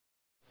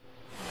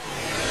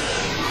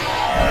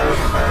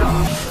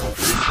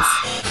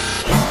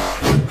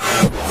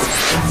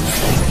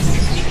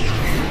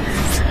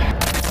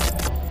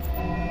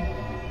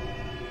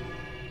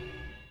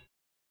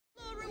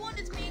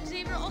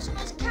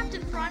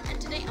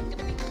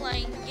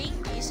playing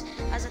Game Beast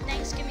as a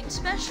Thanksgiving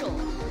special.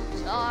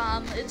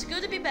 It's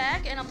good to be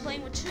back, and I'm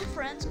playing with two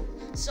friends,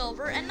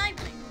 Silver and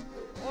Nightwing,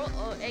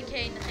 or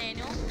aka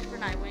Nathaniel for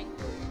Nightwing,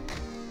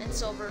 and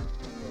Silver.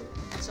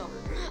 So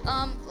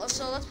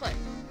let's play.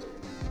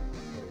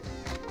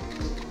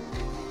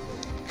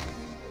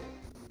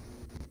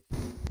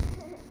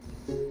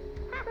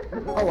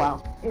 Oh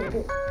wow.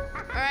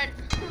 Alright.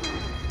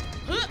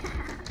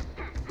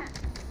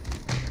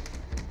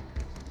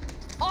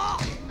 Oh!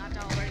 Knocked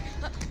out already.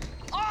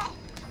 Oh!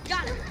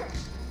 Got it!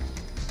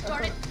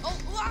 Darn it! Oh!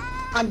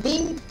 Ah! I'm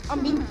being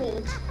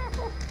pulled.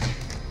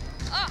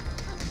 Ah!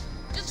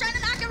 Just trying to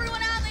knock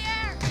everyone out of the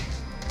air!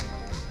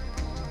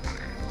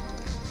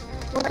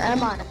 Where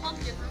am I?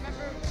 Pumpkin,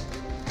 remember?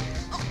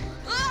 Oh!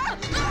 Ah!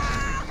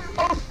 Ah!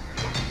 Oh!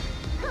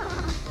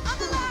 I'm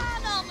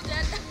alive! No, I'm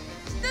dead.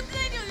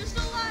 Nathaniel, you're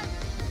still alive!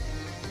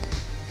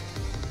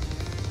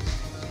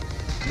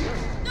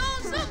 No,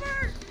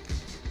 Silver!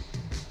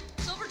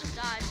 Silver just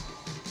died.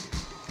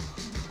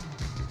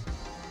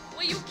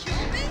 Wait, you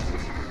killed me?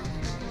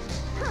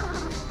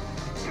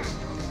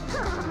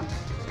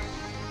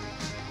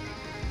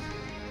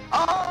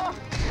 Oh!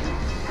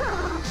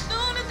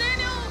 No,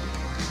 Nathaniel!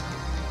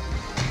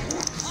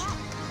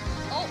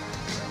 Oh!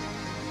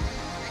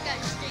 That guy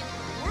just changed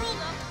the world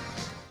up.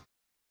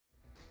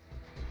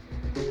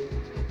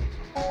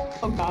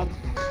 Oh god.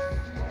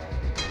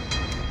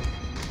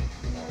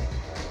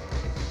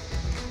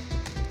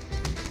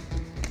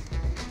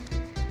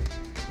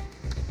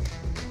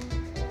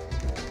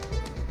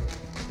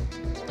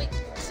 Wait,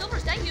 Silver,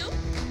 is that you?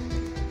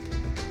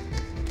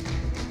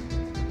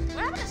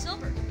 What happened to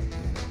Silver?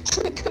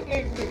 Come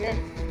here.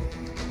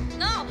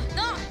 No,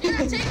 you're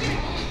not taking it!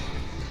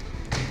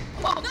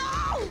 Oh,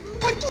 No!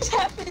 what just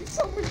happened?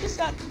 Someone just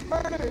got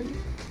murdered.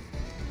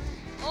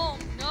 Oh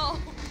no!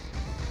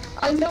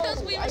 I know.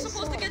 Because we were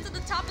supposed to get to the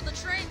top of the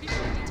train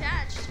before we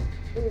detached.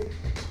 Ooh.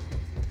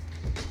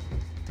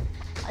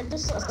 I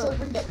just saw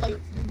Silver get like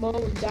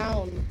mowed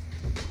down.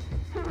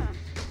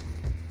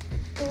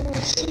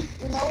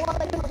 You know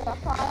what?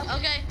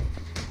 Okay.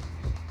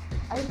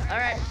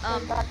 Alright,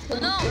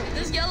 no,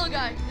 this yellow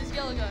guy. The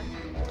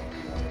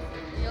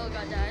yellow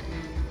guy died.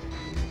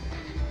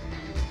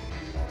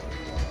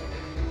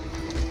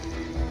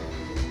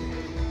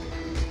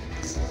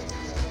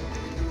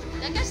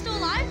 That guy's still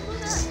alive?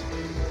 Who's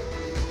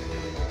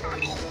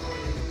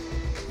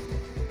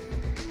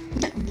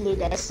that? Blue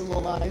guy's still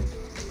alive.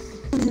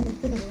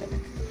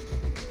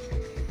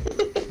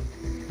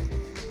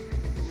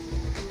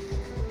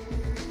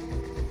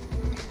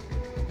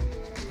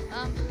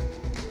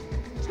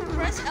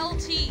 Press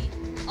LT.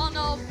 Oh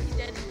no, he's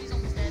dead. He's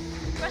almost dead.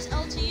 Press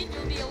LT and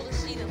you'll be able to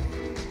see them.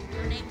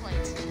 Their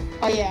nameplates.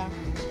 Oh yeah.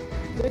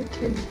 Good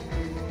kid.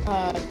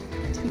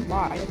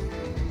 TY.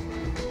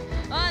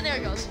 Ah, there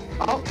it goes.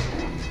 Oh.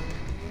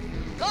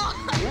 Oh!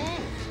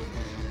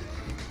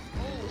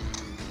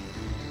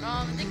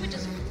 I think we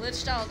just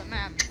glitched out of the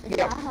map.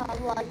 Yep.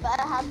 Like that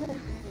happened.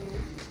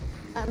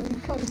 I'm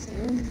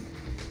confused.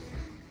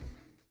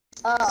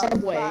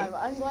 Subway.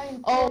 I'm going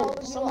to Oh,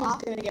 you someone's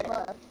off gonna get.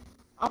 the-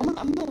 I'm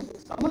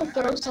gonna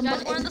throw someone.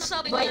 Guys, we're in the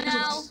subway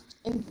now.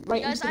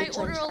 Right Guys, into I the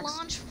order a trench.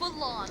 launch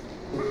footlong.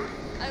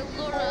 I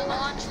order a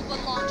launch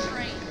footlong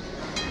train.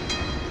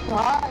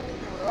 Run,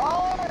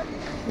 run.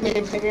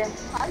 Made figure.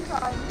 I'm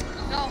trying.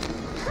 No.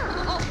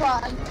 Oh,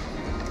 Run.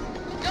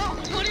 no!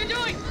 What are you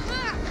doing?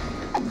 Ah!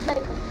 I'm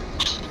saying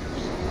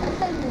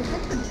you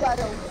get the gun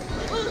over.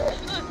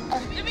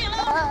 Leave me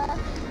alone!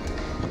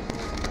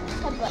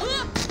 Headbutt.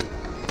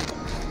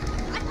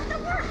 I thought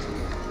that worked!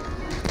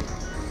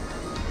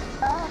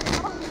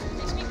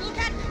 Makes me blue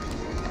cat!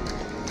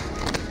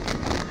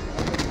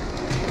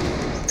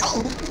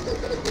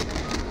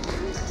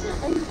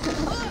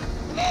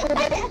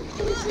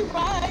 He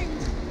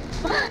survived.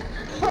 I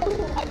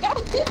got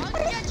it. I'll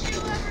get you,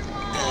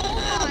 everyone! Oh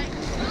my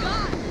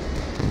god!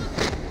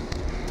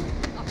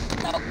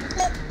 No,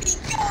 let me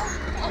go.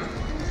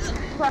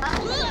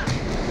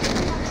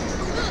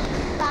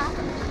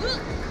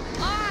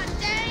 Ah,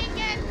 dang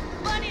it!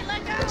 Buddy,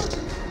 let go!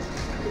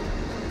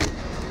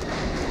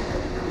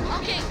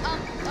 Okay,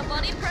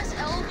 buddy, press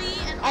LB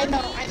and I know.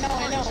 RB.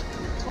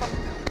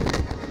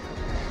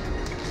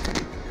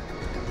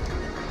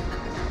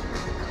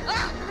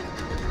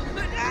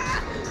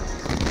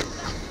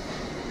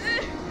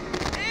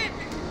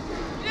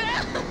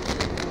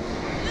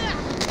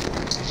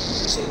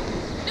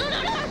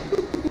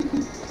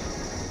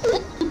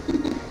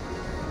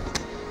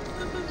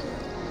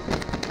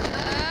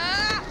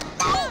 Ah!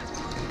 No!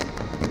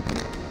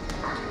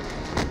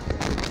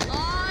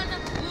 Long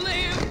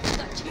live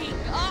the king!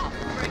 Oh,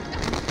 frick!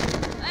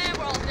 And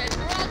we're all dead.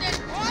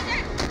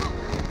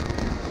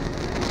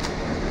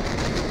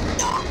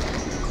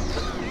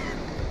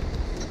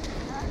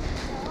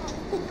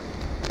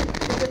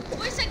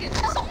 Wait a second.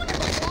 There's someone in the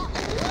wall.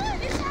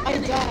 What is I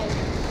happening? died.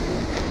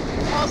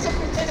 Oh,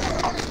 someone did it.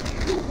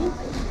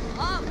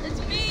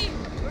 It's me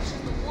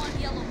versus the one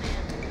yellow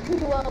man.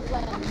 Well,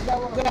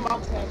 yellow. Good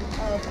amount of him.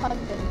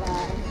 Pumpkin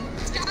guy.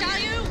 Got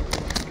you!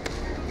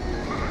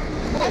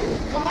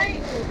 Why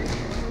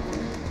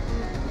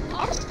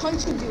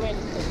punch and do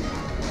anything.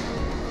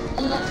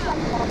 Unless I'm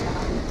wrong.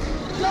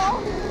 No!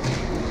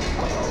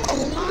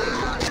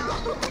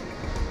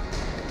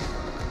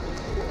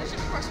 I should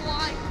press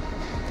Y.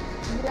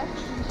 Yes,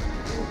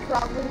 you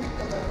probably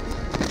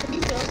should. Can you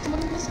kill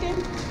someone in this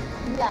game?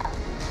 Yeah.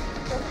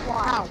 Press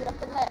Y. How?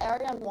 Jump in that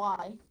area and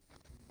Y.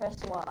 Press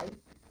Y.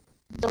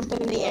 Jump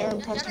in the air and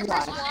You press have to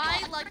press Y.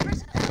 Y,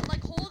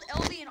 like hold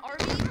LB and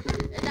RB,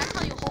 and that's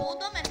how you hold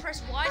them, and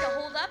press Y to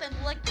hold up, and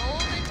let go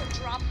of it to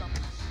drop them.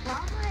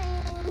 Fine.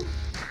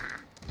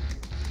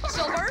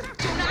 Silver,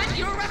 do not,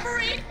 you're a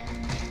referee!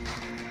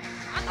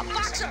 I'm the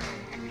boxer!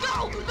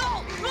 No!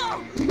 No!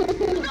 No!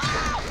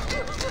 No!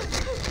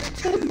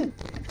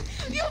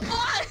 You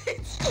fought!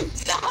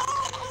 No!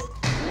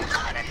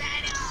 No,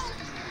 Nathaniel!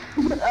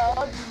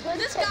 Oh, good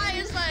This guy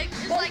is like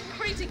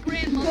crazy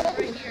grandmother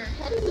right here.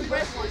 The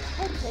red one.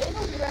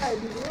 Potato bread.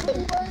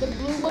 The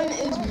blue one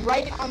is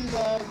right on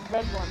the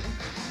red one.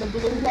 The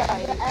blue guy.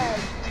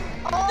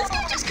 This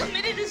guy just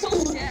committed his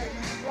own death.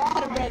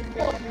 The red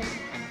one.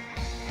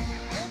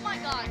 Oh my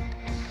god.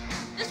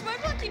 This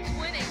red one keeps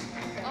winning.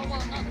 Oh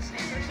well, not this is the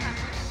first time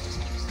winning. It just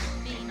keeps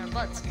beating our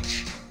butts.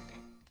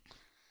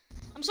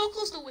 I'm so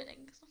close to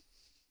winning.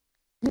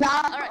 Nah.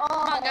 Alright, come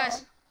on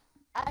guys.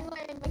 I'm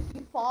going to make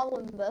you fall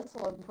in this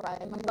one, Prime.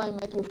 I'm going to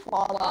make you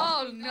fall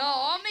off. Oh no,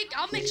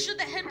 I'll make sure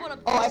the headbutt of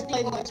Oh, I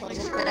destiny played goes this one like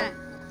before. that.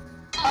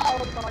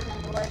 Oh, God,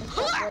 I'm going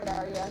to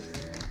that area.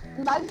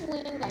 Nice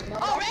winning, I know.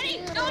 Oh, ready?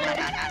 No, no,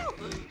 no,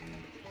 no!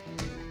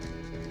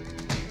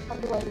 How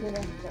do I get in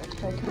there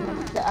so I can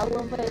make the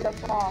elevator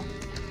fall?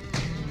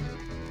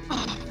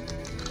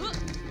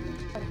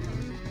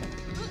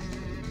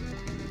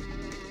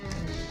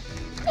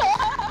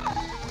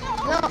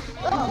 No!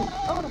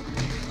 Oh!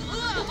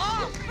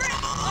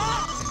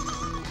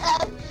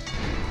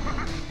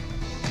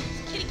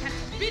 Kitty cat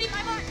beating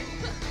my butt!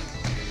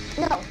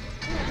 No!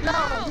 No!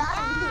 Not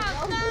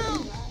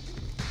No!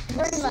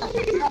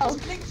 Green man!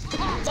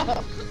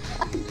 No!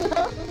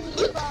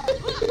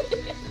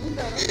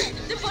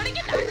 Did Bunny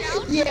get knocked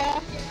down? Yeah.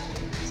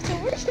 So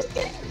we're just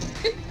getting.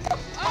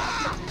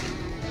 Ah!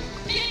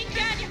 Kitty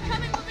cat, you're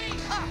coming with me!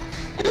 Ah!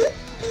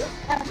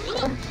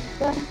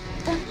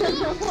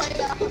 Oh my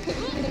god!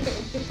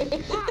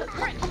 Ah,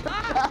 frick! Ah!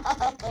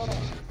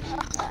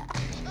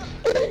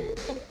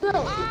 No!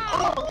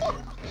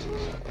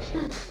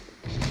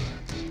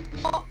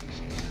 Ah!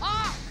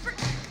 Ah, frick!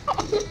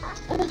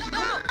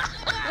 No!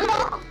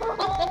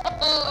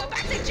 Go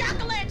back to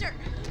Jack-o'-lantern!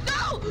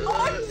 No!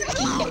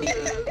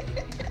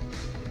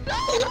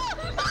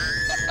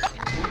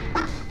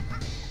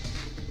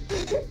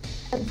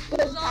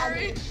 Good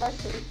Sorry.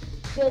 especially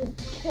good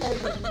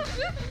kids.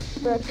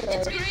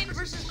 It's green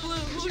versus blue.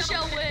 Who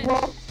shall win?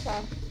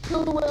 Who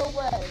will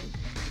win?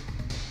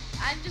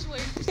 I'm just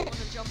waiting for someone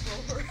to jump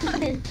over.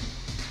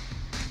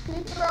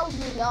 He throws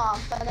me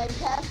off and I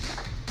can't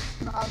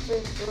stop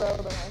being thrown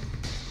away.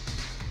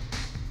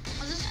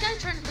 Is this guy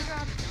trying to figure out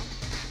how to jump?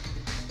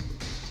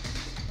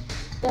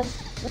 Yes.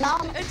 Now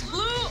It's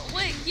blue!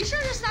 Wait, you sure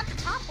it's not the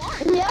top bar?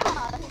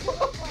 yeah.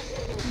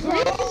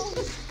 Green is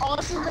just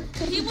awesome.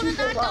 He would have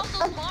knocked out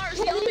those bars.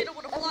 The elevator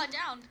would have fallen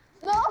down.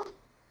 No.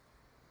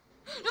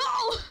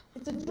 No!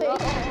 It's a No. draw.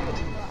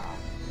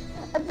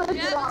 It's a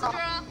Yeah, draw. it's a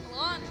draw. A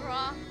long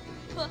draw.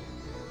 Puh.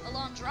 A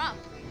long drop.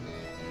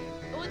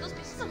 Oh, wait, those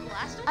pieces of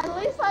glass don't At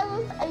least I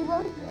was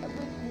able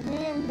to,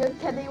 me and Good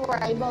Kitty were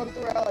able to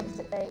throw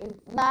Xavier,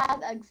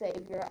 not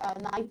Xavier,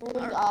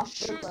 Nightwing off the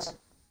shoots. cliff.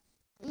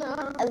 No.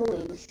 At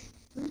least.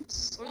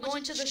 We're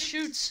going to the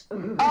shoots.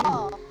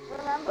 Oh,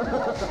 remember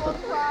the one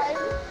time?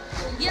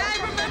 Yeah,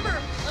 I remember.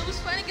 I was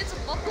fighting against a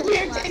buffalo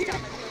Weird last thing. time I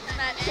played with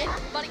Matt. Hey,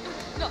 buddy.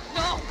 No,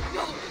 no,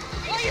 no.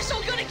 Why are you so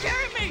good at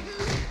carrying me?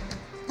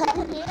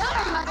 Put me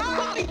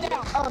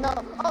down. Oh no,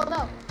 oh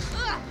no.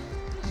 Ah.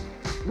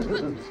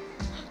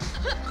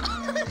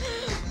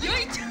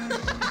 Yoink!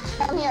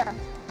 Come here.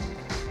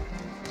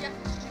 Yeah,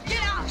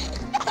 get out!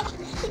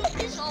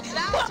 So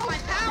balance my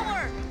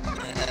power!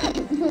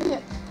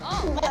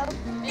 Oh,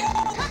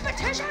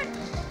 competition!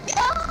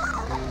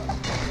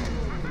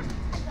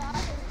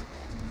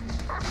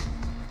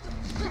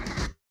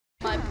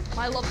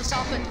 I love this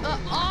outfit.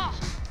 Oh!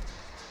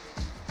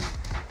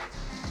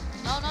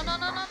 No, no, no,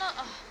 no, no,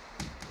 no.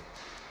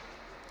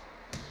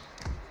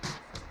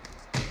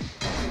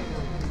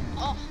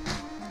 Oh,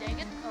 dang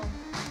it. Oh.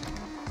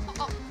 Oh,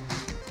 oh.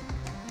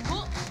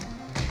 Oh.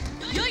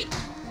 Yoink!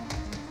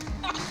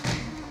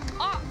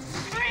 Oh,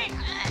 frick!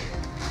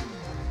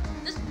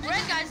 This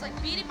red guy's like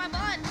beating my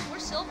butt.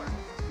 Where's Silver?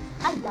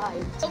 I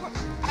died. Silver.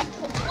 I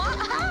killed him.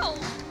 What? How?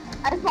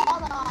 I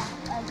fall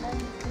off and then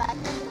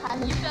Magnum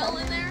kind of You fell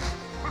in there?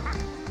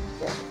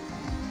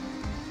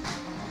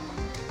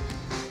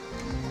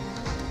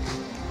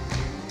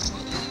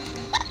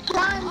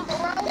 Run,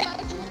 throw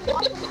Magnum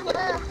off the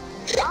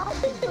cliff.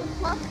 Off the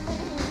cliff.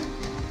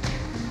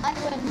 I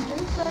went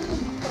Jason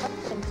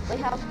and they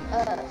have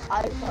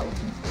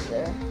iPhones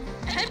there.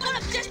 Headbutt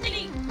of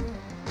destiny!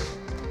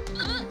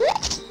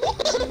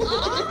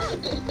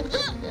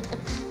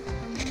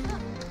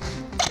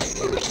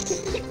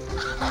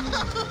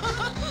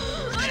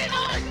 I didn't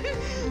know I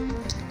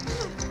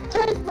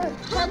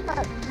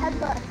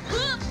Headbutt.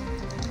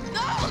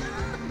 No!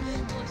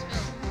 Let's go.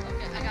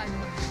 Okay, I got it.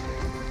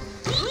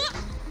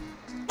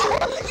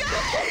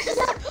 Yes!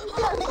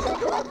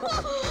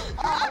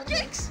 Drop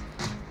kicks!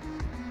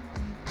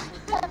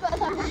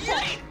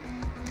 Yay!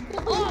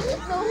 Oh!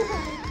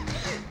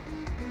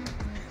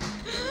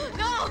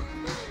 No!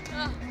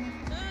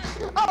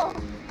 Oh.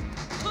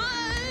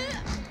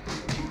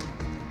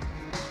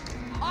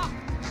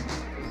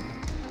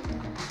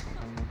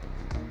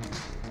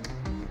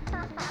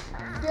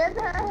 Get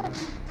him.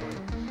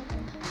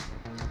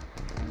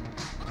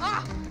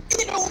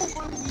 Get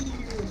over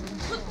here!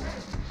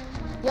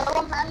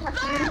 Yellow man has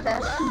used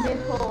this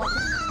before.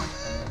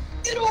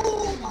 Get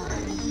over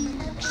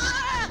here!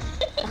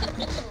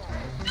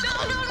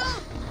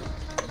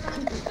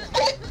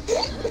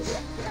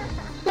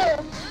 No!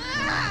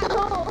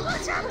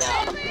 What's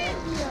happening?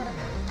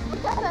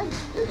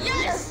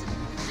 Yes!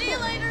 See you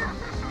later!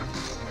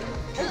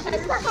 You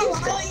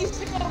still used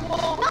to go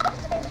wall!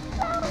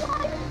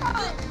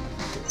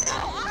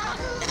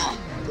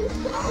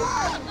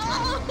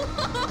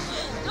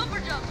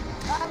 Jumper jump!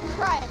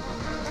 Right.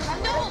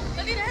 No! I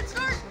need a head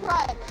start!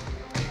 Right.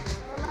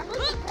 Remember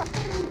the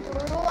person who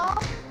drew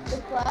off the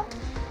cliff?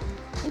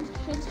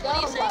 She's still What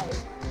do you say? alive.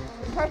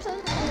 The person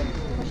in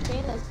the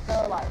machine is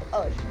still alive.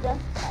 Oh, she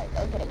just died.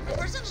 Okay, The good.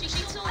 person, she's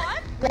still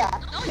alive? Yeah,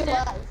 No, she he's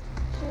dead. was.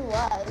 She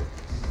was.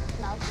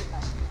 Now she's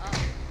not.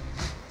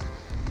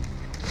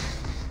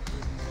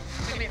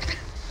 Come here.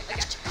 I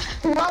got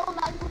you. Well,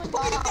 that's the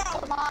bomb.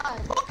 Come on.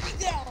 Put me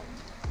down!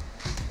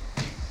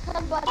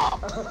 Headbutt.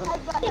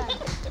 Headbutt him.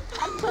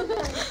 Headbutt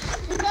him.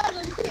 You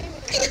gotta see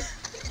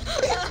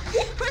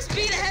me. Press B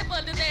to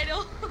headbutt,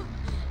 Nathaniel.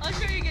 I'm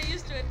sure you get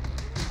used to it.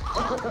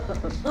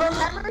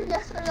 Remember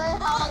yesterday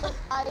how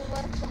I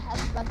was the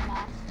headbutt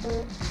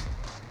master?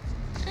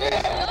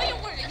 No, you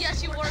weren't.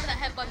 Yes, you were the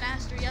headbutt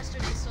master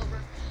yesterday, Silver.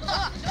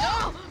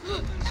 No!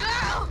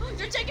 No!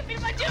 You're taking me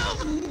to my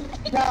doom!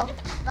 No,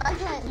 not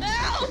again.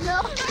 No!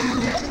 No.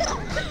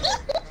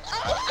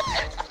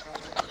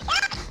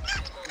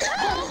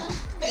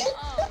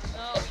 Oh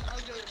no, I'm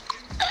good.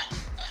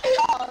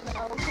 Oh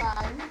no,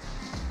 crime.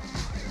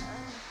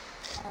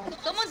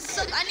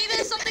 I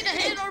needed something to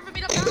hit in order for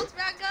me to bounce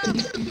back up.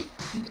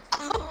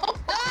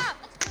 Ah!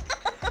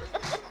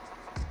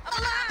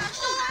 I'm alive! I'm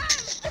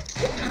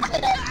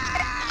still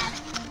alive!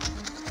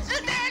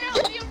 Nathaniel,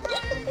 you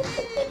ruined me!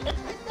 I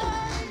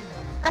died!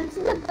 It's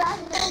the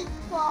Batman's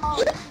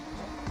fault.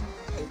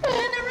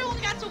 And everyone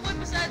got to win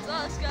besides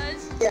us,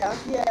 guys. Yeah,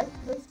 yes,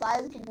 the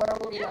size of the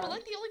world. Yeah, we're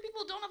like the only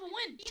people who don't have a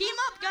win. Team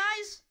up,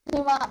 guys!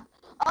 Team up.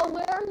 Oh,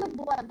 where's the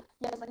blimp?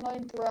 Yes, I'm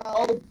going to throw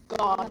Oh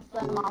god.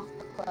 them off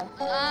the cliff.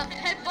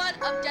 Headbutt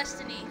of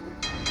destiny.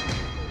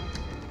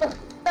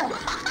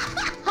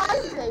 Hi,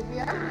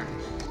 Xavier.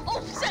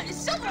 Oh,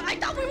 Silver, I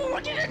thought we were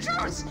working in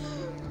truce!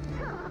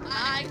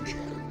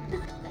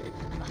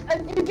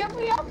 And you get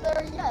me up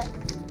there, yes.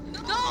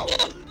 No!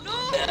 No!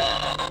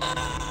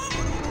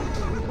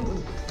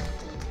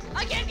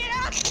 I can't get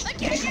out! I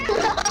can't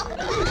get out!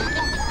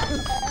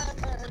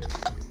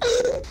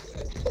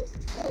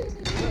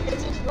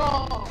 This is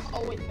wrong!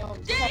 Oh wait, no.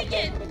 Dang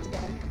it!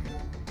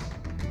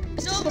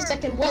 This is the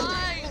second one.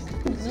 Guys!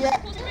 Yeah.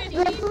 Supposed to be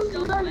an This easy is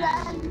double the win.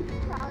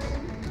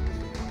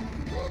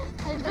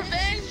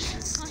 Revenge!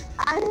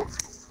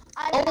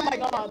 Oh my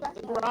god,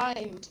 the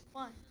grind.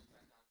 What?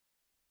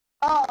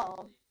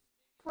 Oh.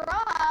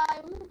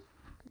 Prime.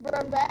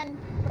 Revenge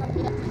from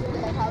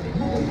yesterday. How you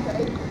doing,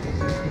 crazy?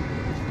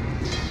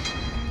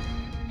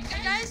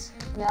 Hey guys!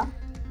 Yeah.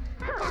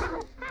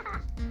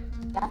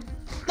 Yeah.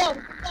 No! No!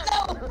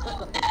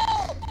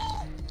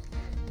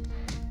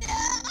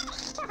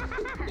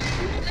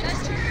 Guys,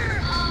 turn your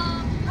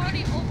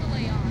party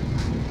overlay on.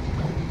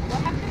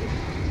 What happened?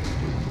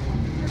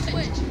 For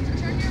Twitch.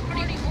 Turn your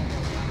party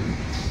overlay on.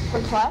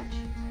 For Twitch?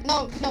 No,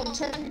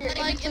 turn your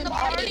Like in the include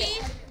party,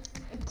 audio.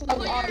 put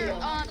Include your audio.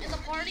 in the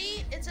party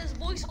it says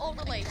voice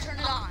overlay. Turn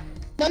it on.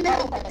 No,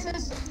 it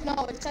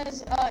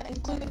says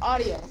include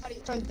audio.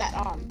 Turn that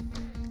on.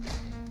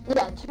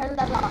 Yeah, turn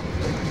that on.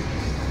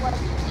 What?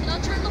 No,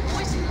 turn the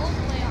voice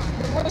overlay on.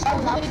 The voice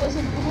really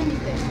doesn't do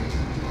anything.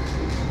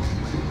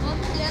 Well,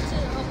 you have to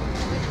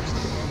Twitch or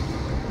something.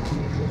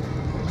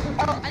 I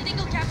think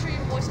it'll capture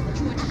your voice on the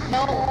Twitch.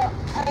 No.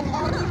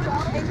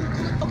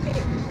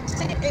 Okay.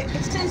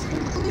 It says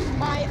include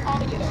my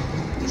audio.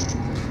 You should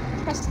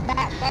press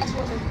that. That's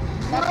what.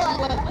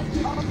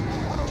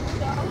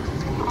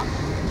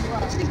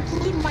 It's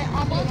include my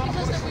audio. Well, not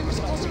because voice that we were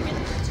supposed to be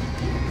the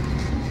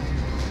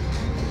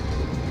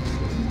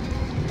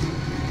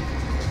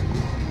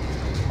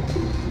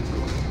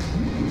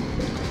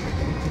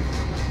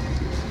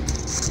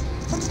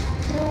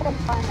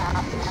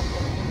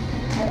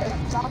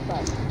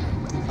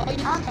Oh,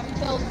 you have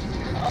killed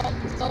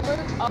Silver?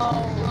 Oh,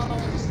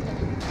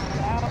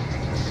 out.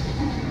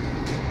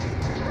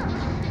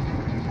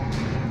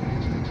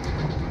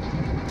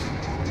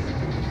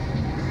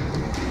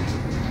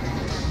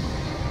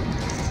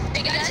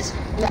 Hey guys,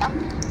 Yeah.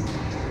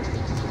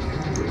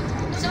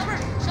 Silver.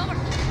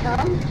 No.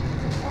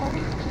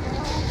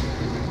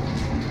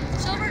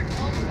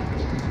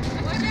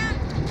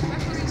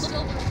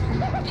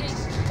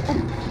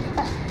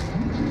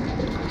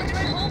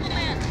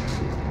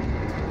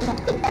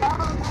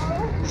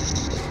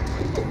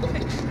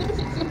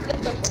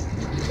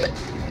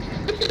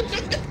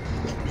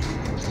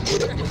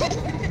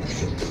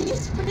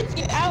 He's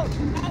freaking out.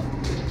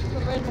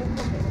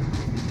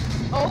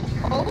 Oh.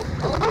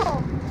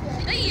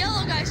 That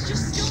yellow guy's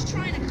just still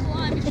trying to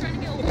climb. He's trying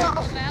to get away from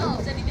the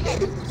valves. Anything.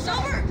 It's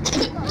over!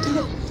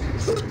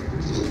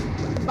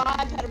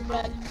 Bye, pet of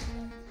bread.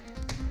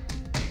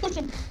 Push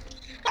him.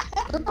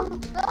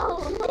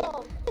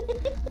 No.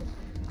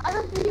 I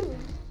refuse.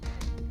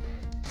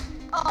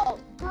 Oh,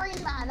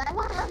 green man, I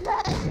want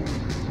revenge.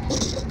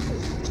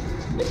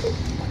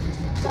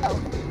 No.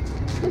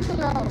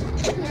 No.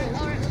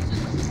 Alright, let's do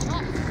this.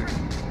 Oh,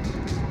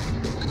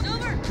 it's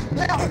over!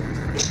 No.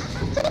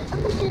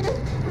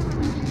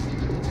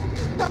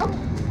 No.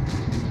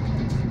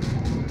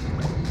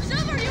 It's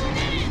over! You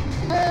did it!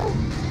 No.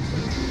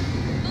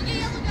 Go get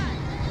yellow guy!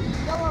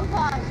 Yellow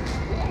fine.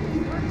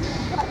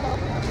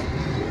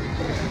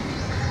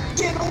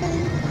 Get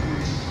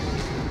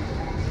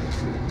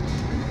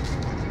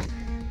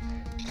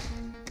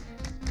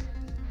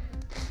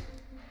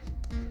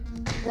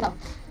on.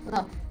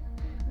 No.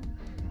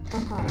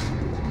 Uh-huh.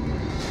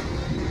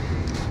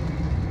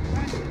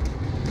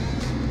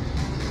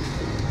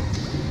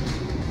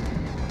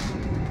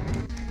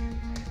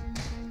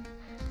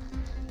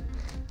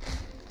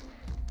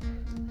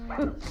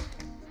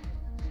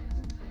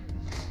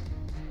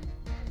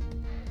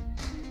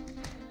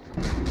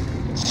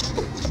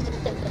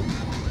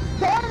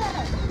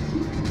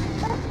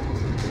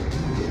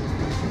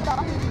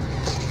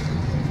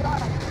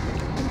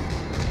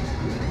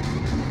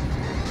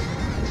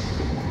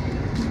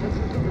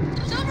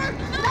 It's over!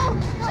 No!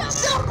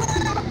 It's over!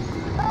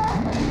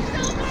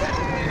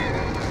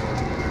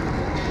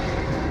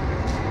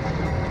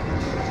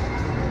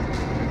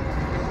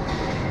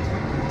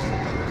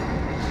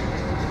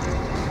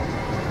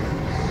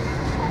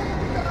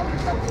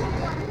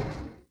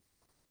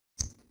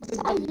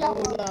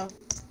 Yellow.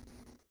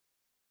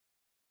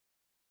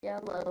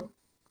 Yellow.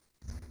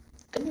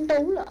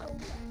 Condola.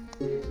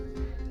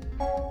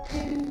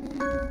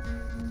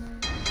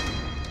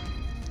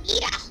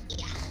 Yeah.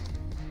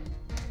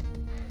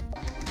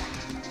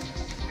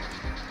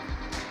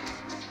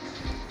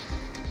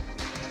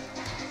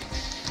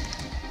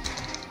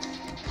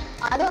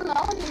 I don't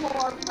know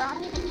anymore,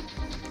 Brian.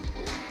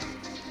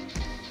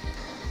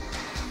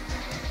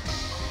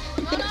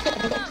 No.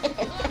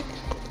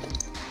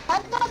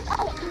 I'm not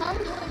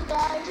outnumbering,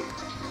 guys.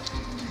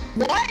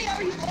 Why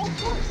are you all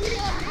forcing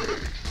on me?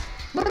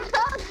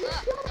 Because you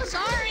killed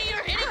Sorry,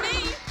 you're hitting me!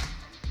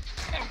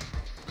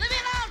 Leave me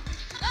alone!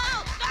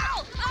 No!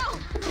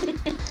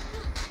 bring me.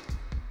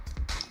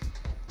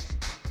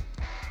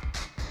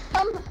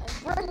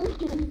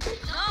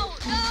 No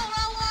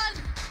one!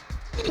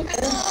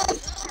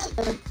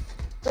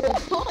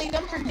 I'm pulling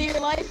them for dear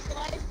life.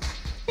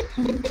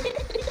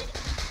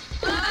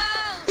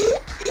 Ah!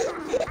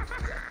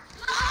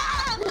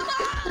 Ah! No.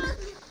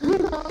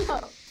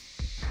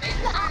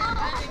 I'm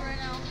diving right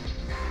now.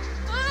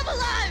 I'm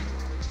alive!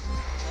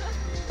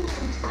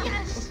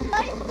 Yes! I'm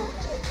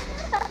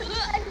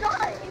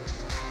dying.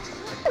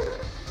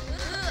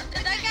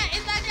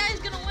 That guy's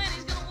gonna win.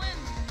 He's gonna win.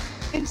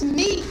 It's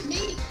me.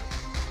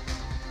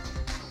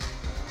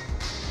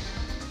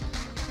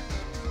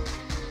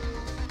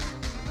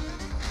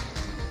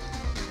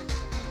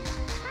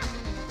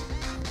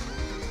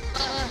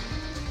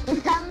 We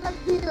cannot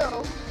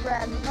kill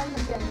Red Men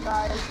again,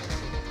 guys.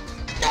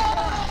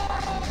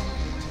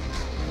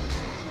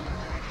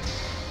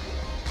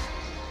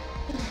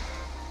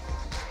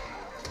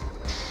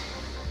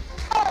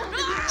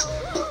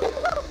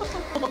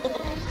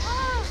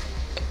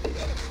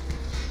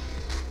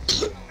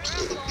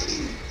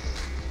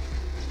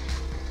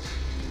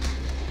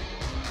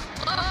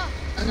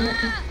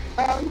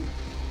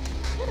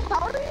 How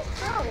are you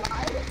still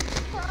alive?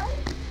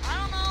 I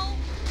don't know.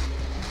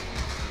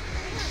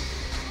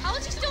 How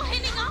is he still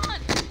hanging on?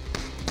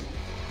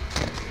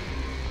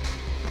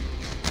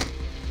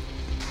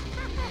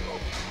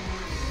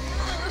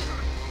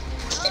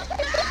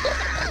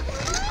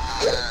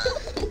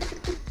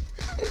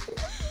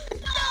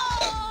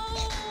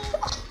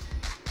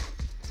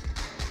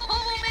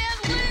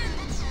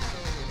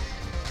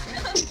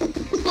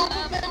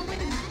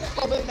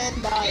 Hobbit man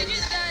dies.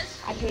 GG's, guys.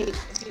 I hate it.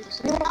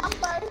 You want to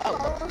play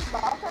Solo's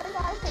Ballper,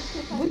 guys?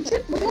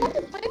 We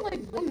only play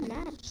like one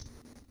match.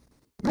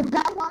 But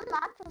that one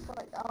match was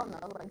like, I don't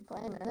know, like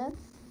 20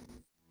 minutes.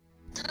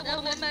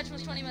 That one match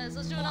was 20 minutes.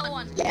 Let's do another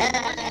one.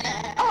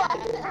 Yeah. Oh, I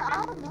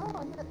don't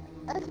know.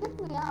 It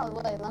kicked me out.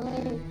 Wait, let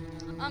me...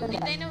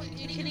 Daniel,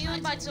 can you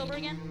invite Silver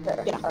again?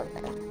 Yeah.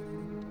 Okay.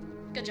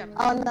 Good job.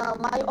 Oh no,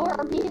 my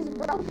ORB is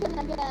broken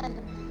again.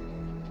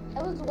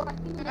 It was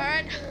working.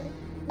 Alright.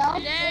 No.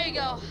 There you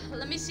go.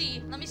 Let me see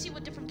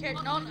what different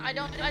characters. No, I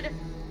don't.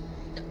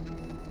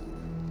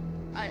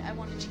 I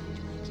want to change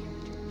my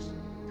characters.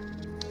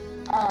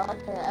 Oh,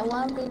 okay. I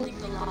want to be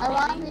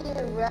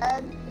a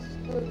red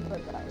scuba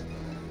diver.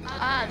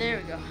 Ah, there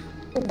we go.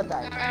 Scuba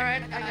diver.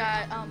 Alright, I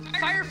got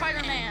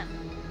Firefighter Man.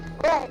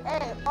 Wait,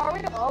 hey, are we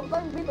all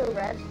going to be the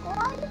red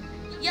squad?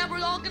 Yeah,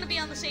 we're all gonna be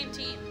on the same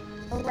team.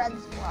 The red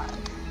squad.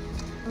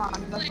 Come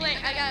on. Let's Wait,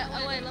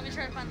 wait, let me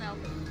try to find the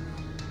outfit.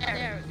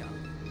 There we go.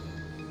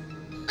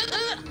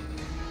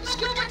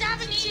 Scuba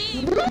diving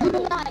team!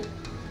 Nice.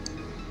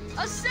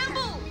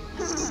 Assemble!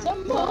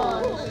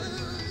 Assemble!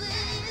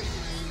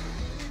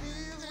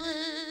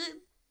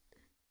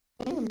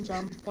 And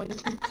jump when you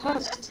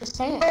touch the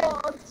sand. Oh,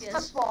 it's Yes,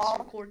 it's football.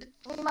 recorded.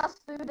 We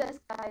must do this,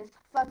 guys.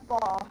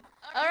 Football.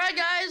 Alright,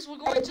 guys, we're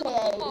going to the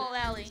AKA football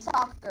alley.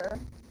 Soccer.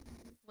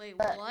 Wait,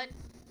 what?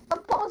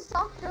 Football,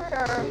 soccer.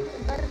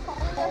 They're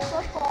calling it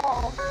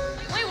football.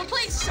 Wait, we're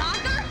playing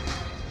soccer?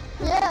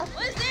 Yeah.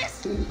 What is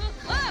this?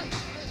 Oh!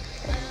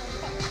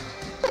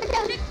 Kick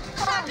Kick the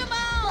soccer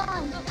ball!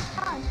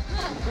 Time.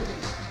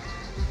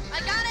 I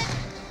got it!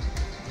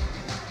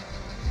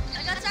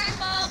 I got a soccer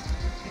ball!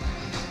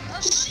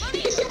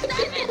 Buddy,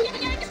 dive in!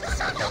 Get the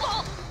soccer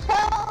ball!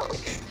 Help!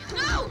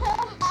 No!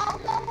 Help!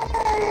 Oh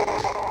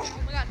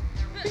my god.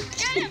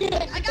 Get him!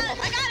 I got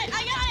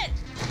it!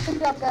 Good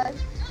job, guys.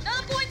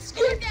 Another point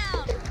scored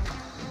down!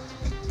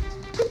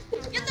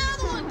 Get the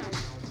other one!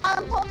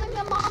 I'm pulling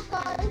them off,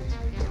 guys.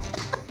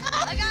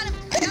 I got him!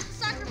 I got the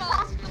soccer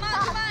balls! Come on!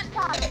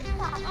 No!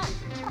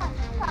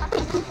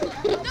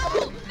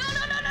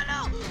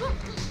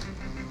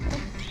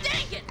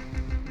 Dang it!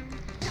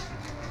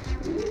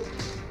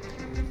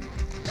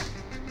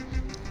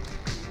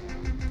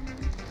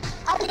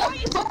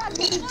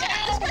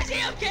 This guy's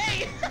okay!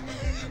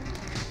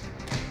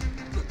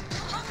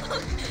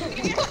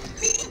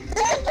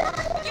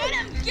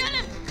 Get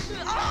him!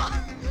 Oh!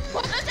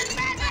 This is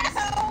madness!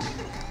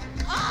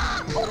 Oh!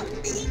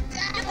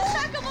 Get the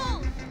soccer ball!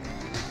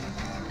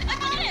 I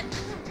got it!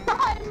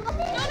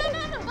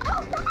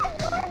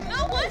 No,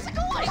 where's it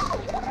going?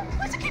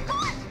 Where's it keep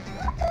going?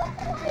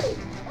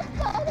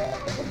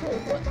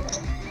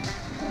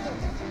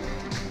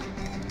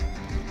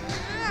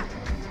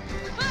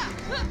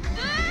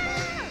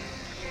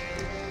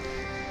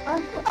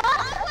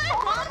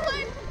 Wrong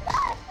way!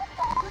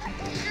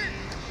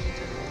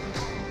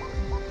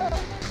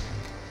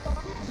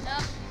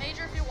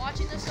 Major, if you're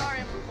watching this, sorry,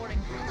 I'm recording.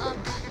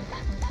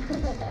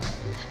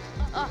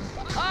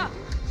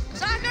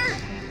 Soccer!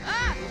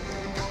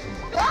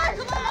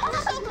 Come on,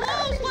 we're so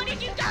close! What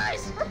did you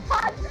guys?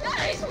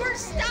 Guys, we're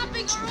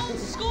stopping our own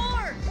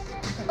score!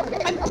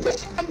 I'm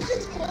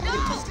just pulling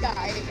this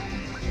guy.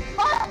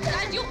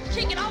 Guys, you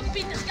kick it, I'll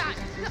beat this guy!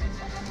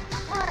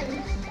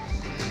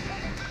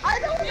 I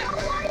don't know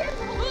why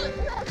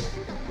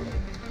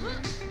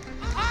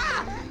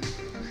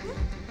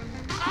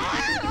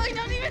I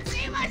don't even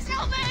see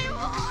myself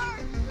anymore!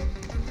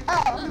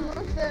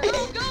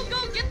 Go,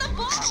 get the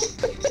ball!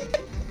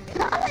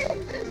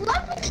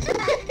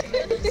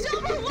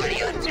 Silver, what are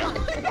you doing?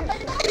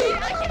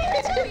 I can't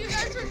even tell you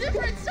guys are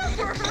different,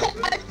 Silver!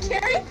 I'm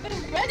carrying the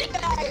red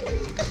guy.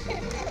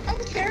 I'm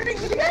carrying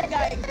the red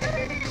guy.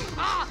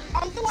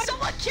 I'm the one.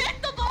 Someone kick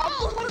the ball! I'm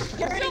the one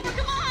carrying. Silver,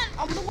 come on!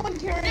 I'm the one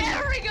carrying.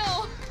 There we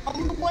go!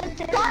 I'm the one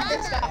carrying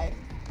this guy.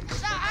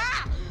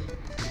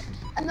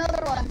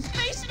 Another one.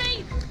 Face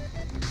me!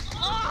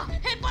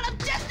 Hit but I'm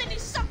destiny,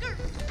 sucker!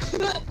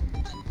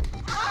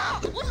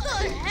 What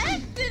the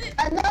heck did it?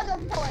 Another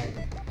point.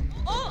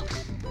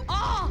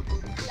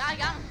 Yeah, I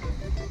got him.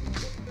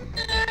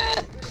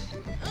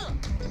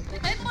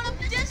 Hit but I'm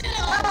destiny!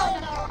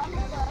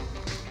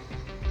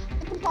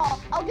 It's a ball.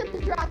 I'll get the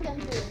dragon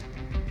too.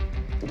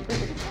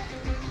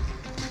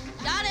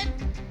 Got it!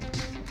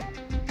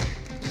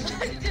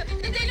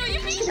 Daniel, you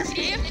beat this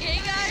AFK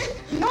guy?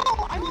 No,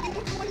 I'm the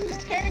one who's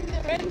carrying the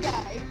red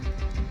guy.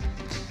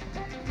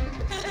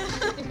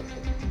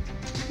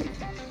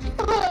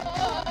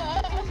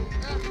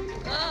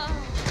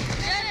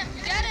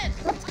 Get it!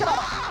 Let's go.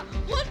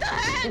 What the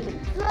heck?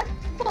 Let's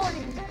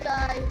point,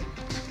 guys.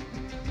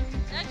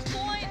 Next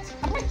point!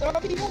 I'm gonna throw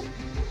people.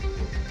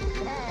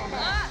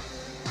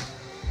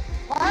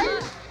 One.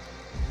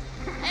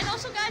 And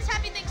also, guys,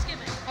 happy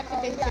Thanksgiving!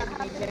 Happy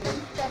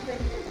Thanksgiving.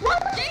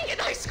 Dang it,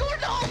 I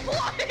scored all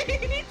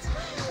points!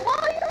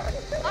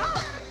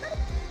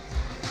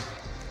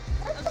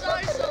 I'm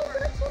sorry,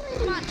 Silver.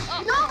 Come on.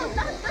 No,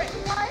 not Frank.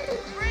 Why?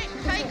 Frank,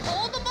 can I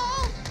hold the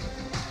ball?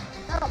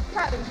 No,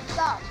 Kevin,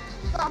 stop.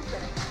 Stop it.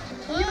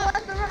 You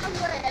went the wrong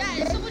way.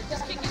 Yeah, someone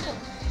just kick it in.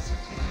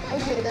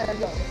 Okay, there we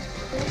go.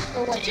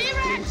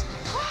 T-Rex!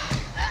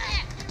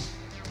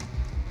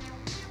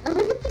 Let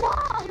me get the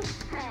ball.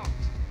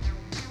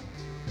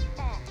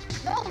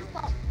 No,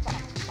 stop.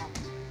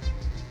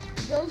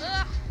 Go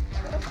slow.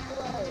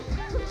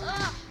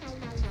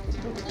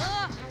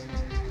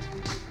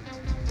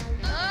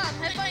 I'm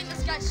headbutting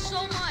this guy so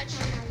much.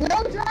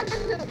 No dragon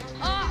suit.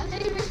 Ah! I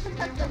need to be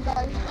protected,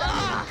 guys.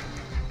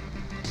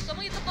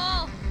 Someone get the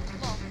ball.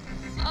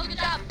 Oh, good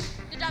job.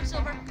 Good job,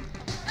 Silver.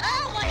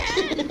 Ow, my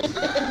head!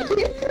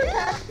 Be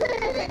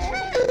protected.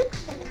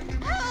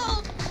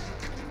 Help!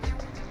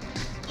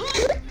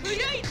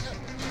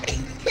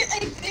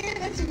 I think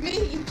that's me.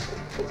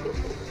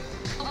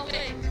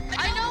 Okay. I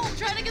know, I'm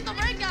trying to get the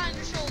red guy on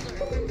your shoulder.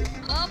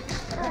 Up.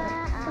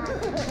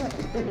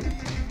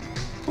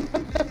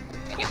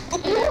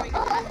 There we go.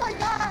 Oh my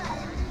god.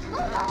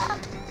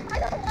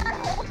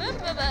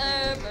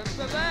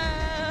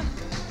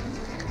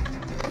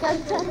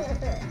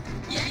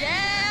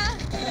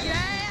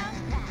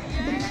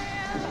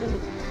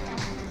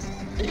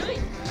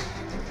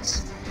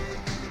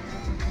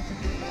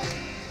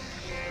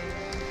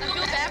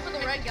 except for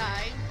the red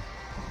guy.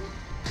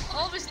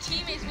 All of his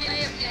teammates went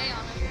AFK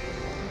on him.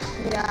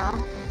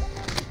 Yeah.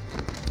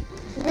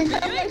 You're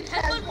doing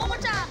headbutt one more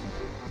time.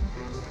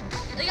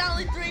 They got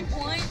only 3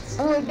 points.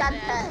 Oh, we got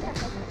Bad.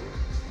 10.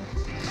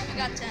 We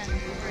got 10.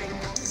 Great.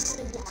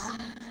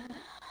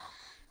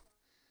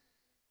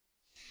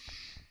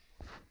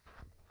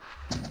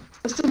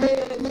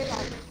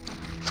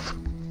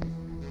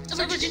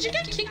 So, but did you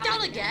get kicked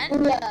out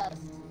again? Yes.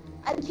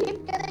 I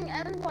keep getting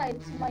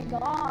invites, my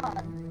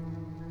god.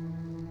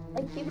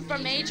 I keep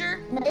From Major?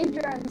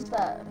 Major and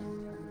stuff.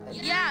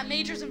 Yeah,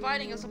 Major's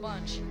inviting us a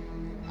bunch.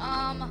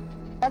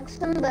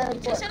 Text him the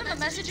Can you send him a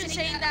message and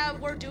saying that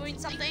we're doing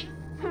something?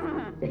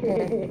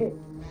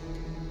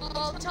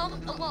 Well, tell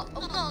him. Well,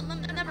 oh,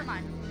 no, never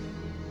mind.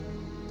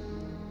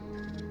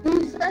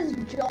 Who says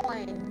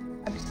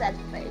join? Upset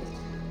face.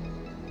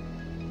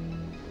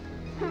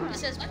 He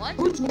says what?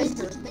 Who's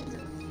Major?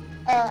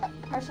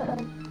 Person.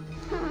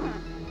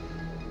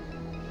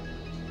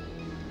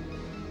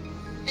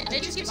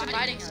 Major keeps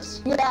inviting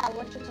us. Yeah,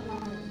 which is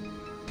annoying.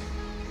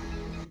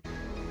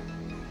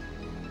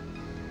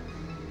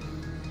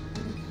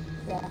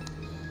 Yeah.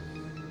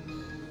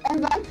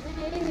 Invite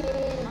me.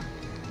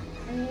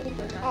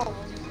 Oh,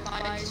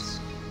 invites.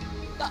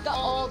 Got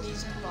all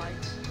these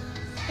invites.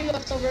 He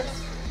left over.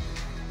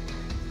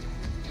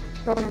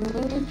 Join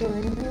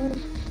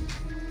me.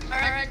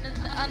 Alright,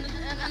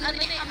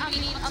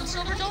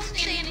 Silver, don't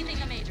say anything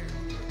to Major.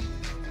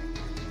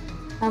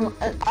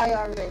 I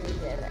already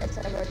did. I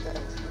said we're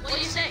doing. What do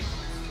you say?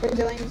 We're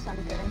doing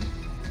something.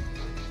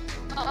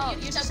 Oh,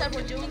 you just said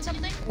we're doing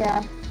something?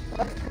 Yeah.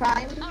 What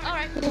crime?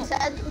 Alright, He cool.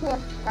 said, what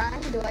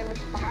crime do I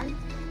respond?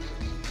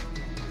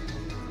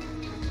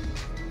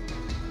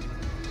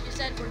 You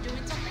said we're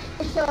doing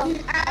something? So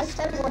I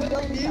said we're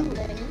doing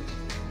something,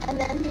 and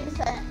then he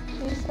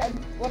said,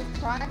 what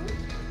crime?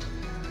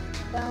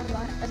 So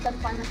I said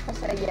fine, I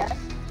said yes.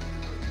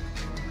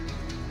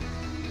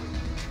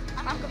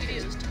 I'm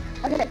confused.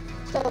 Okay,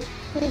 so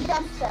he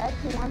got upset,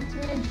 he wants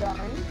me to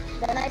join,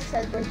 then I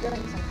said we're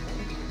doing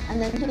something, and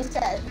then he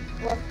said,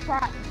 what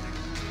crime?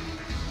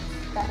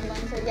 Then I'm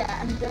going to say, yeah,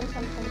 I'm doing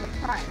something with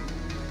crime.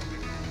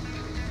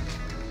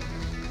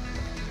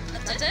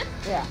 That's it?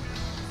 Yeah.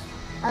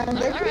 And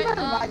they keep Alright,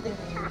 inviting me,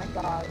 oh my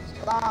god.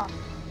 Wow.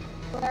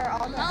 Where are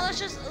all No, the... let's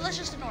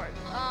just ignore it.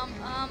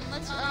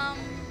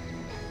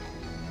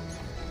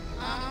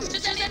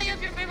 Just any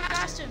of your favorite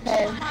costumes.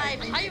 Hey. My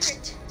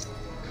pirate.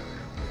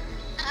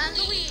 And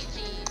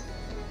Luigi.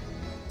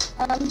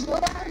 who are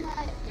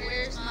my...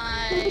 Where's Who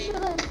my... should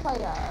I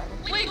play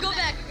as? Wait, go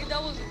back.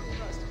 That was a cool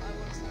costume. I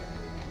want to see it.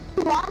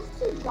 Who wants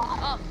to join?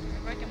 Oh,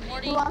 Rick and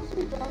Morty. Who wants to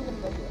join the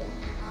video?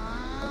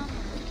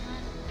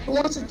 Who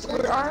wants to?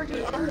 We're already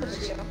in the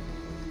video.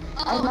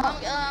 Oh,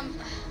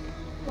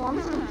 Who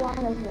wants to join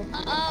the video?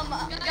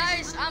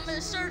 guys, I'm a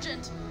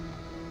sergeant.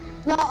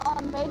 No,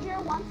 Major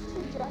wants to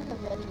join the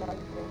video.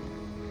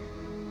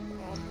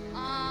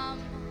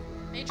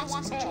 Major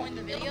wants to join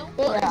the video.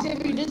 Well, Yeah.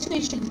 Xavier did say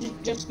it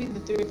should just be the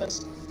 3 of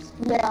us.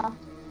 Yeah.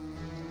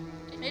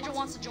 Major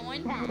wants to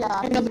join. Yeah.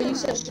 I know, but he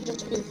said it should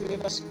just be the 3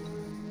 of us.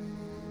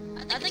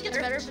 I think it's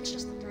better if it's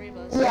just the 3 of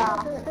us.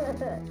 Yeah.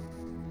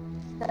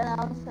 Then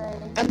I'll say,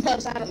 And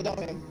plus, I don't know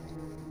him.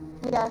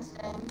 yeah,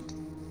 same.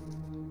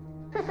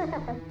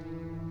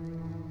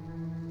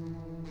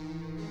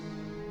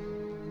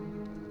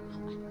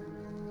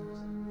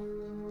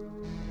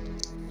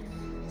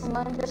 I'm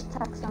gonna just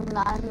text him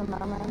that in the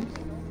moment.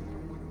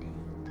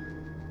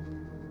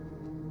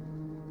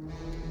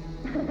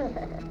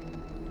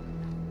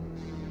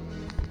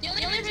 The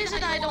only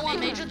reason I don't want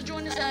Major to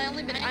join is that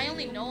I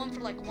only know him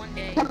for like 1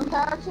 day.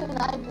 Compared to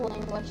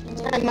Nightwing, which you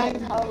know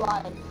his whole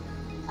life,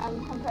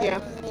 and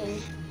compared to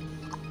me,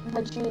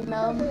 which you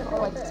know me for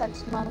like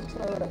 6 months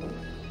already.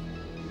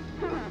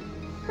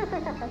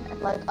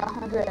 Like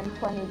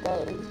 120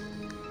 days.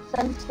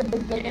 Since the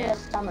beginning of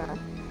summer.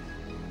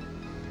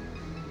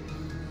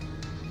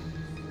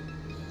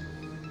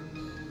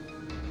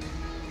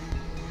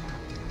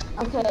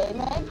 Okay,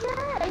 Major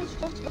is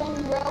just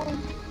being real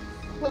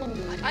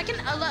clingy. I can,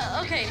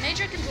 okay,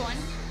 Major can join.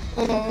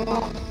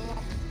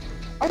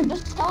 Or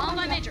just tell Follow him.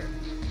 my Major.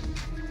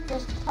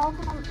 Just tell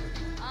him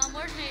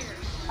Where's Major?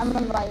 I'm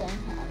inviting him.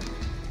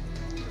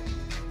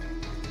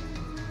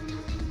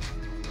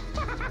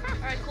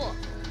 Alright, cool.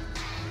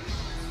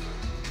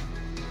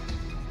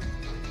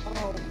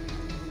 Oh.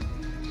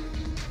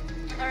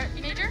 Alright,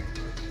 Major?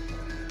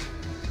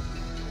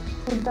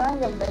 He's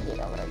doing a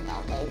video right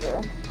now,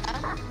 Major.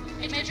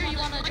 Hey, Major, you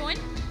wanna join?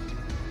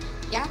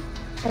 Yeah?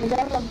 He's doing a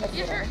Yeah,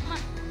 video. sure, come on.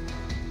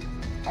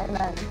 And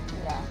then,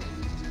 yeah.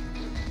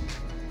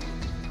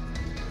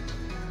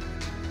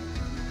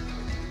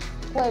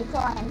 Wait,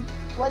 Prime.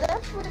 What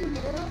if we do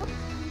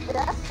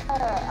this a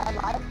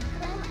live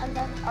stream and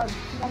then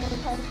when we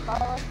can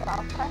follow us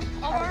off time?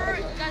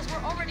 Guys,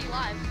 we're already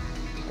live.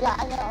 Yeah, I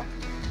know.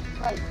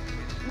 Like,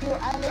 you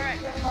Alright.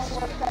 understand what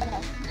we're trying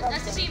to...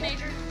 Nice to see you,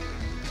 Major.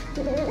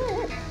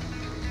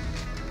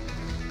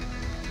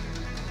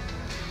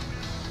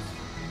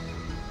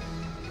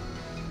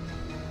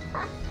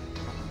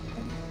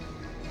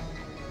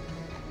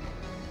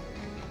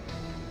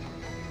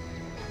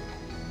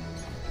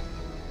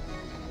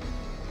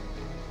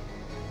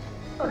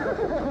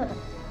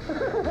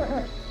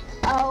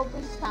 I'll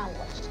be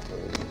sandwiched,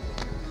 please.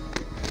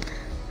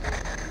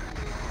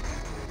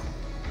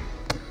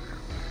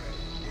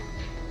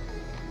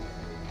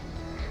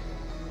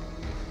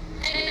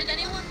 Hey, is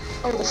anyone?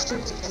 Oh, the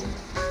street's again.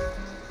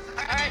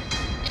 Alright,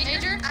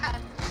 Major,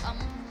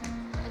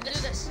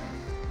 let's do this.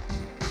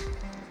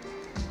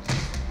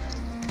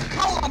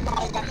 Oh my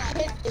god, I got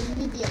hit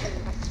immediately.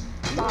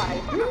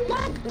 Die.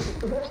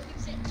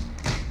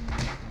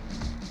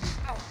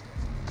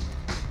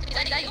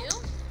 Is that you? Oh,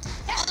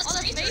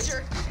 that's Major.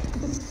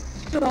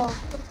 Oh.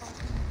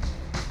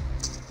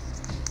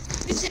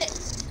 Who's it?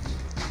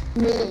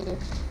 Me.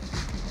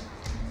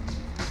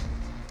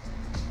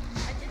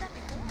 I did that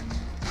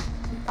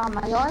before.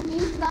 My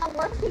army's not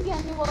working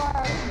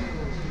anymore.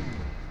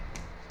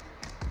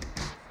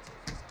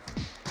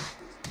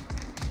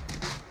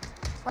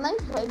 When I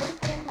play this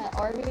game, my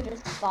army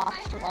just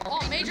stops working.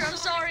 Oh, Major, I'm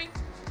sorry.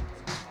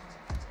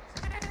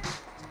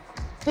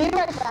 Be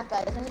right back,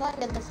 guys. I'm gonna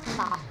get the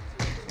snack.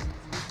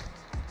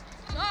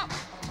 Stop.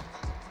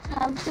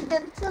 Have to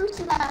get some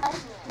snacks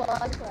while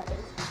I play.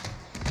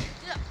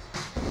 Yeah.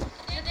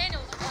 Yeah,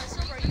 Daniel,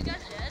 Silver, are you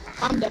guys dead?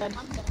 I'm dead.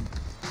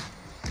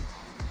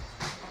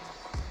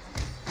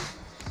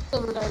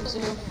 Silver died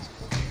too.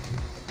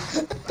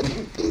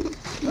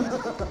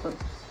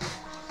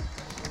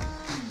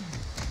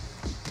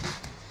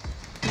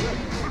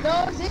 No,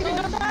 Xavier,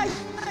 don't die!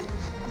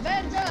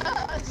 Avenge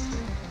us!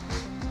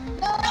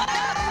 No!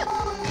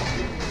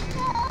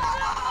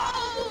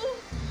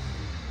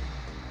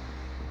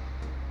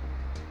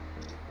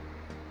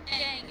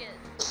 Dang it.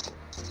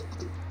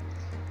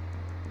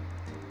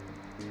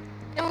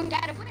 No one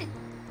got a win.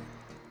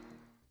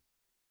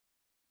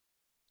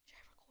 Should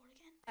I record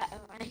again?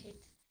 Uh-oh, I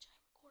hate Should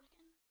I record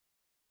again?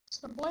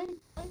 Subway?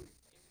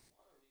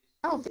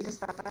 I don't think it's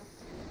that bad.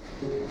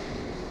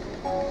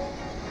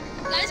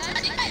 Guys, I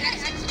think I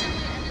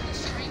accidentally ended the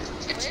stream.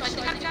 So I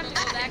think I'm gonna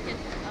go back and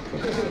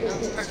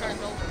start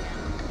it over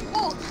again.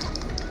 Oh!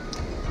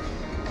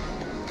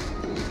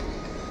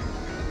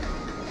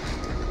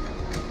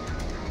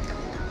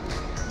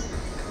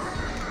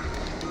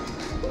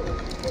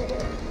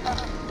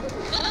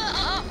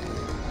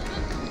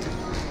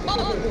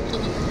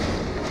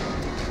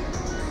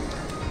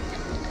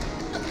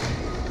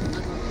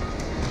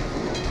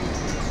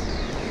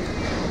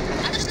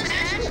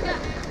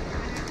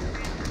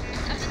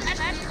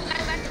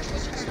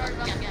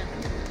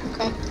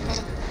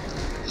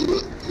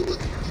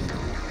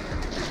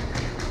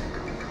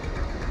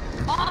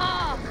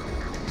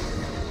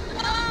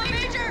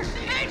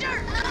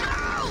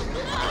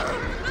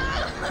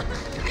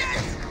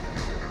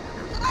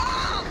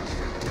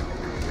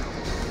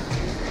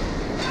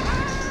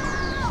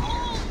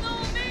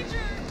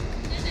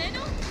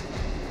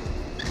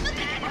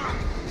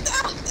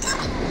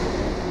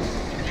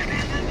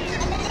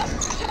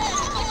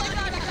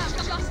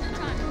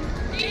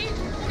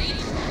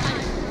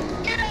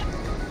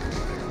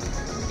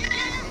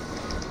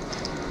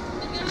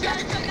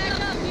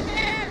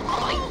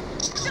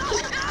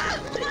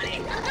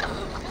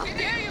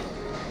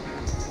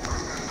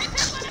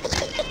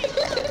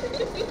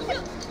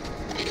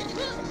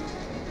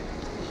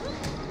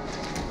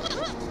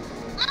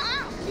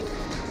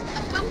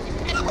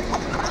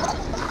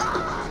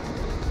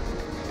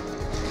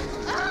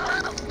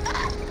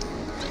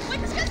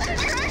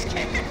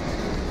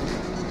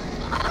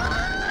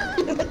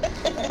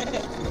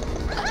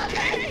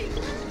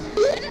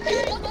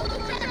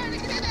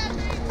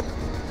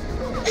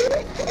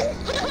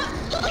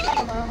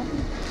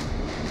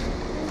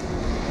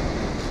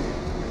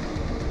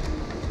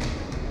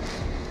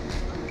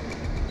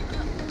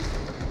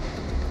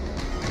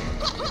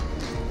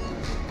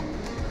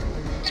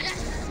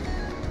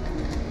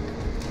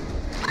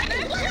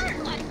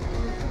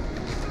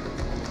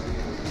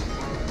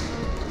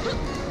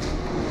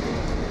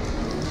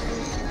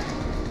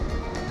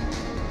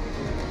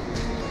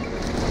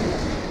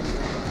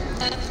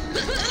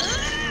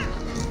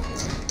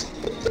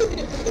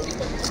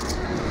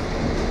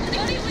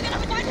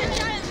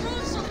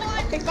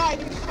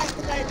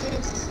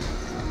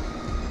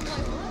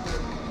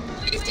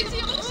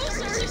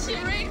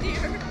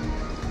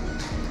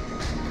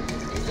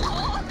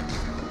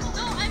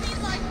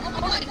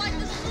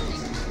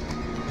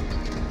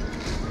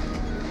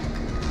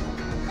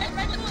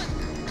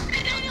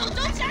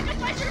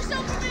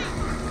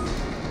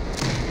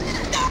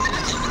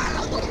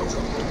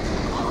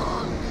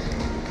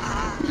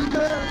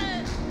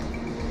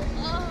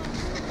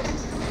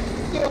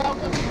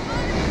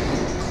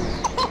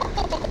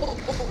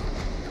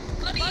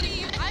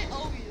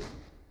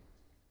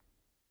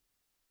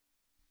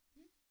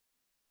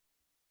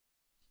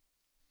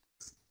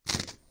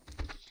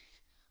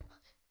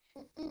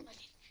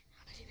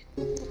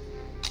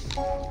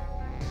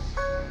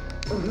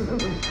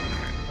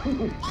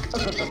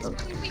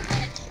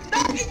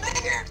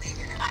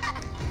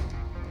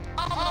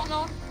 Oh no.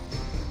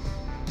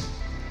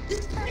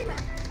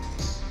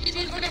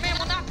 Cheeseburger Man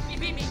will not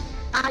beat me.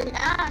 I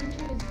am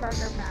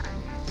Cheeseburger Man.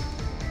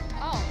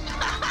 Oh.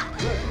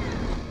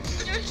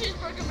 You're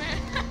Cheeseburger Man.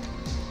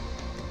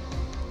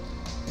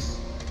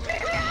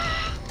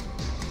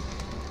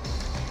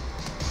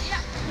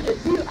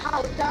 You,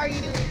 how dare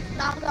you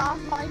knock off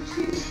my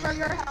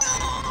cheeseburger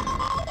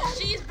house?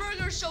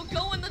 Cheeseburger shall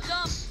go in the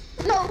dump.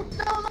 No,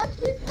 my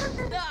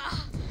cheeseburger.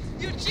 Ah,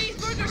 your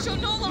cheeseburger shall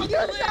no longer You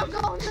live. shall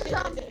go in the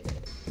dump.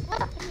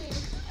 Left me.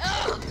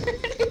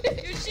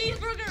 Your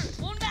cheeseburger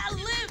will not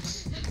live.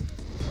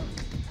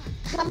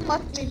 Come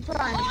with me,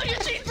 Prime. Oh, your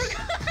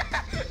cheeseburger.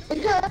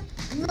 Because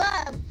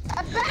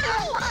a better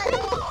life. No.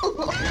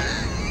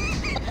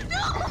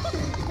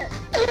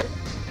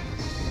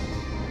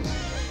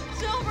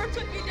 Silver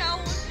took me down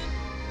with it.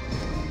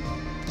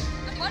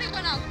 The money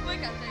went out quick,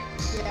 I think.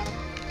 Yeah.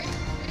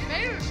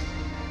 Major.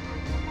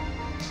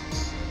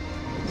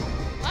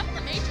 What happened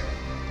to Major?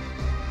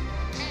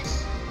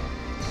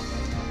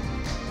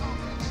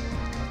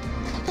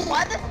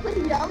 What is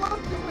the yellow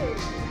doing?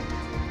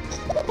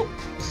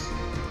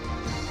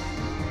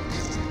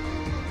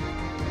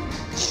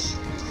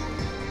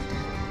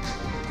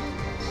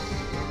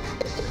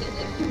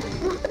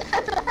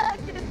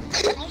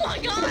 Oh my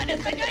god,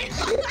 it's the guy.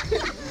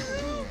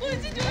 What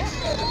is he doing to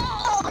the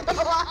wall?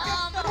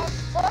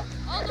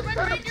 Oh, the Red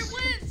Ranger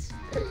wins.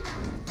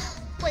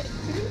 Wait,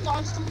 can you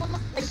launch someone?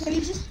 Like, can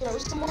you just throw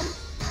someone?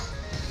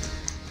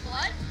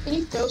 What? Can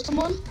you throw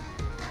someone?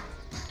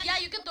 Yeah,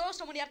 you can throw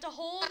someone. You have to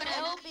hold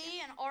LB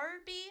and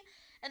RB,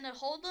 and then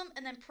hold them,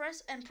 and then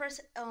press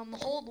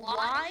hold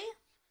Y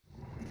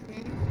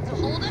to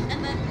hold them,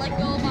 and then let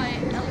go of Y.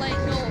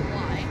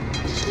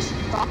 Just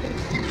drop it.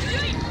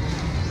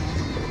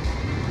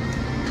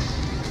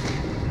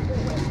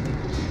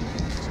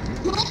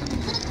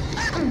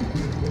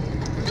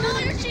 No,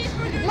 your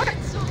cheeseburger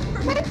is so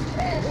perfect.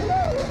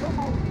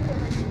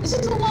 This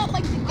is a lot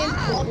like the game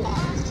Fall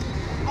Guys.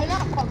 I'm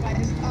not Fall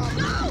Guys. No!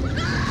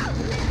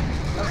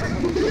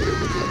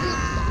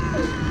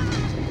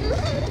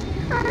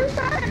 I'm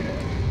sorry.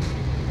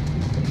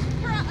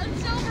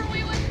 Silver, we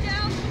went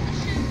down with the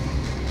ship.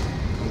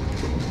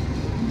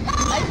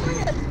 I think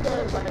it's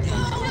good, but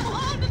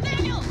Oh,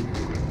 Nathaniel!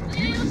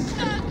 Nathaniel's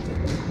stuck.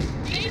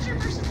 Major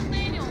versus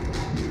Nathaniel.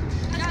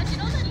 Guys, you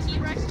know that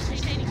T-Rex is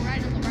rotating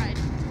right on the right.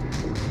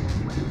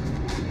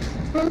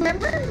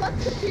 remember what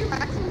the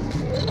T-Rex was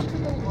doing to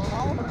the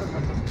wall?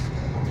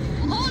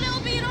 Hold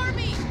LB and RB.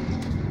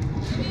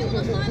 You'll be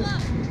able to climb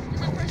up. And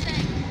then press A.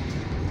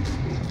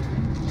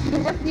 He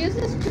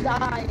refuses to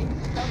die.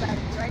 So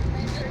that's right,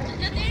 Major.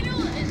 Nathaniel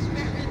is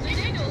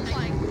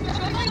like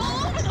jumping all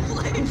over the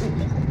place.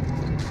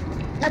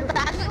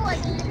 Nathaniel,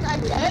 like, I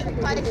get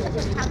fighting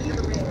such a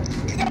counter-rail.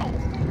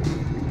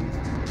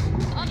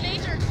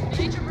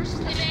 Major versus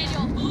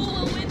Nathaniel. Who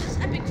will win this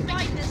epic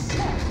fight? This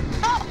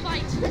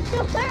fight.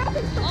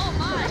 Oh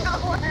my.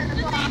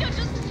 Nathaniel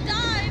just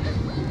died.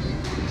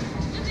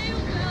 Nathaniel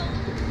fell.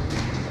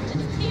 It's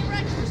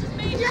T-Rex versus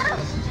Major.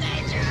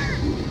 Major!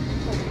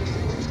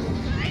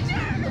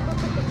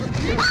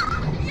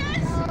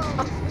 Yes!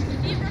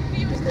 He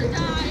refused to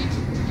die.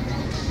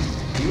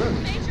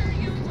 Major,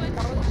 you win.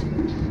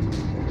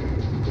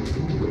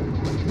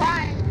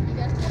 Fine.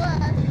 Guess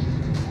what?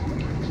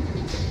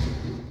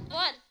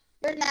 What?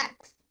 You're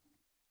next.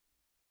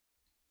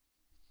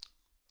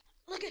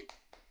 Look at.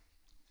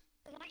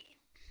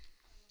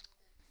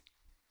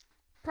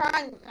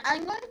 Prime,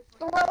 I'm going to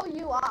throw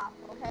you off,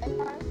 okay,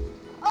 Prime?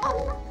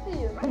 Oh, fuck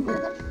you. I'm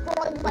going to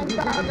destroy my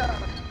burger.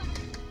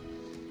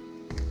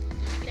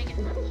 Dang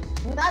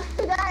it. Not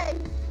today.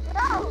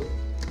 No,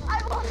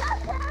 I will not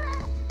have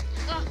it.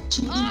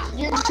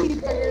 Your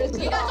cheeseburger is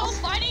You guys all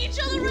fighting each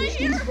other right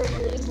here?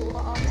 cheeseburger is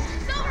long.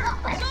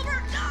 Silver,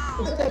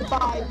 no!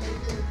 Goodbye.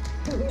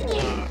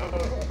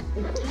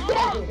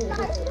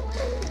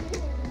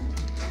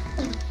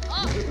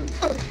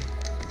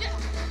 Yeah.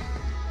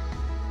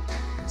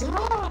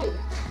 Die,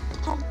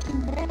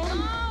 pumpkin man.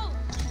 No!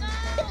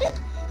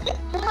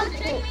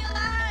 Take me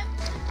alive!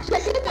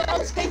 Check it out,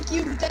 I'll take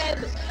you dead.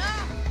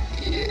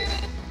 No!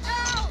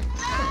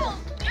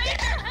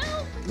 Major,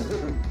 help!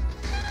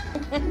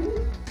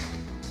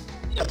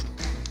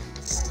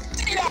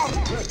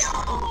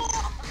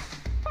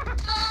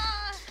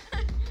 Ah.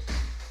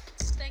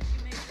 Thank you,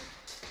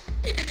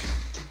 Major.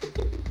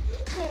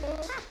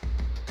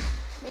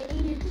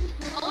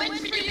 I'll win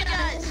for you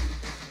guys.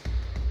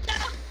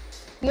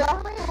 You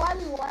already won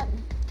one.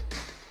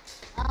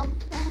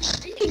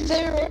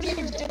 Xavier, what are you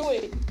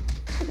doing?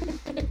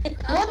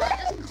 I'm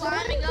just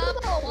climbing up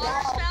the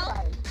water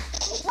spout.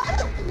 What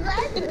is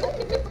that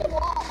doing to the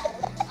wall?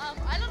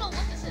 I don't know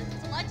what this is.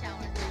 It's a light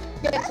tower.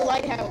 Yeah, it's a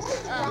lighthouse.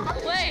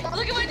 Wait,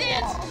 look at my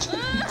dance. Look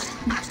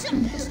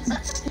at this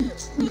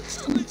dance.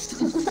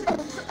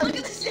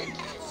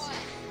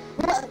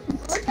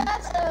 Look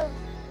at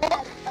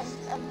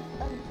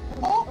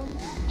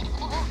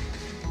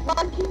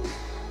monkey.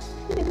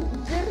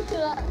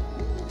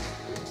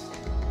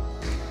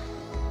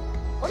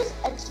 What does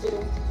X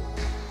do?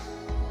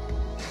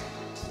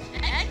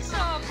 X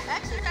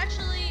is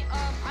actually,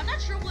 I'm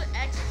not sure what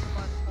X is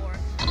fun for.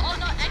 Oh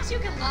no, X you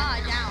can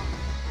lie down.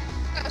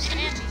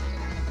 Andy.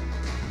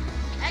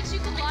 X you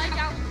can lie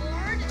down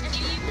forward, and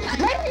you can...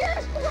 Reindeer!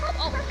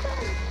 Oh,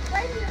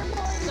 Reindeer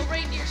boys! the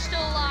reindeer's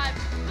still alive.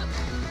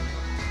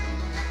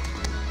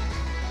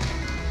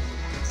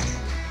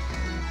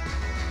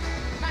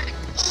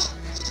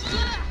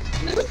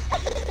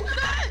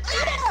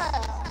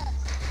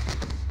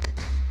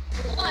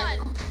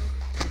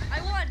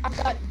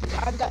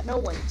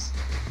 ones.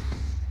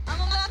 I'm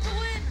about to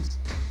win.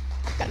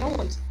 I've got no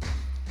ones.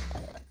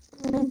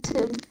 Me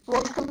too.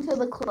 Welcome to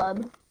the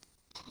club.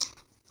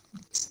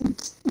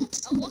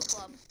 Oh, what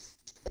club?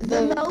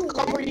 The No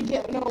club where you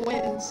get no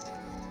wins.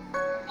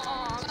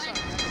 Oh, I'm sorry.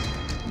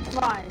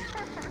 Fine.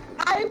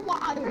 I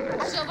won.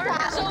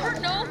 Silver,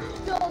 no.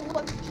 Filled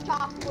with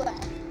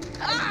chocolate.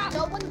 Ah!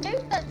 No one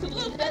gave that to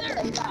Blue me, feather.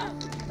 did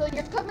they? So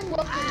you're coming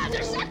with Ah, me.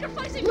 they're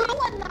sacrificing You're me.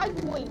 a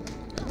Nightwing.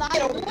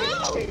 Get over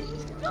Nightwing.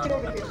 here. Get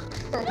over here.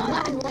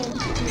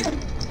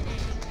 Nightwing.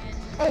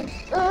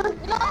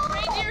 No!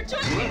 Reindeer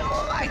took me.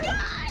 Oh my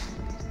god!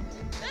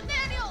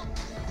 Nathaniel!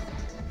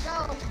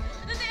 No.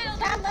 Nathaniel!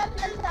 Can't let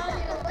them tell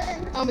you to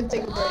win. I'm gonna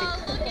take a break.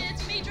 Oh, look,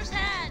 it's Major's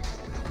hat.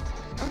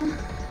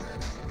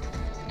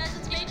 Guys,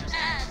 it's Major's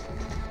hat.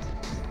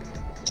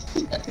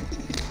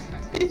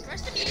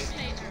 Rest in peace,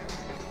 Major.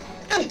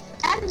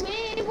 And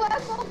me, what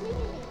about me?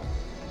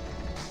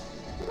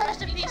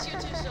 Rest in peace, you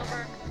too,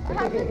 Silver. What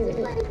happened to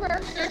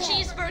flavor? Your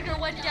cheeseburger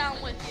went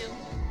down with you.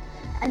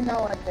 I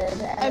know it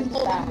did. I'm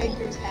holding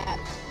Maker's hat.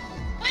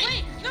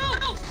 Wait, no!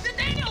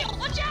 Nathaniel,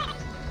 watch out!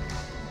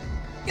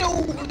 Get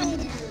over here.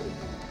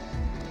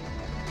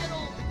 Get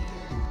over here.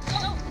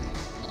 Oh,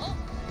 oh.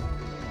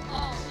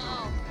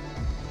 Oh,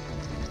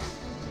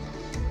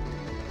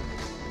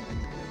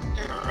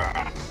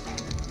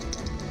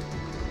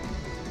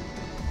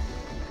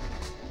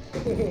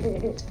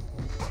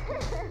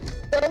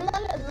 Don't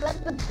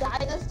let the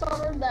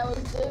dinosaur that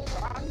was doing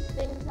wrong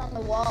things on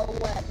the wall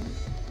win.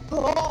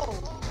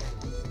 Oh.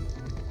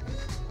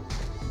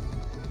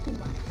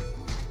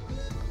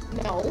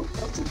 No,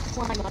 don't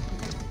climb up.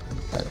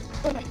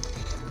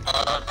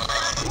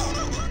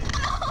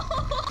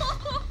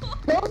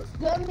 Don't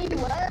gummy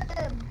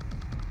win.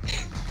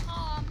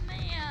 oh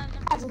man.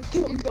 I will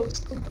kill you,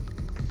 ghost.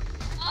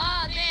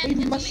 Ah, man,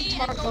 We it's must me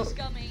start and Ghost over.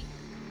 Gummy.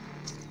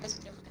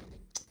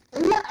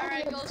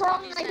 Alright, Ghost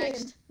Gummy's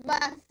next.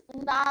 But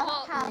not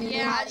Well, have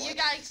yeah, power. you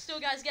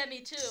guys get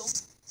me too.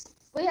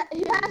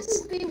 He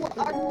has to be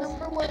our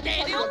number one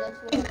Nathaniel? player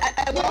this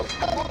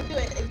I won't do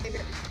it,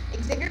 Xavier.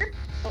 Xavier,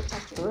 don't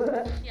touch me.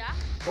 Yeah?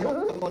 I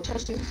won't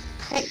touch you.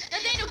 Hey,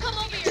 Nathaniel, come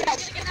over here. You're gonna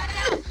get out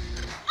of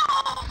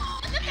Oh,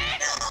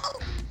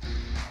 Nathaniel!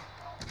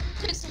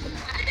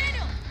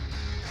 Nathaniel!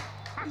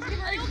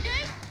 Are you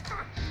okay?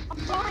 I'm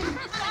fine.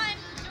 He's fine.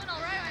 He's doing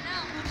alright right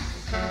now.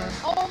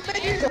 Oh,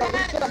 Maker's win.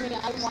 hat. Gummy,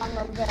 I want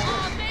revenge.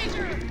 Ah,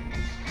 Major!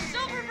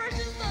 Silver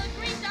versus the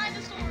green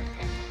dinosaur.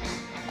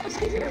 Oh,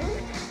 Xavier.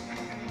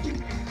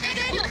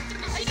 Nathaniel!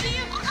 I see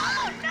you!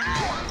 Oh, no!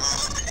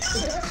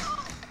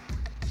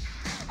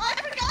 I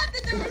forgot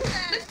that there was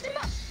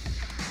that!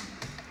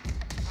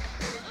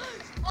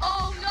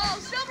 Oh, no!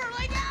 Silver,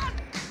 lay down!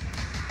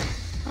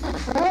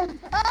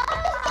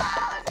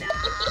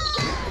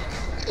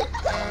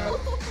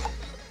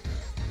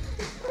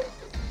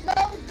 No,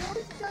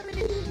 Ghost Gummy,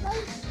 he's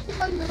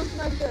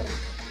not good.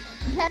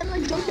 You can't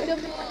like Ghost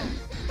Gummy win.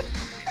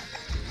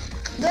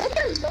 Look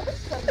at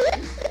Ghost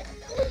Gummy.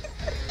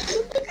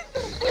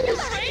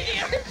 It's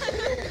reindeer!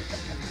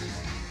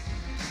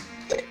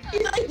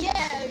 He's like,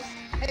 yes,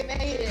 I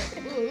made it.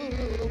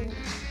 Ooh.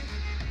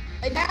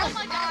 Lay down. Oh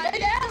my god, Lay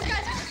this down. guy's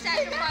gonna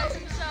sacrifice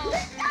himself.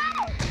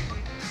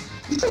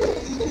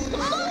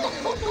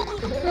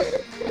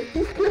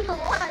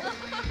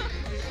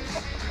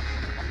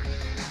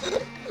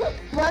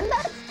 One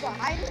that's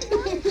fine.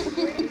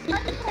 He's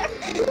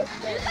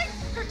like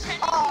pretending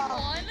he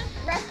won.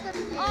 Rest in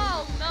peace.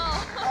 Oh no.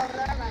 Oh,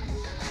 never mind.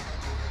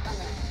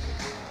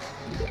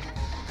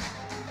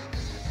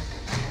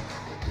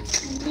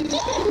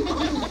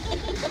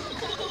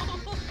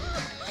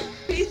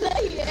 He's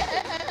like,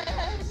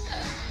 yes.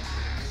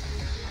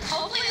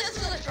 Hopefully this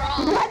is a draw.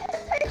 What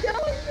is he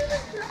going to the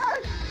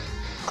truck?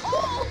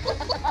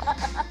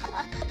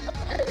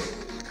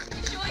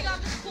 He's showing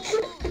off his cool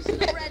moves,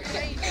 the red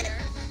reindeer.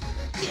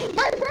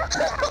 My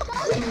brother!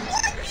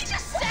 He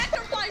just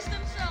sacrificed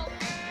himself.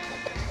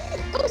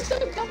 Go so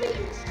gummy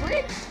and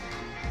strict.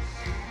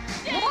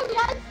 No one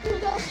likes to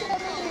go to the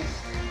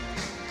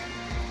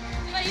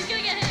But he's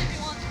gonna get hit if he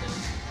wants to.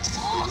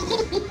 Oh.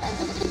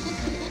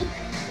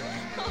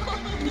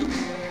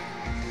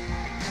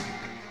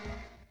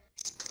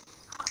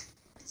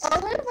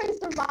 Only if I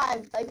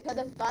survived, I could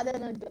have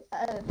gotten a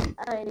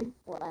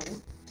one.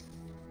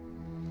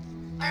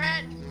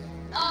 Alright.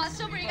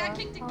 Silver, you got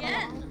kicked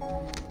again.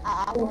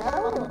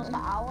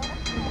 Hour?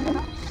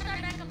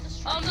 Start back up the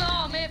street. Oh no,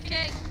 I may have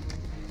kicked.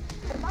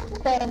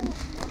 Thing.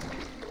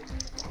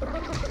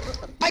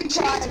 My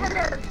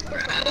cheeseburger.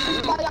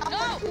 My No!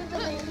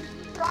 opportunity.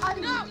 Try.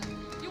 No!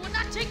 You will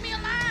not take me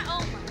alive!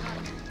 Oh my god.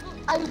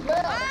 I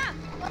will. Ah!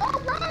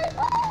 Alright.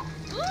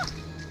 Oh.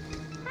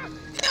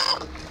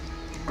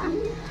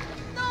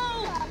 No!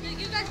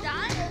 You guys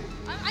died?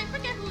 I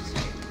forget who's...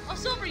 Oh,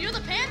 Silver, you're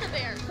the panda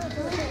bear.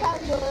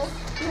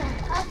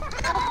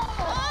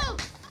 Oh!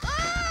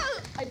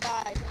 Oh! I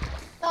died.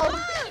 No.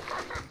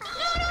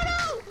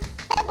 No!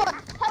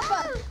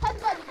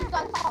 Headbutt, you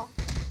got off.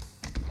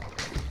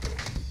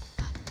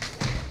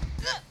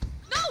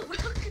 No!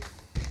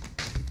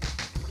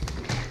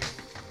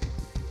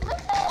 What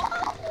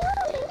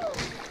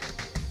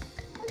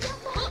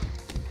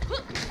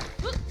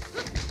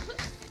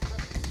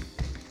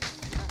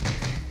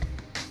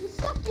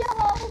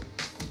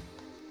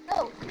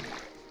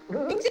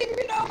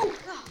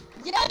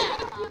I hate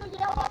you,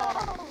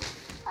 Yellow.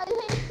 I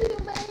hate you,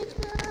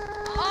 Major.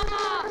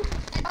 Ah!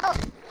 Oh,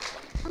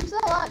 I'm so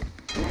on.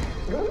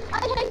 I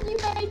hate you,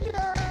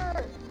 Major.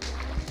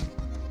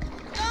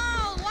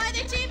 No! Why are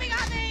they teaming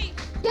on me?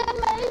 Get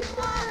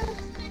Major.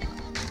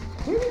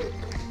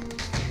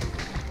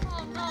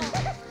 Oh no!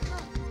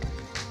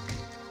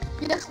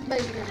 Yes,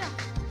 Major.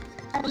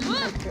 I'm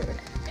Major.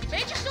 Is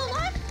Major still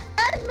alive?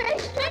 That's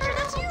Major. Major,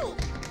 that's you!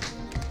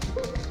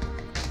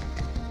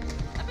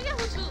 I forget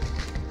who's who.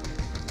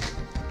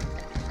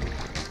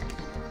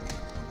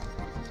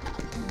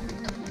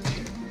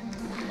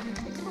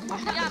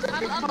 Yeah,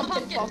 I'm the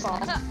pumpkin. I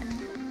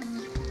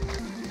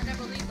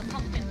never leave the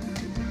pumpkin.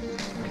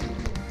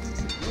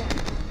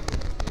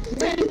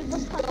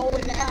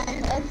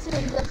 That's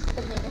your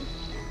destiny.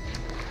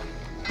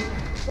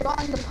 You're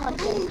on the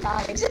pumpkin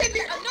side.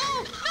 Xavier!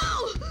 No!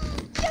 No!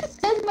 Yes!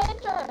 It's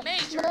Major!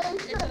 Major!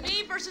 It's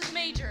me versus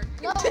Major.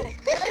 No! Major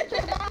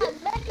bad!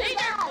 Major Major!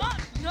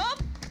 bad! Nope!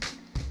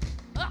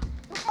 Oh,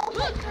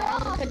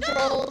 Major!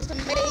 Controls the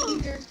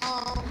Major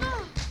Tom.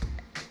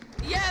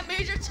 Yeah,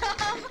 Major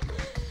Tom!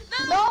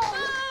 No! No!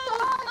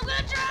 I'm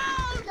gonna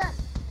drown!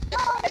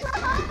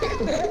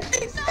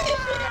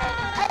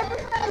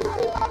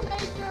 Everybody love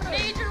Major!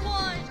 Major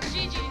won!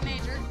 GG,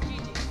 Major.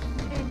 GG.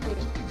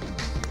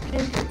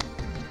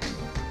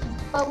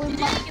 But we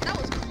Dang it, that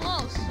was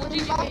close. Well, we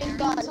GG, fucking Major.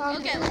 got it.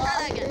 Okay, let's try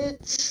that again.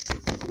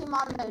 Team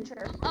on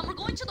Major. We're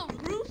going to the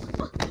roof?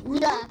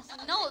 Yes.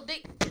 No,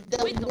 they... The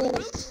Wait, the roof.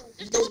 roof?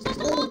 They're still supposed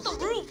to go up the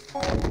roof. The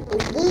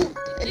roof.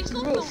 They It's go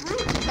to the roof.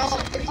 roof. No,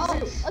 Oh,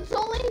 it's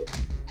only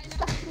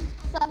 7.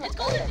 It's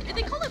called it,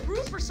 they call it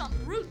root for some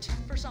reason.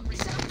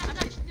 I'm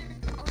not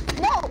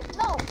No.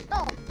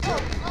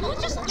 who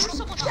just threw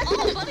someone off?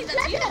 Oh, buddy,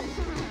 that's you.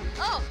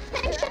 Oh,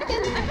 Hey, chicken. I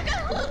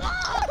forgot who.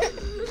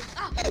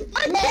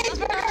 My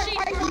Major,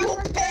 are you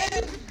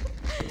okay?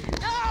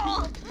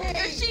 No,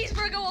 your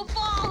cheeseburger will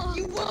fall.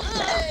 You will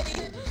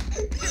pay.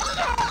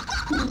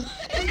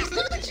 It's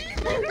still the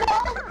cheeseburger. No,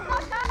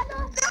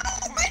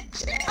 my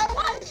cheese. I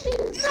want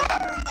cheese.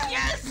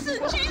 Yes, the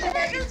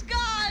cheeseburger's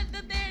gone,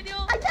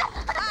 Nathaniel.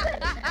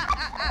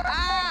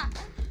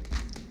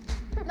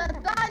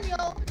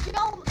 Nathaniel,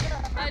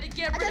 I had to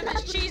get rid of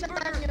his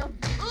cheeseburger.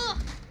 Ugh.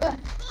 But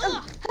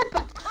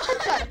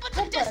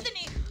the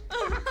destiny.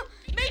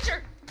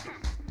 Major.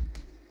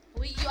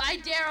 I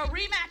dare a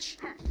rematch.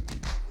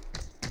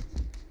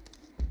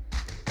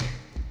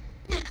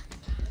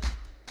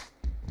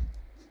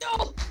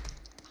 No.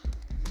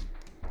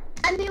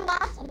 Any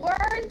last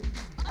word?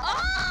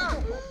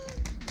 Oh!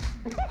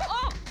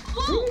 Oh!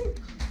 Whoa!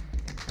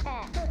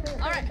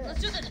 Alright,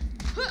 let's do this.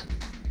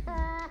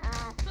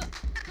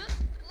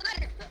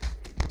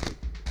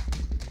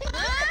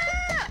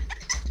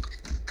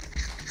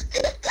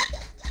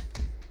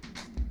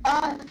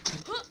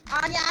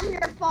 Anya, I'm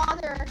your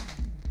father.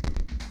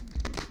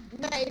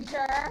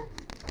 Major.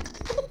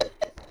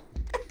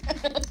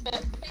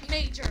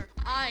 Major,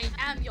 I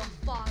am your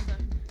father.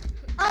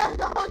 Oh,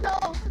 no.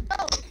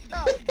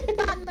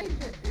 Not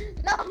Major.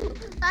 No,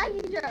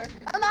 Major.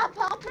 I'm not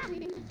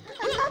Palpatine.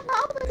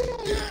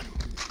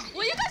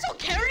 Well, you guys don't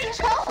carry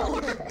each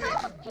other.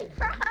 No, he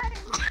tried.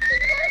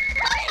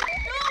 No!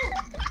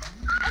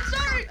 I'm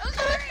sorry.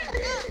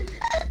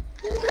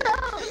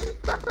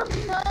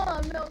 No,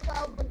 I'm no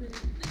Palpatine.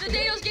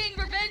 Nathaniel's getting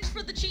revenge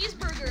for the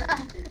cheeseburger.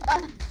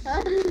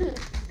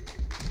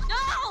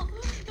 No!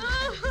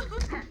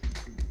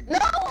 No,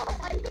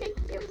 I hate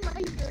you,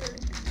 Major.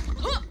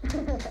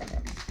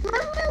 I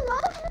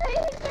love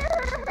Major.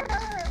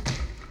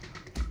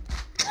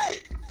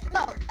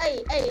 No,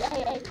 hey.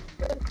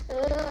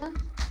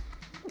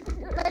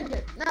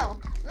 Major, no.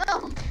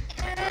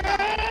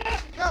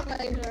 No,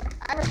 Major.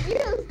 I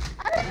refuse.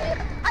 I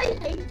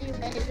hate you,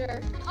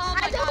 Major. Oh my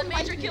I god, don't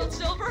Major like killed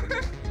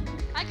Silver.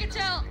 I can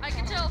tell.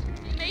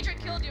 Major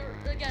killed you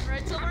again,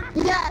 right, Silver?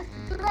 Yes,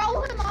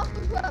 throw him off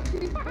the cliff.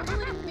 He's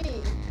bullying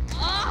me.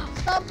 Ah!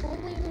 Stop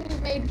bullying me,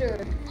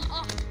 Major.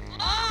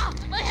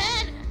 My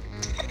head!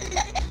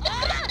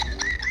 Ah!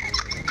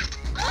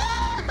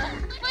 Ah!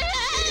 My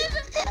head!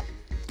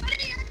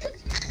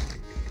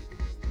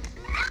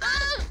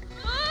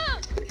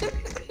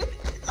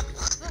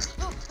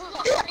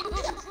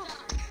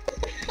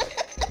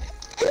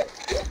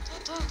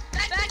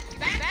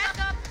 Back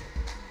up!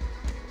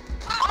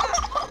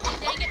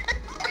 Dang it!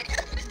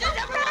 Does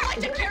everyone like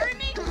to carry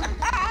me?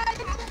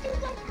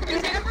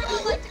 Does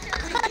everyone like to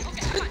carry me?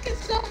 Okay, come on.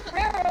 It's so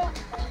rare.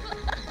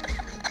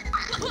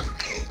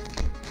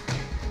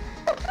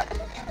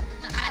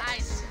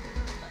 Nice.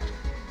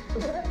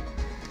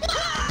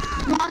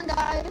 Come on,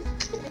 guys.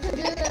 We can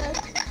do this.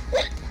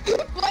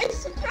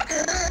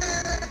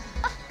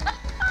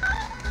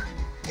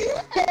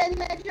 Hey,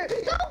 Major,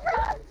 go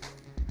run!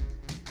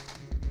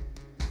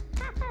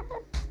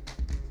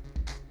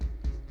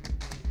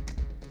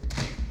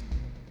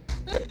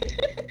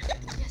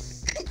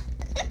 Yes.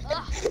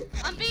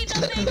 I'm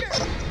beating up Major.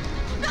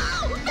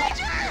 No,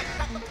 Major!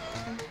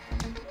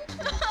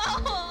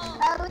 No!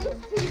 At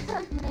least he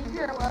took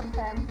Major with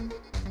him.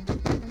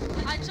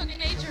 I took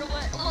Major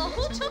away. Oh,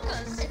 who took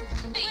us?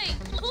 Wait.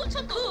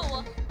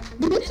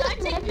 Did I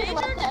take Major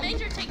or did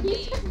Major take me?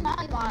 He took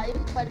my life,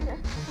 but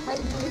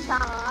made me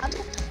sad.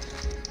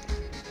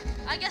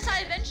 I guess I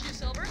avenged you,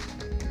 Silver.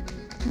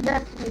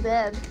 Yes, you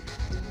did.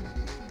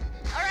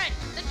 Alright,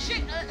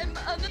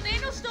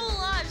 Nathaniel's still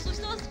alive, so he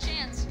still has a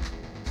chance.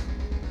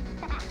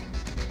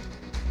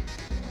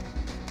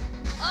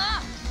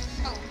 Ah!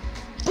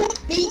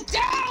 Put me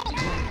down!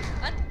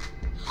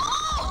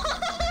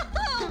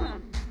 Oh!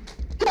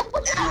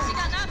 Yes, he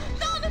got now.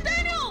 No,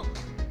 Nathaniel!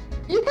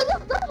 You could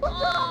have done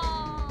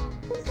Oh.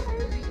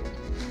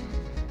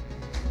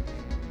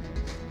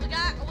 We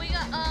got,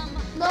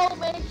 No,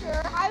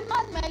 Major. I'm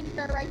not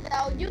Major right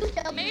now. You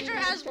killed me, Major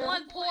has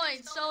 1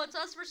 point, so it's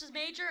us versus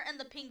Major and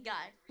the pink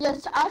guy.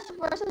 Yes, us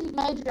versus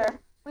Major.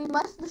 We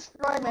must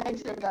destroy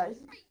Major, guys.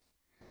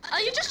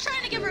 Are you just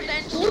trying to get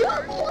revenge? You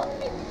killed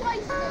me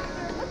twice,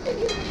 Major. What do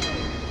you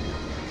mean?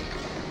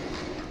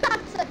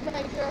 That's it,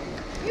 Major.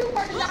 You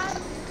were not.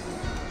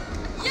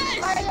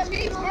 Yes! I am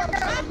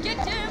cheeseburger. Get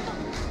him!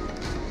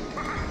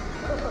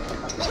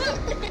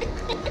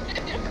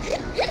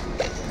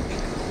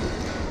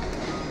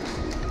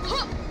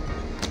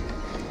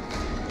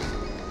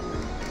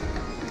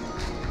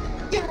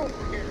 Get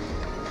over here.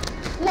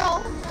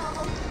 No.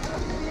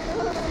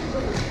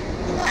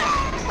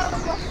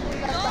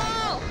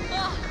 Oh!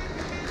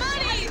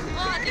 Buddy!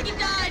 Oh, I think he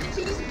died.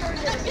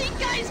 That pink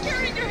guy is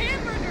carrying your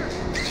hamburger.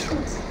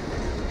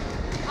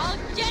 I'll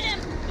get him.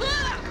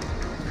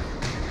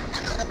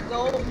 Let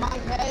go of my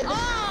head.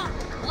 Oh!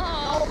 Oh!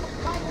 Oh,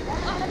 my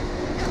head.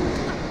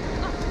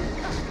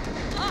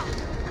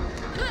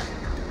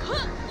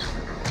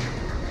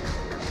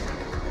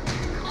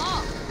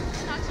 Oh!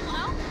 Knock someone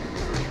out?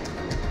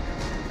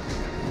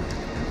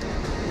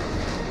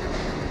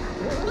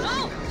 No!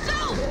 So!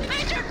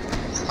 Major!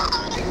 Oh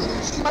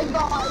my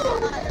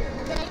God.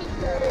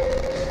 Major.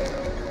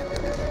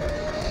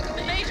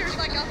 The Major's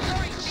like a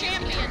throwing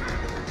champion.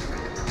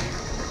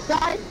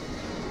 Guys,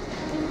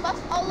 we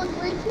must all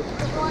agree to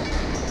destroy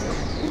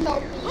no.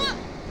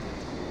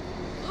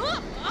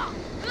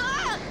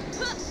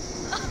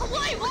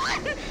 Wait,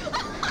 what?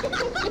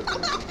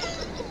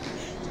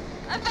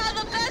 I found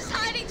the best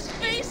hiding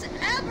space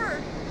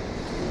ever.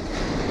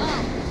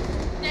 Oh,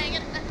 dang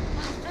it.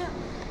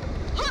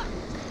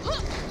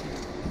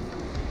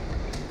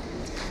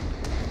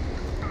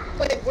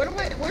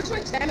 Wait, where's my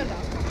stamina?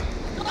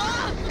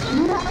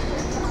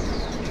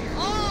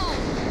 Oh,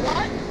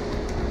 What?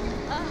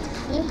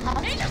 You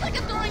have, Major's like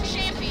a throwing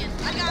champion.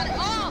 I got it.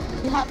 Oh,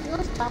 you have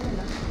no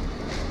stamina.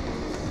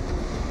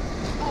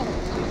 Oh.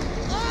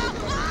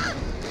 oh,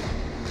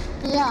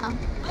 Yeah.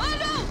 oh,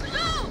 no,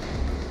 no.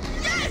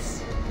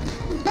 Yes.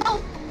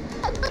 No!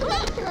 I thought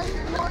Major was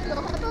Mario.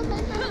 I thought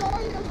Major was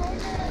Mario.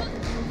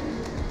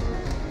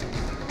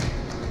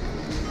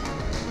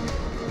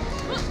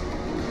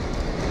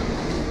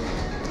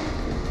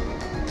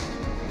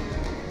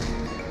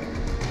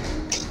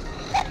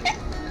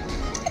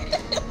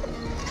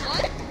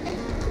 What?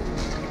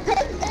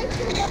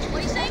 What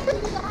are you saying?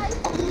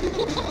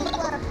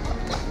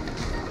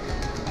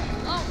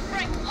 Oh,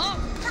 frick. Oh,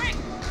 frick.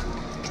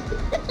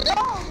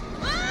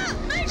 Ah,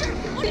 Major,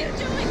 what are you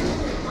doing?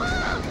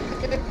 Ah.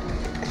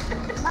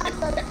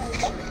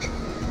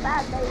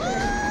 Bad Major.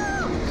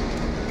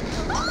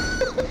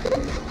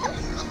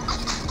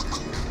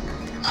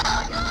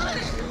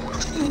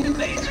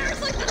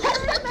 Major's like the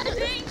tournament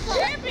dang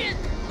champion!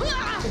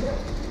 Ah!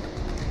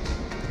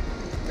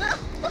 No!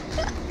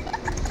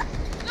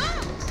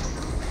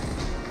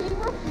 He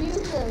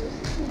refuses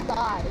to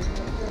die,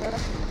 Major.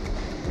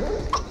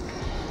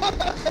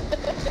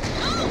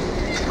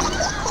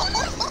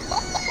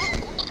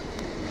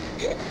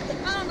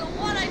 I don't know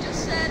what I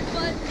just said,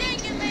 but dang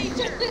it,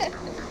 Major!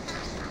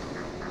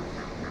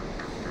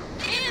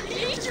 And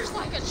Major's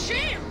like a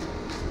champ!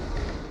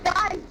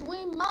 Guys,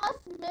 we must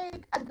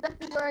make a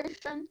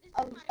declaration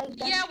of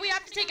against. Yeah, we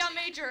have to take out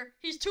Major.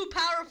 He's too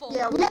powerful.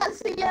 Yeah,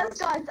 yes,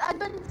 guys. I've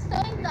been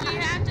saying that. We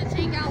have to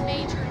take out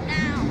Major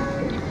now,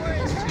 before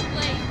it's too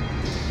late.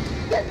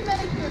 Get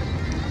Major.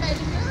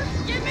 Major.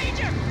 Get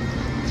Major!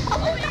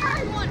 Oh, yeah,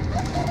 everyone!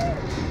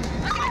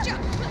 I gotcha!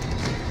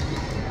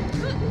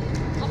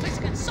 I'll make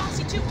some good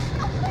saucy too.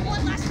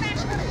 One last match.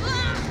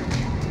 Ah!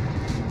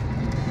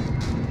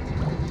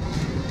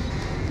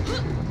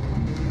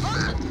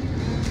 Ah!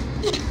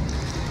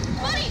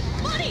 Buddy!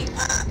 Buddy!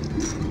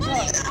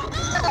 Buddy!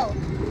 No.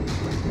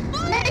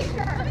 Buddy!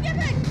 Major. Let me get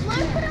back!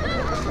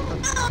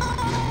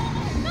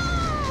 No!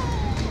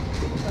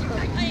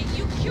 Hey,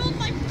 you killed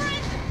my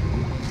friend!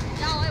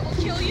 Now I will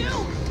kill you!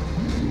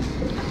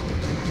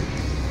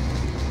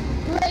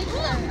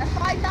 Major, if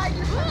I die,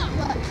 you're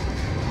good.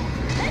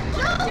 Hey,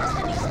 what is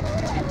these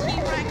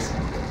T-Rex?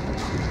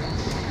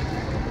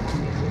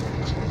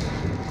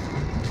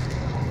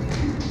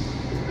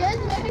 Get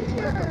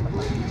Major.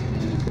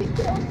 He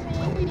killed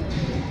me.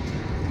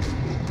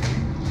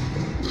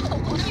 Oh,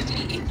 what do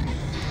you mean?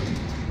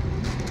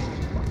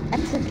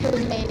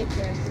 Execute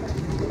Major.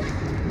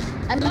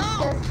 I must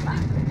No. get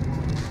snack.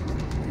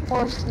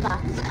 Or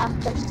snacks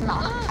after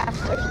snack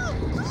after.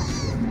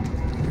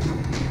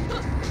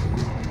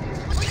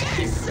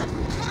 Yes! I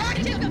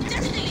already took up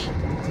Destiny!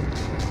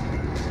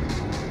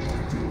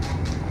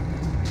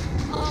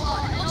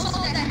 And also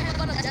that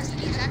headbutt of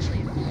Destiny is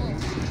actually cool.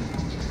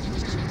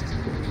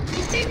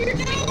 Savior,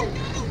 no!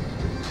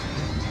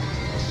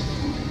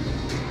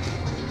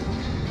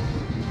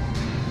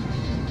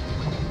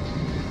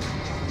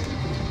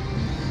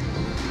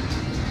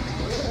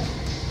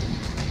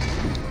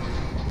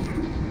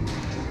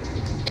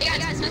 Hey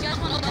guys, you guys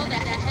want to know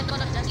that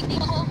headbutt of Destiny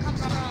pull comes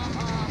from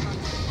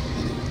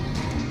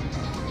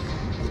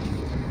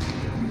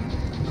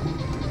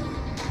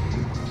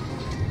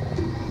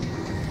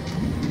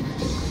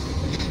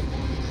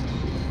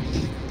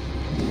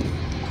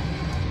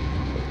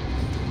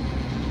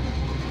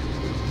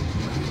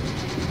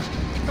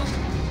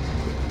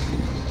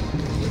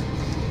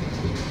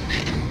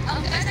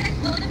guys, that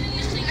the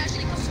music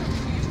actually comes from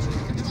YouTube.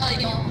 Oh,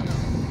 y'all.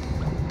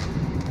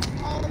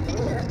 Oh,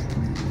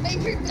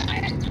 Major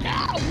died. No!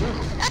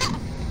 Ah!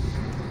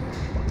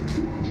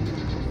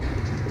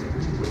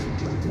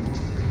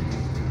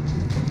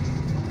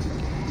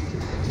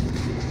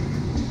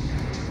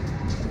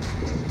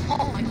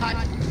 Oh my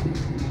god.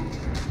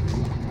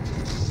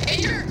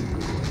 Major!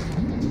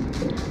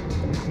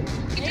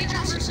 Major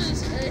versus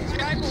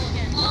rival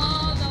again.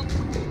 Oh no.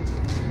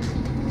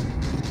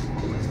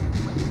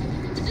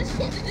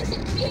 This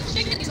meat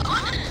chicken is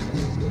on it.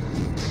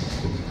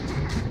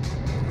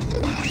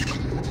 Oh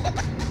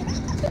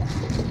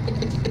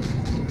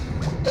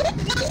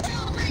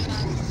my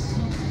god.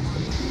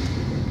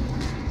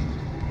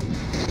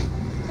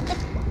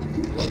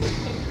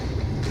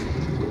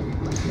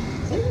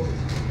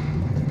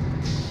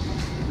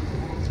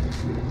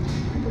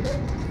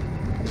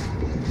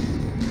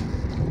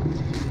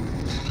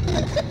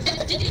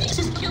 Did he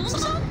just kill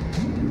himself?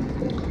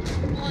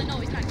 Well, no,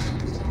 he's not killing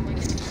himself. I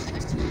guess he's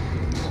next to him.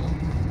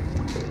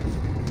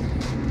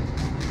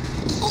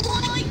 Oh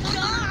my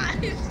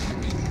god!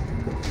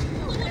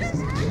 What is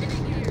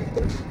happening here?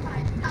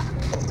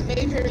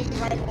 Major is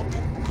rival.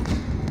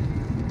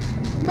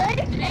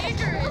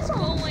 Major is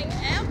going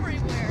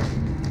everywhere.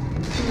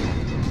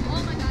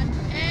 Oh my god.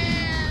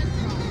 And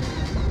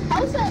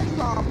How's that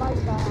from? My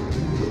god.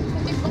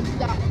 They both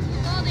died.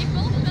 well, they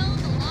both fell in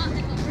the lot at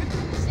the river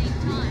at the same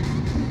time.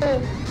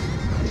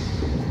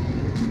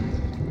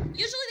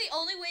 Usually the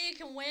only way you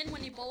can win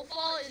when you both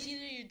fall is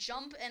either you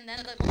jump and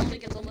then the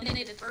opponent gets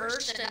eliminated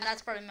first, and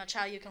that's pretty much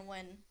how you can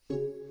win.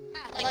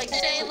 Like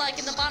say like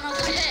in the bottom of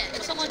the pit,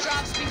 if someone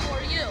drops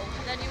before you,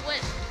 then you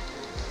win.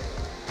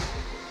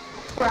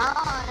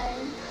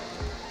 Right.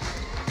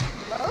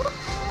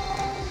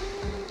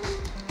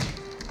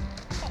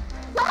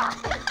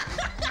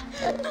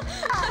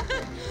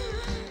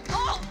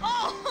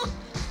 Oh!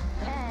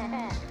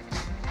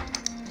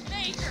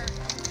 Major!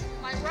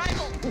 My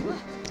rival! What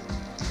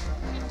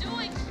are you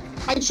doing?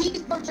 My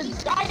cheeseburger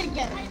died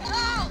again.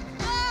 Oh!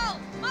 Oh!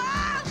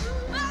 Ah!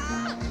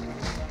 Ah!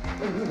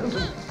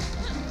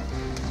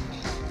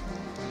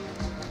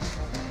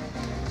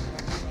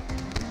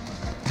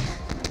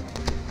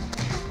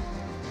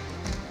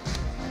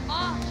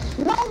 Ah!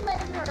 No,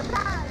 Major,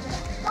 bad.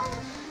 Don't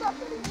stop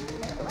it.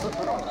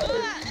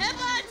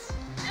 Headbutts!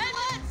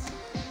 Headbutts!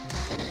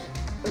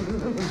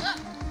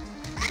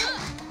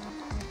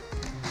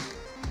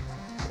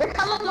 They're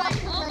coming Oh my! like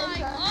Oh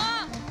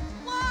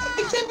my!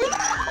 Major. Oh!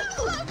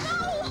 Wow!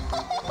 Oh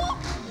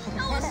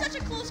no! That was such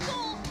a close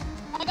call!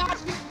 I got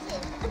you.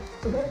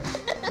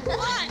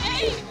 What?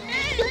 Hey!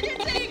 Hey! I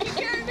didn't say you could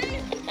carry me!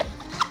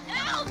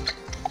 Help!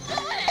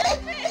 Someone help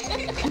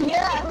me!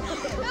 Yeah.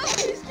 Help!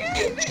 He's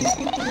carrying me!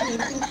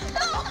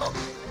 No!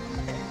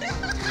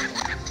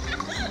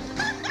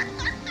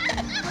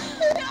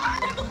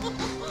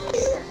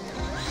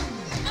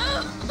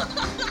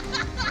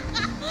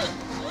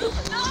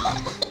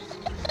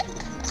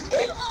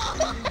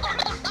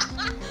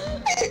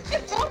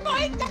 It's all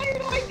my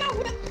dynamite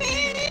with me.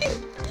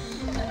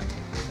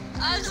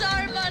 I'm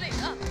sorry, buddy.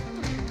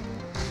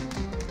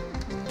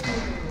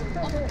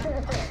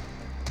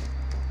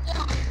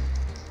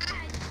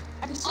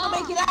 I can still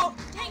make it out.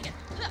 Dang it.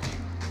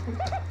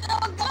 Oh,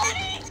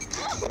 buddy.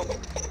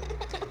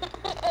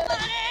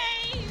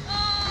 Buddy!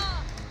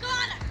 Come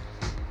on!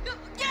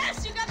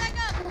 Yes, you got back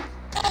up!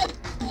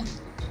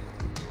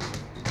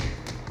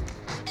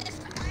 It's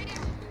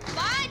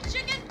fine,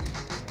 chicken!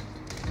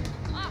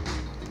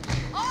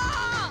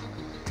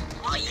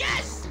 Oh,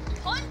 yes!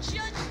 Punch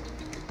you!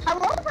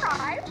 Hello,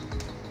 Prime.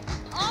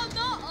 Oh,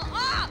 no!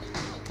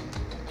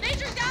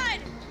 Major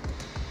died!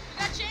 You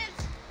got a chance?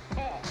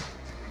 No!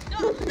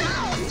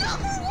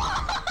 Silver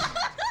won!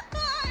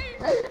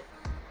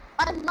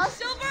 I must.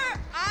 Silver,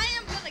 I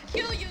am gonna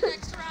kill you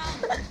next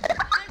round.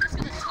 I'm just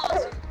gonna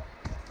toss you.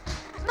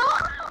 No!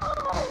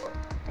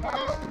 I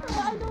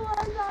don't want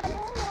to die. I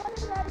don't want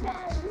to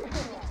die.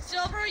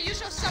 Silver, you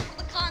shall suffer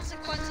the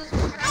consequences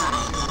for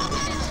crashing.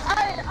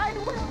 I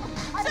will.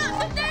 I Silver,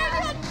 will.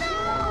 David, no!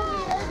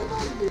 I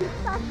will be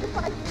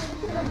sacrificing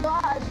to the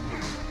gods.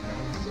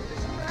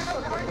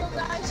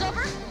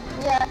 Silver?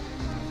 Yeah.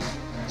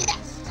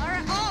 Yes.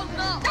 Alright, oh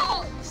no!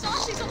 Oh,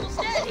 Sashi's almost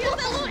dead! He has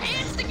that little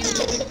ant sticking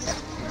out!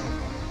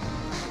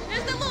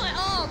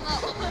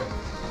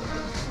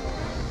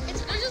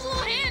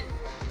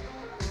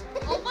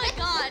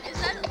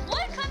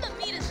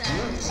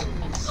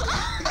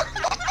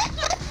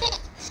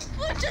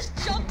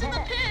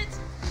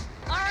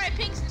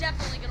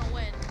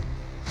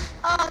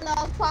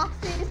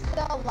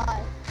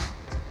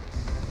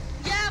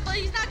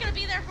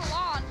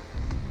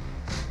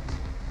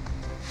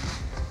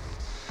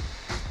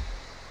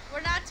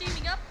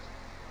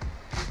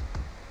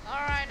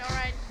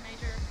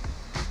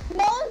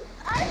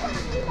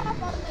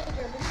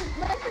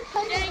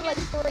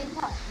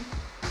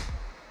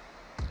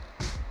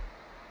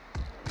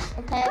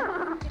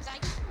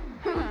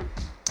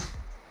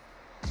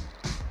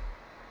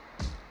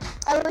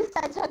 At least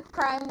I took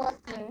Prime with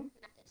me.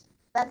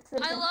 That's the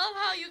I thing. love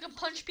how you can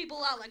punch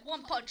people out like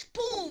one punch.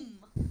 Boom!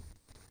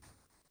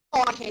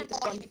 Oh, I hate this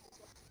one.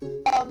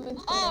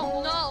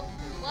 Oh no!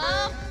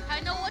 Well, I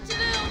know what to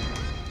do.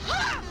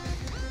 Ha!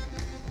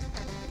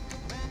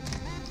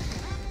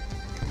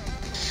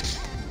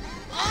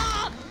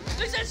 Ah!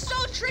 This is so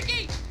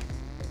tricky!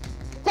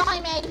 Die,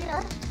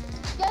 Major!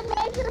 Get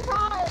Major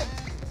tied!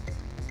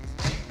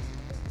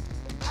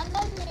 And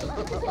then me, let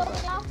me kill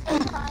me off the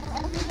time,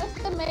 and you just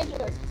the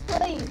Major.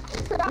 Please,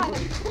 try,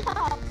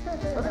 stop!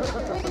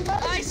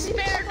 I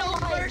spare no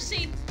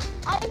mercy!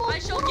 I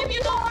shall give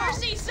you no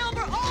mercy,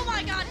 Silver! Oh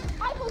my god!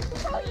 I will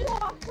throw you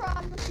off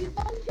track if you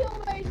don't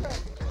kill Major!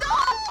 No!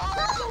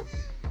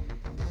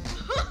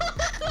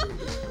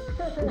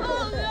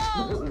 Oh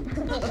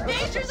no!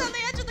 Major's on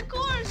the edge of the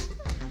course!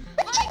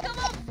 Mike, come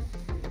up!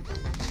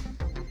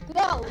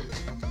 No!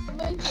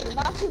 Major,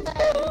 not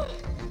today!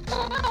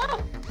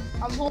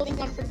 I'm holding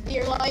on for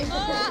dear life.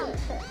 Ah!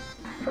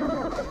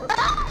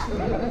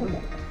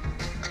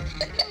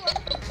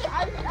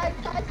 I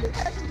tried to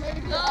touch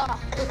Major No. off.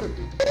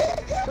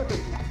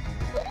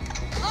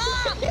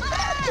 Ah!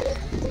 Ah!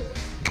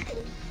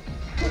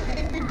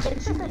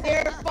 Don't you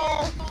dare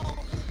fall.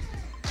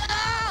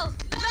 No!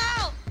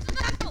 No!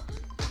 No!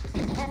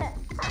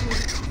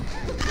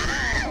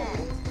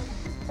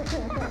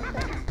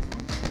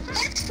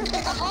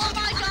 Oh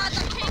my god,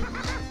 the king!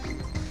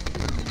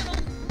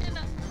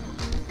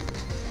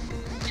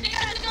 You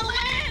guys go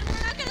in!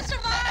 We're not gonna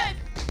survive!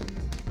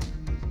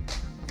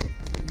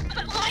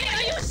 Why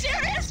are you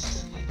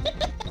serious?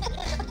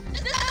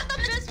 This is not the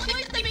best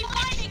place to be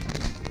fighting!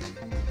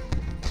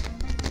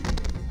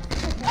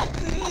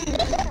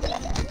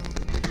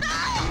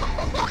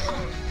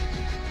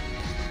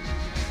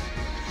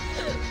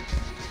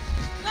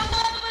 Come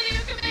on, buddy,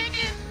 you can make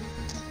it!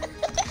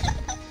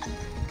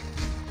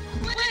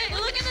 Wait,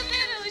 look at the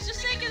video, he's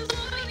just shaking his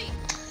little booty!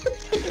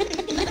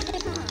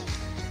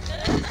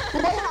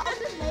 Wait, how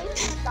did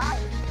Major die?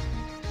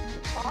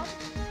 Huh?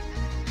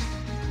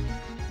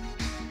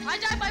 I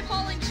died by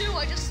falling too,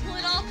 I just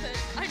slid off it.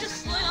 I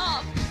just slid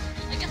off.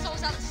 I guess I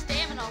was out of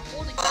stamina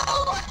holding.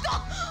 Oh my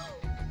god!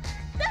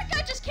 That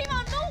guy just came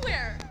out of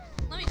nowhere!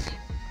 Let me see.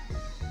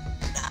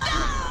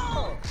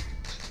 No!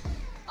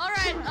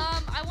 Alright,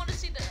 I want to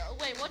see the.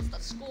 Wait, what's the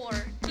score?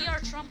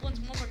 TR Trump wins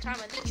one more time,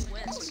 I think he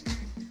wins.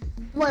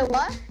 Wait,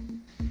 what?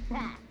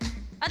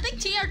 I think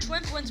TR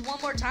Trump wins one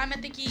more time, I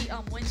think he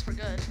wins for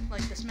good,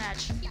 like this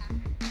match.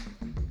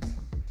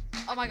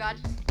 Oh my god.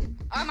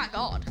 Oh my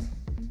god.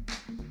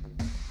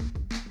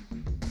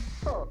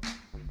 Oh.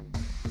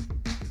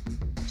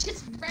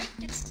 Just break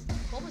it.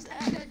 What was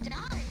that? I'm gonna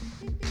die.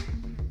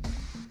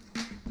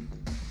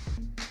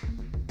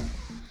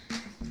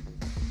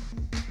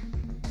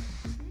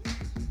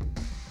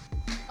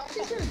 Oh,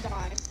 she's gonna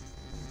die.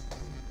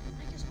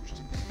 I guess we'll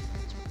just.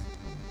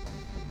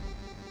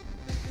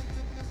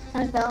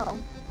 I know.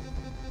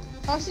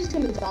 Oh, she's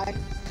gonna die.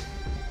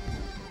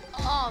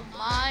 Oh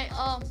my.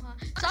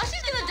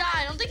 Saucy's gonna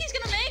die. I don't think he's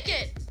gonna make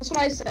it. That's what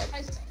I said.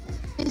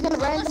 He's gonna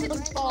Unless randomly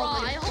it's a fall. draw.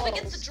 when I he hope it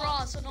gets falls. the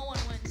draw so no one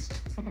wins.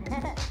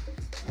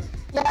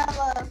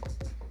 Yeah,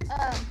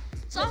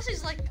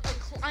 Saucy's like a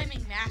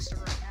climbing master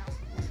right now.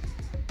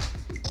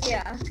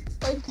 yeah.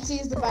 All you can see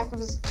is the back of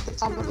the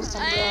top of his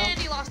sombrero. And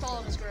he lost all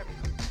of his grip.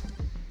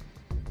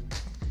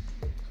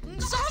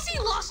 Saucy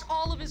lost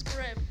all of his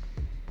grip.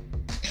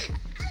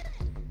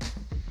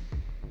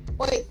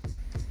 Wait.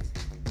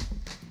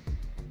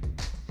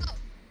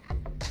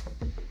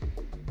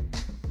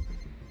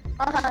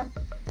 Uh-huh.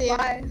 Yeah.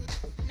 Bye.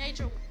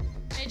 Major,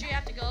 you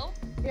have to go?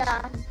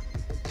 Yeah.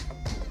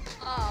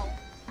 Oh.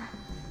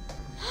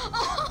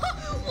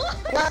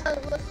 What? Well,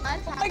 it was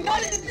nice Oh my having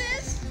god, you. it's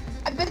this!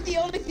 I bet the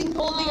only thing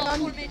holding Oh, on,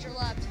 poor Major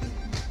left.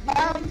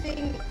 the only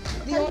thing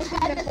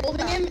that's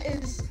holding him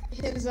is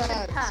his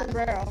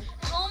sombrero.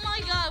 Oh my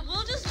god,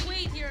 we'll just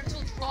wait here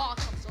until draw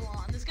comes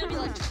along. This is gonna be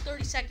like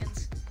 30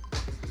 seconds.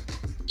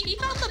 He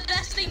found the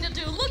best thing to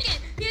do. Look it,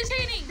 he's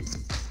hitting.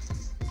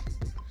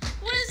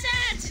 What is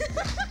that?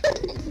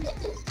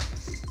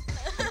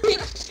 Wait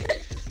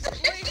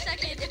a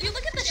second. If you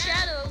look at the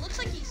shadow, it looks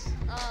like he's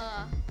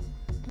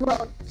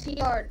Well,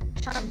 TR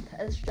Chump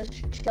is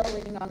just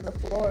chilling on the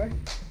floor.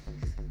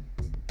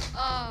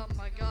 oh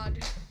my god.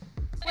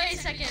 Wait a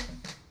second.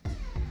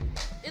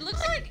 It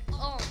looks like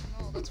oh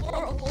no, that's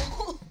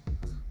horrible.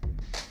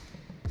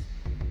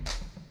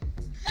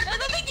 I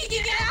don't think he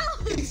can get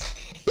out.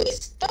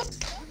 He's stuck!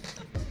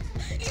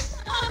 He's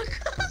stuck.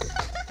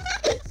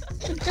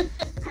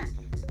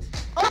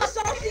 Oh,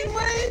 Saucy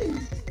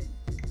wins!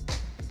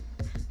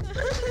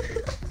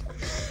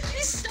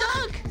 He's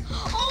stuck.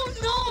 Oh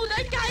no,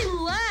 that guy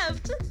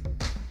left.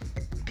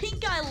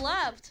 Pink guy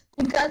left.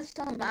 He got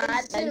so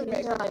mad that he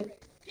was like,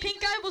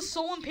 Pink guy was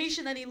so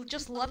impatient that he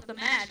just left the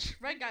match.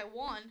 Red guy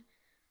won.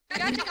 We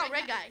gotta take out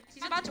red guy.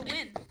 He's about to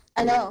win.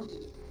 I know.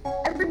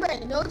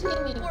 Everybody, no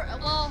teaming.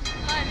 Well,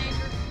 bye,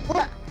 Major.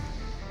 What?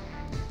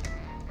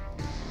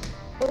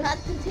 We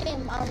have to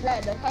team on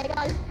red, okay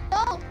guys?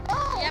 No,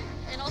 no! Yep,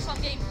 and also I'm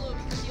getting blue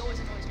because he always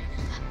annoys me.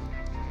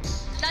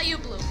 not you,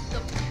 Blue.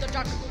 The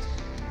darker blue.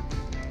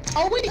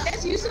 Oh wait,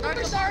 that's you,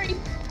 Silver. Sorry.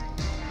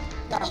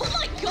 Oh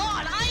my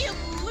God! I am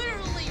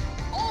literally.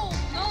 Oh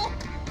no!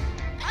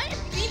 I am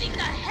beating the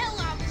hell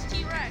out of this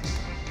T-Rex.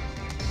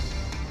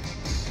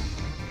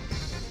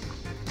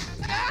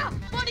 Ah,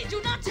 buddy, do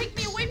not take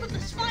me away from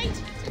this fight.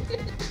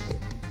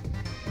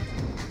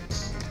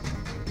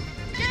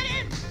 Get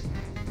in!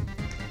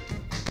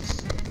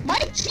 My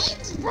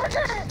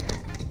cheeseburger!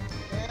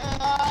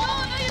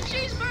 Oh, no, your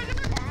cheeseburger!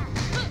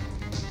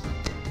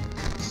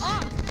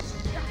 Ah!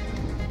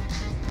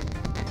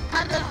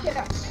 Get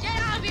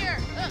out of here!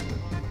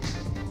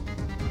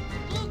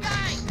 Blue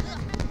guy!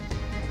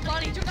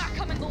 Buddy, do not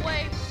come in the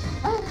way.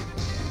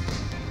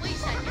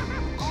 Please, thank you.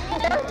 Oh,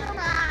 what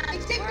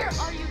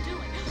are you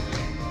doing?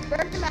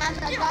 Bergman,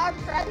 I got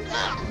present.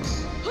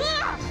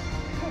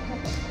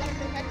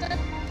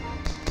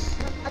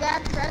 I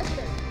got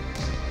present.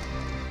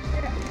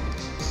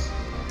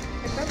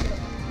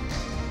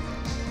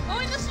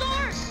 Going in the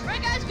store!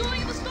 Red guy's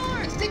going in the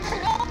store!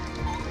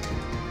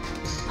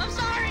 I'm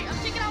sorry, I'm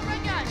taking out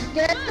red guy.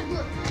 Get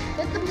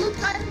the blue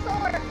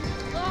dinosaur.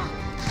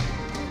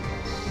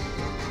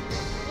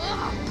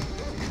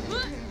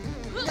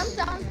 Jump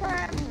down for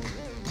him.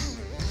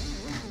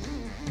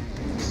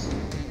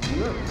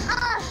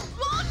 Ah!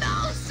 Oh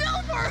no,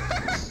 Silver!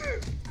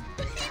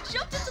 He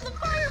jumped into the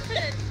fire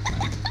pit.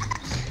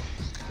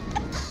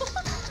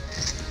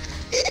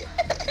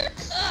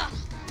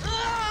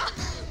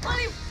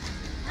 Buddy,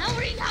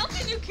 how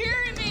can you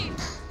carry me?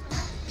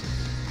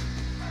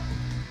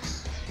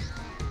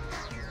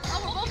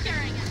 Oh, we're both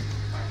carrying it.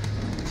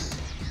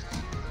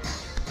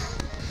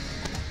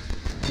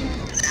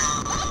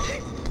 No!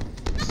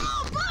 No,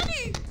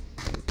 buddy!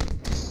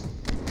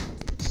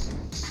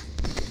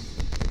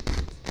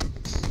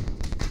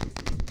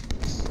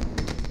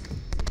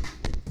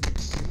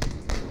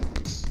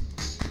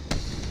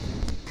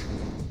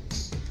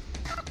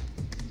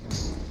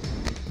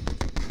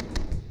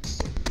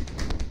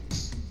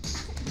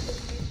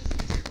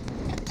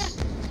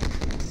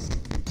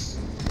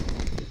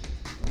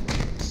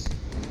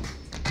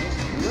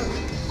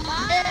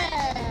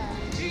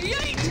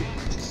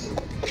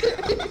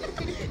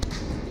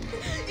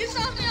 You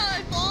saw me how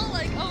I fall?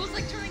 Like, I was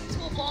like turning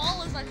into a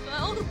ball as I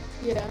fell.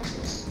 Yeah.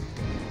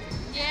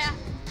 Yeah.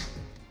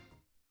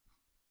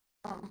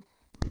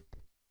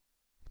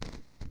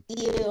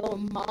 Feel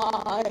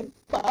my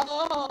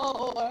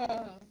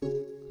power.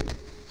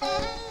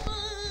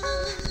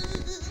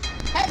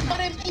 Headbutt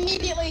him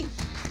immediately.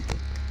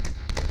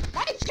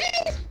 My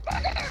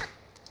cheeseburger!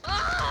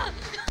 Ah!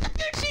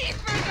 Your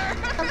cheeseburger!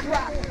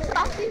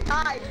 Frosty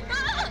died.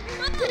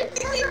 Buddy!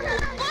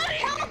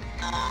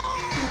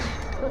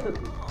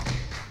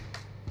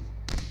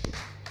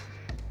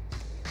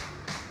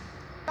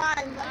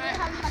 Fine, let me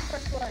have my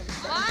first one.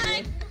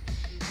 Bye!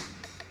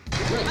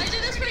 I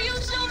did this for you,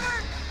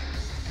 Silver!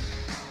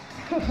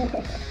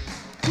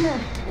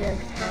 Yes.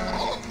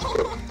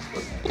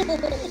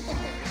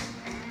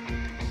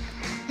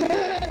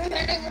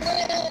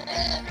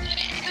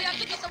 We have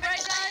to get the red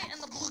guy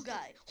and the blue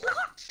guy.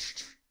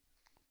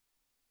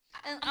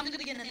 And I'm gonna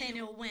get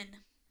Nathaniel a win.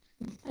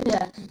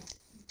 Yeah.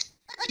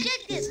 Look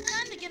at this!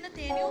 Time to get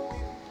Nathaniel a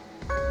win.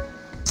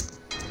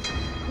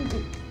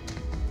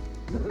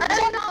 I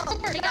don't know.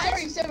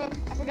 Sorry, Silver.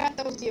 I forgot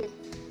that was you.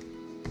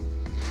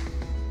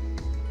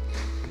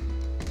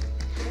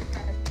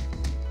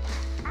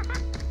 I'm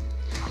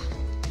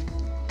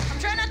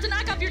trying not to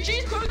knock off your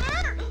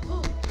cheeseburger!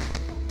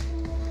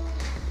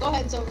 Go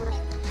ahead, Silver.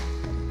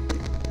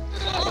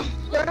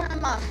 Throw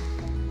him up.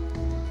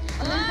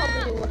 And then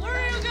help me with Where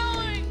are you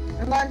going?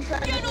 I'm gonna try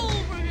Get to...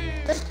 over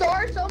here! The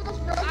store's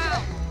almost broken.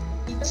 Ow.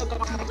 He took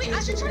off my Wait, I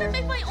should try to cheeseburger.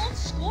 make my own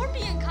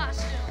scorpion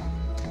costume.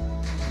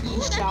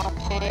 You shall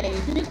pay.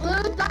 Blue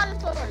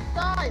dinosaur,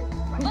 die.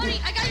 Buddy,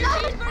 I got your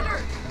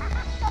cheeseburger!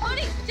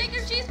 Buddy, take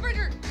your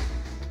cheeseburger!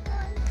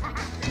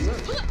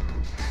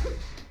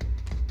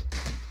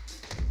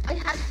 I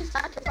had to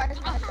sacrifice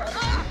myself.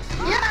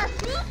 Yes!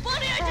 Yes!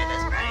 Buddy, I did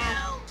this for you!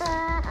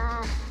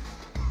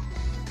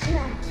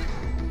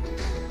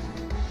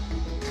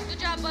 Good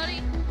job,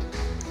 buddy.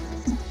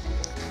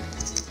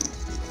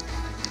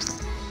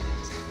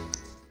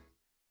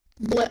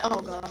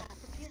 Oh god.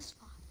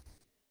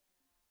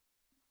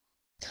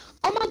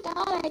 Oh my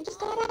god, I just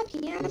got a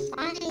PS5.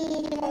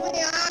 Oh my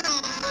god.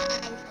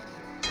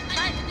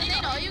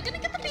 Nate, are you gonna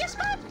get the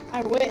PS5?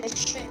 I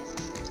wish.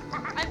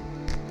 I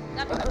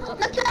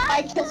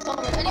killed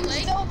Silver.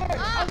 Anyway. Silver.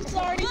 I'm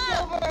sorry,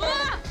 Silver.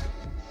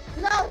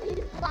 No,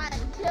 he's fine.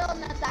 Kill I'm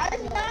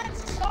Nathaniel. not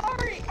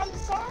sorry. I'm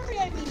sorry,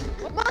 I mean.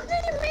 What do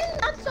you mean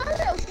not sorry?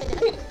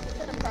 Okay.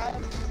 I'm proud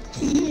of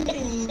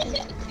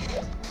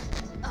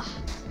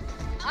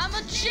I'm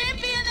a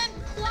champion in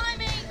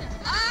climbing!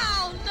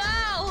 Ow,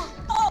 no!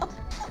 Oh!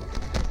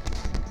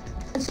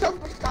 It's so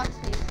for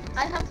Scotty.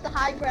 I have the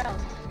high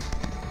ground.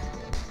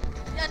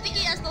 I think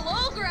he has the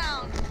low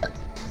ground.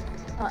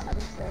 Oh, I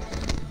was there.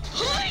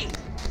 Hey!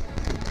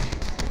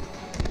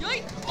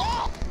 Yoink!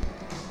 Oh!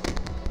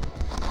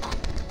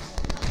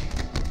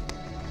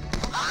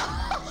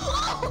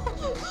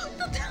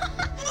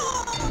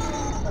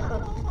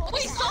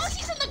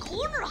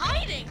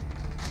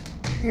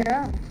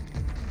 Yeah.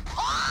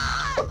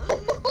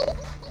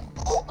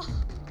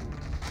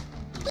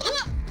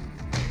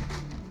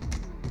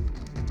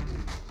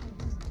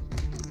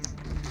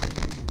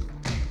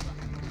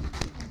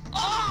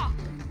 Oh,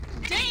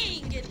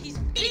 dang it, he's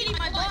beating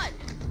my butt.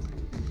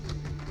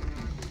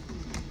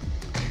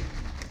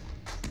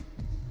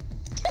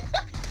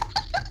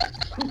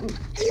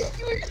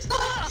 You were just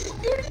trying to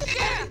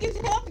get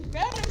to help him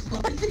grab him.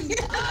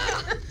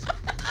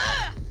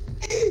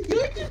 You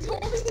were just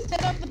holding his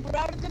head off the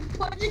ground and then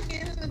punching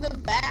him in the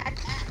back.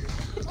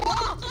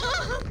 Whoa!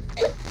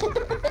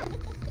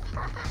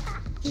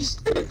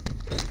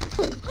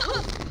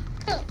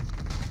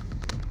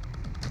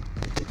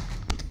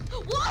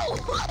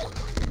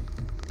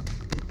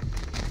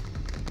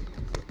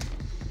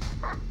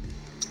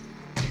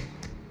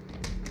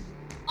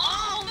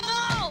 Oh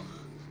no!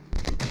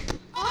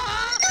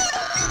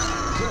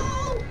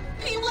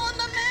 He won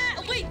the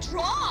match! Wait,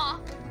 draw?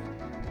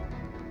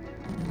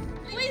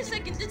 Wait a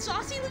second, did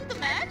Saucy win the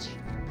match?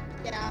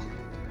 Yeah.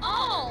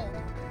 Oh!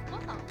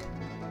 Wow.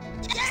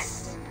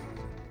 Yes!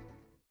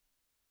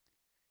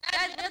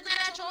 Guys, we have the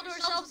match all to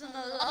ourselves and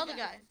the other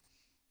guy.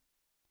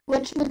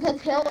 Which we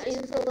could kill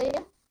easily.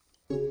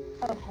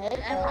 Oh,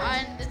 hey.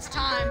 And it's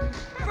time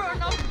for the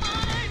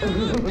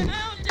final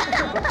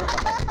countdown.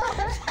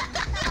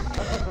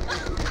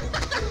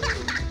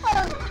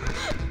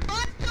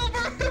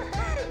 October.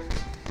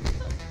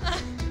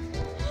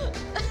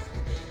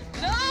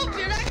 No,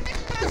 you're not getting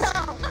close.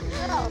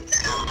 No.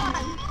 Come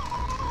on.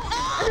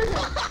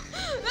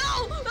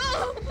 No, no, no,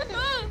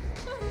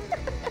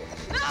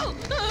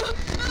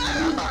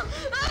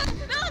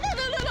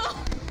 no, no.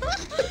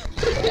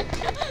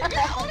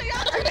 You're holding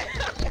on to me.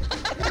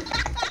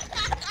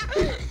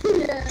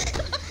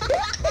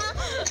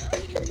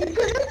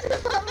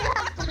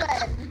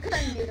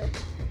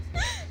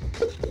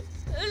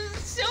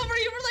 Silver,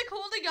 you were like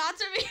holding on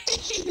to me.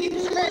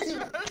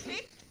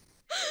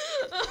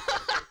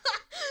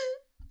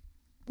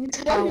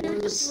 Don't you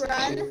just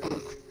run?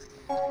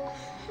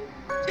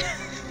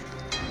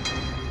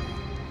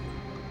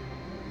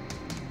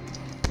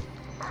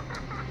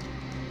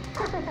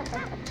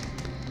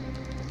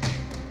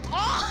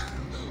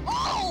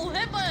 Oh,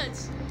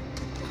 headbutts.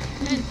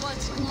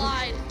 Headbutts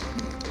collide.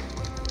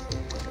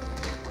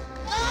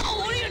 Oh,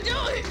 what are you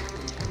doing?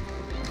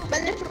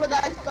 Finish what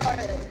I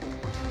started.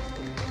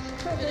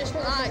 Finish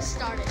what I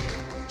started.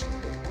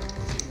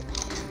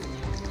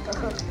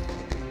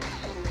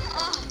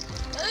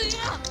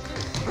 Yeah.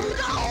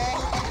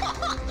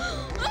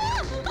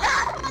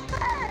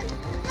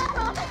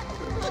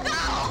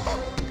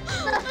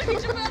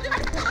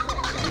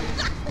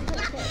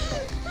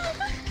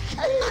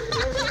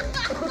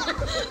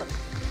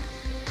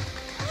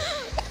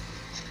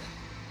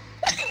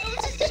 I'm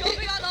just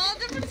jumping on all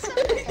different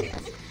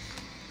sides.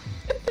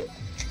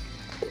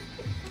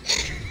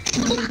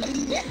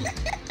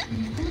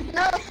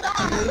 No,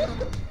 stop!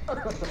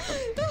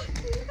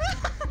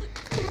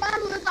 Come on,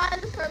 Blue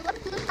Dinosaur.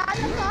 Let Blue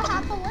Dinosaur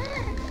have the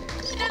win.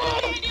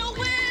 Daniel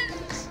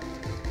wins!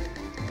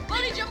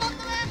 Buddy, jump off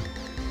the map!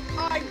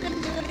 Oh, I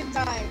couldn't do it in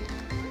time.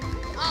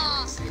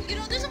 You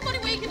know, there's a funny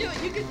way you can do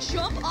it. You can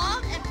jump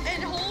off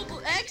and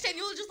hold X and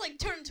you'll just like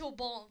turn into a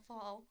ball and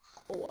fall.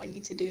 Oh, I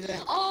need to do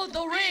that. Oh,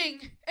 the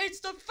ring! It's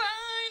the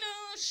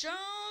final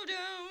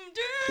showdown!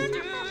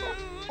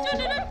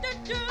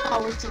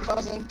 Oh, we're too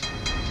buzzing.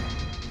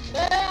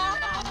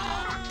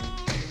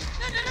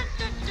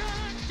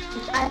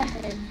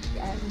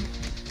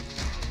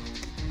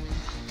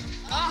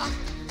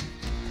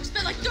 We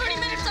spent like 30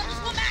 minutes on this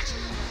one match!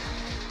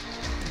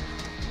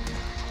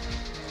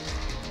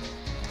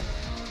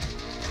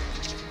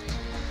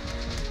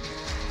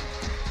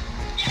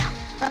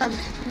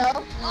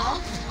 No.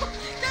 Oh,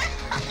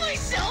 that's my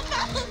cell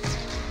phone!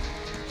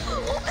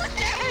 What the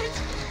heck?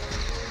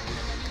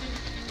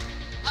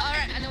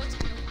 Alright, I know what to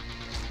do.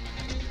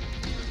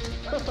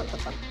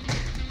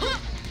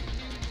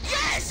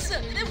 Yes!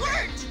 It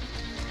worked!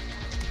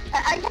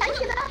 I can't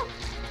get out.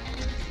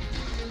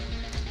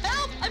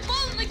 Help! I'm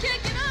falling, I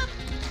can't get up!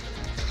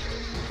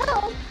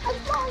 Help! I'm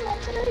falling, and I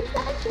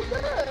can't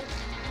get up.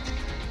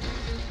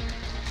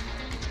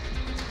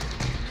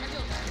 I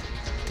feel bad.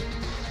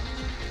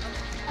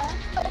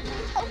 Help me,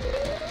 help me.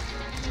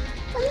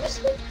 I'm just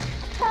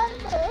can't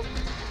move.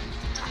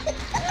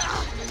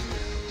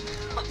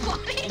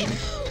 Buddy!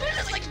 We're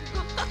just like...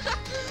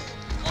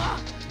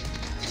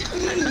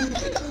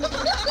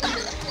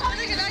 I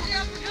think it actually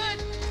got good.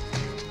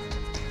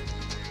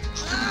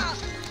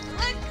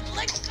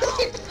 Let go!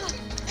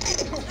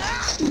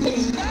 No!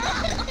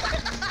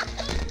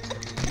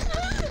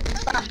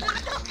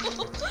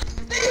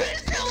 There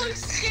is no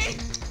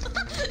escape!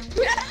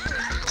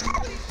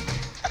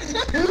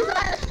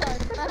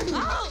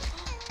 Oh!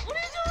 What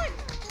are you doing?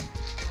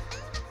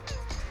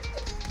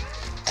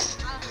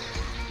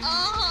 A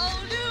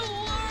whole new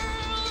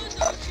world!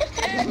 Don't you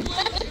dare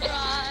close your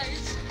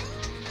eyes!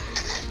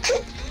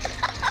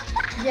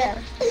 Yes.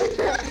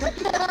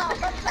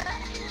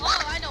 Oh,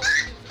 I know what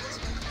to do.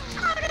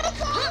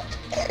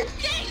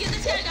 Dang it,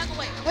 this guy got in the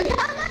way. We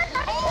got it.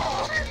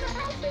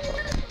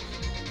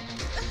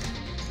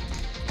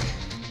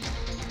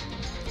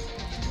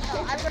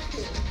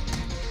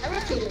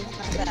 feelings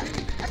like that.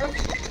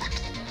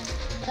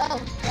 No.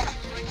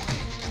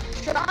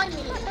 Try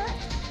me.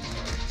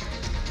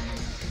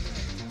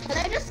 Can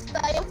I just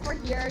stay over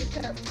here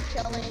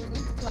chilling?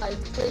 Like,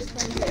 please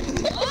don't hit me.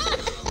 No!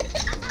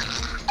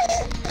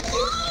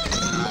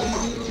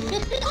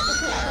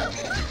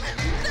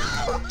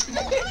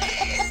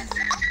 Please!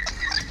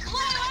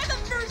 Why am I the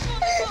first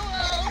one to go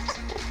out?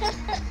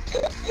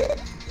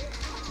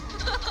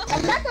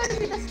 I'm not going to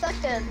be the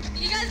second.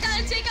 You guys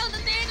gotta take out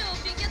Nathaniel.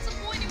 If he gets a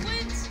point, he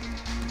wins.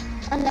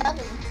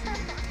 Another.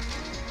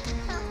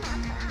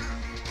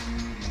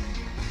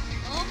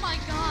 Oh my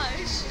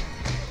gosh.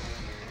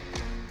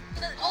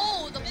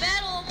 The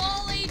battle of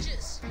all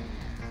ages.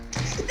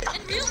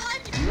 In real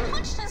life, if you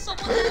punched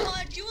someone that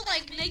hard, you would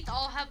like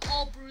have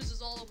all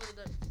bruises all over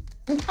the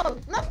No,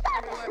 not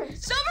that.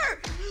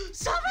 Summer!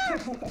 Summer!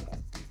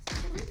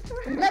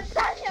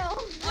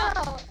 Nathaniel!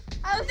 No!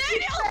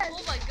 Nathaniel!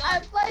 Oh my I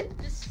god. played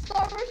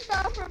Summer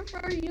Stopper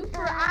for you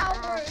for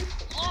hours.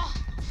 Oh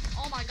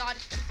my god.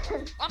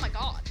 Oh my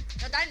god.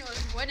 Nathaniel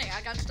is winning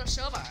against the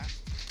server.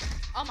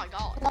 Oh my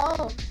god.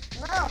 No.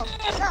 Oh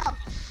my god.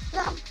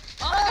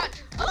 Oh!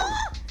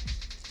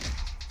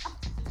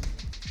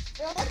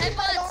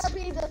 Headbutts.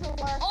 RB doesn't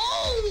work.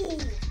 Oh!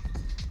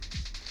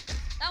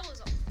 That was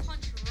a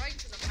punch right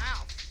to the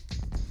mouth.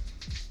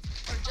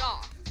 Or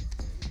jaw.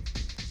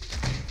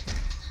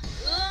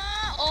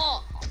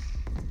 Oh.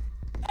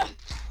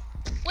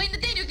 Wait,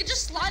 Nathaniel, you can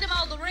just slide him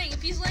out of the ring.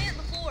 If he's laying on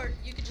the floor,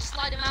 you can just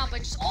slide him out by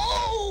just...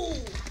 Oh!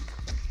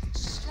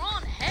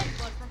 Strong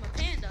headbutt from a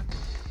panda.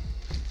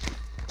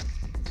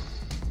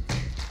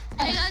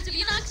 Hey guys, if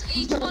you knock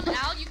each one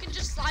out, you can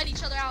just slide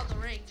each other out of the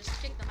ring. Just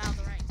kick them out of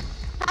the ring.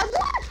 How do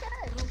I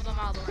catch? Move them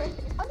out of the ring.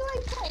 How do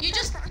I catch? You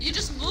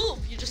just move.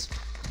 You just...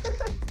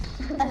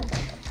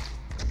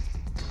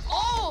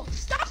 Oh!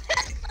 Stop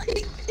that!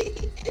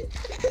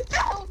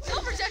 No!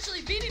 Silver's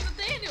actually beating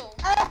Nathaniel.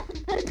 I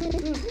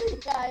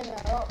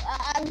know.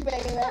 I'm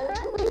begging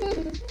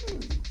it.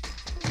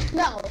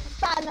 No,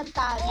 not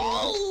Nathaniel.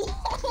 Oh!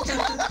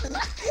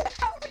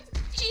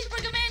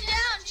 Cheeseburger man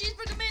down!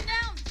 Cheeseburger man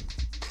down!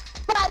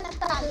 Not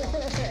Nathaniel.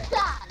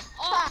 Bad.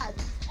 Oh!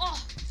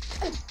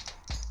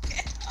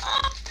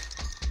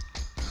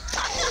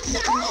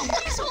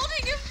 He's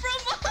holding him from...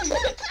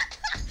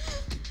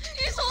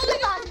 He's holding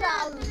him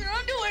from your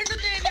underwear,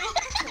 Nathaniel.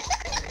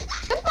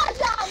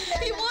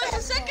 He won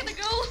a second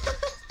ago.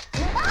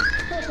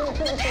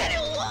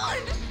 Nathaniel won!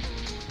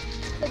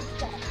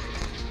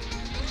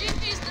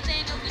 GG's,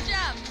 Nathaniel. Good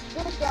job.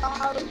 Good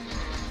job.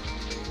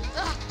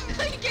 You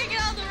can't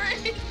get out of the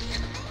ring.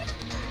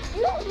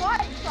 You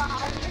like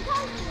that. You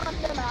can't run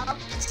them out.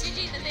 GG,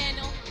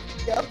 Nathaniel.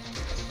 Yep.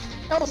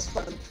 That was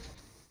fun.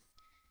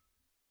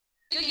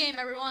 Good game,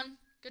 everyone.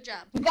 Good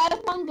job. You got a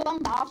fun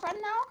gun girlfriend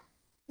now?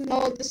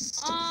 No, this is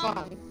too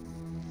fun.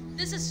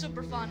 This is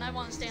super fun. I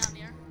want to stay on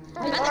here.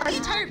 My I think the RB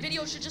entire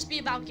video should just be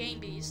about Game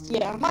Beast.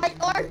 Yeah. My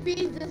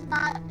RB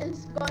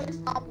is going to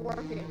stop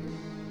working.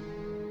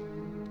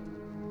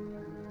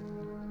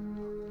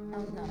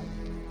 Oh no.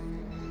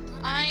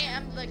 I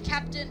am the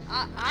captain.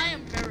 I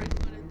am very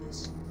good at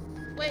this.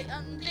 Wait,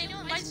 Daniel,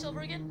 invite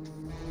Silver again.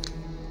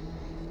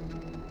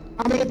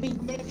 I'm gonna be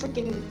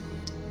freaking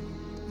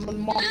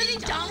Really,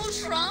 Donald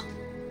Trump?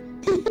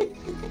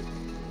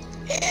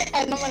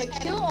 and I'm gonna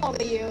kill all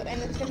of you,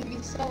 and it's gonna be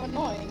so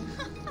annoying.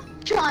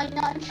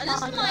 China. This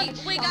is my.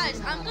 Wait,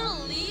 guys, I'm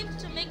gonna leave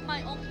to make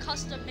my own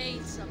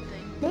custom-made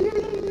something.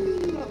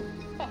 No.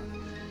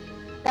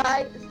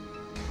 Guys,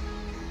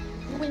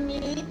 we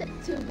need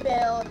to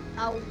build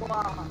a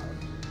wall.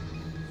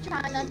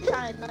 China.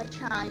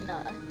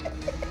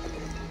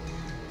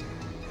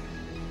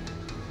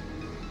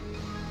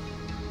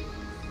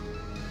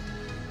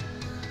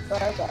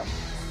 There we go.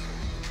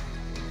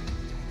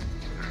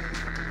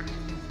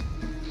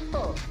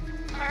 Oh.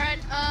 Alright,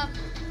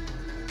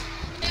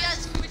 hey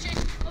guys, can we change?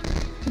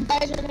 You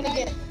guys are gonna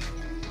get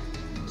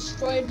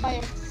destroyed by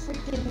a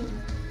freaking...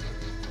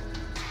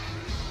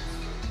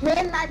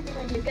 We're not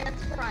doing you get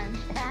friends.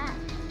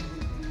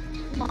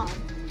 Mom,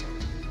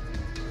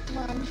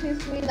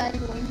 she's really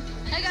doing.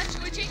 Hey guys,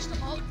 should we change the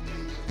mode?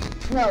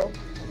 No,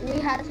 we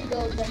had to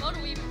go Which there. mode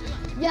are we even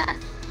doing? Yes.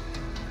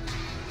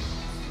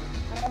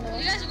 I don't know.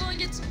 You guys are going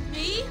against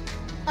me?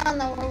 I don't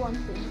know, we're one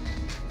team.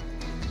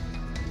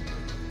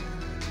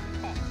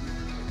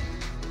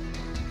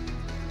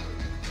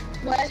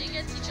 What? Fighting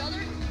against each other?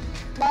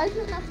 Why is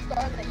it not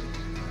starting?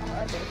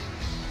 Oh, okay.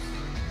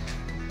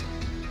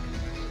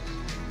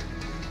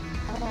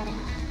 Oh,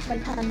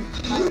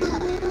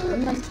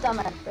 my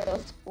stomach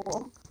feels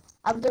full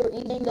after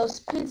eating those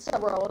pizza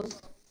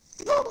rolls.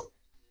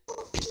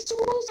 Pizza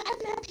rolls? I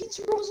haven't had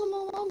pizza rolls in a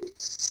long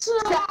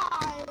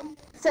time.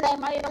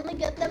 Same, I only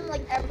get them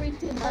like every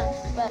 2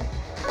 months, but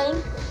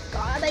thank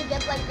God I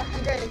get like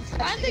 160.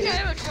 I think I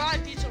ever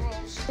tried pizza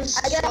rolls. It's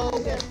I get so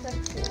good.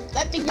 160.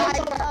 Let me I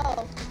go.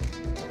 know.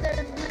 There's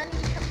many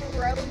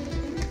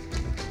pepperonis,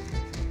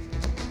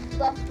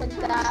 stuff like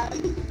that.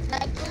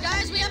 Like,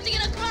 Guys, we have to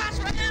get across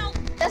right now.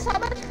 that's how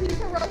much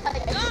pizza rolls I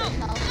ate. Go,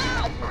 No, go.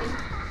 actually.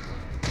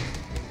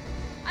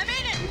 I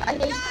made it. I ate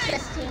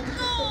Guys, 15.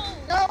 no!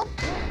 No!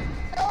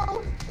 No!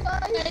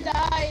 Guys! I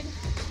died.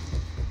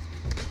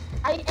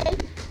 I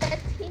ate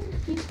 15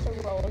 pizza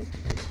rolls.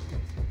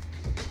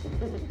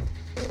 They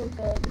were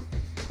good.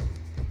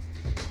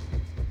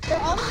 They're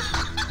all...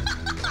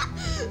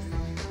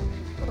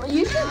 Well,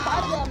 you should buy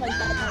them like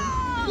that.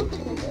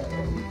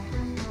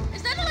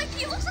 Is that like,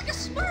 he looks like a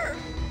Smurf?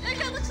 That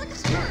guy looks like a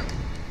Smurf.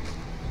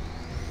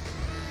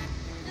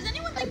 Does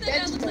anyone think that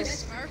guy looks like a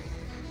Smurf?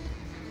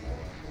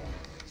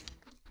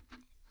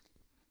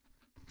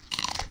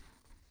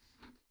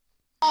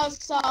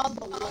 Us all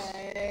the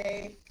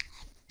way.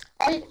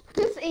 Hey,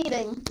 who's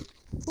eating?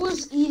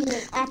 Who's eating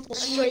an apple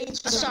straight?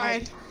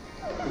 Sorry.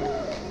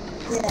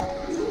 Yeah.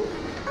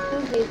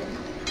 Who's eating?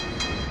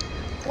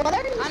 What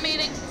are you? I'm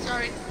eating.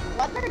 Sorry.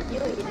 What are you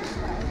eating?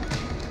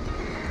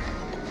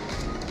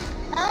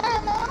 No.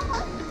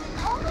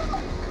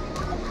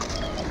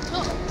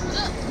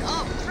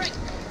 Oh, frick.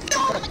 No,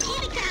 I'm a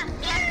kitty cat.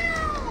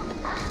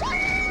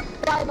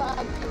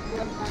 Bye-bye.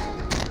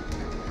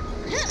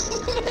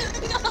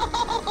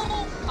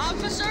 No!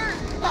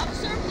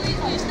 Officer,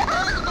 please step on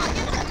the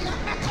bucket.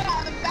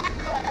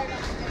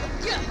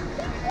 Yeah.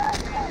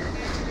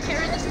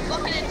 Carry this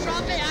bucket and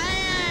drop it. I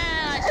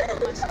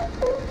screwed myself.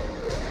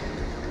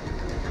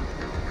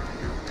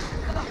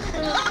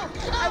 No!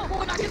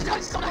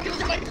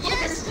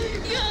 Yes!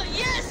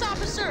 Yes,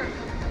 officer!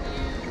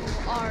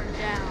 You are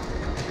down.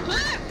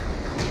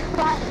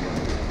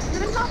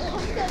 There's not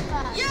pumpkin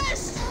man. Yes!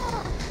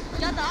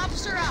 Got the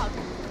officer out.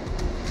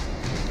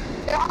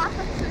 They're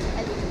Officer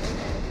Teddy.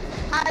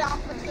 Hi,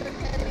 Officer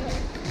Teddy.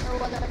 Or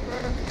whatever.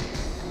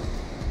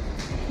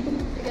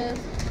 Because...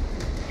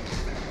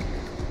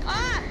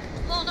 Ah!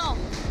 Oh no.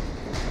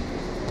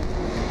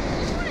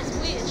 Which one is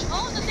which?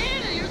 Oh,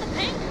 Nathaniel, you're the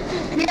pink.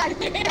 Yeah,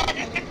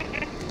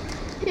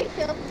 he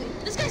killed me.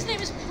 This guy's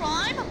name is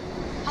Prime?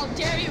 How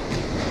dare you?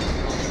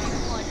 Only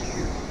one.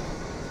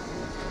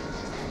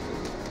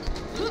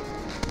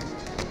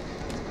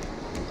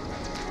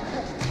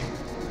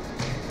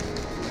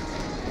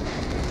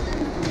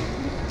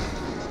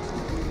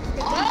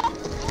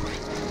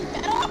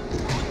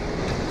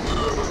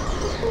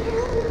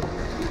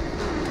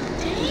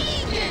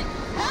 Dang it!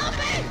 Help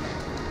me!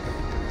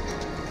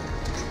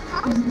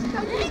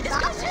 Hey, this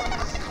guy's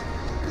here!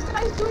 This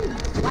guy's doing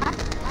back.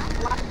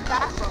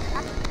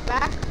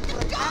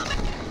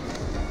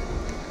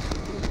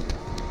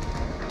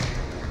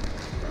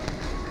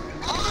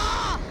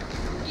 Ah!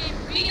 Get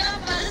beat up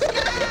by this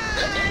guy!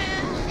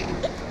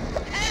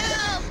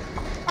 Help!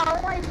 How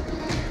I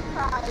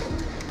tried.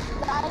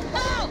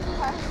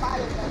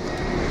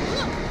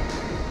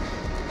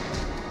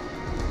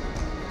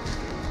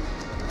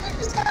 I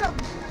just got a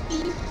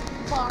beef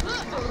box.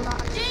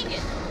 Dang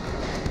it!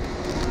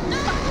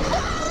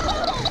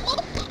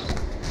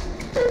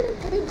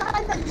 We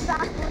died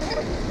exactly.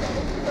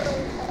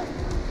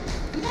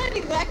 You died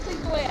exactly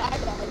the way I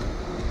died.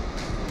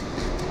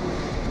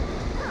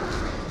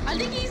 I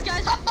think these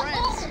guys are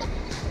friends.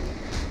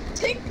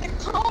 Take the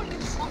cone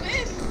and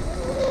spin.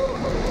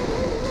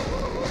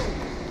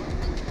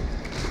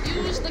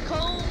 Use the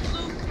cone,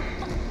 Luke.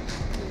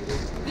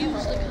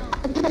 Use the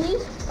cone. Can you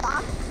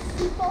stop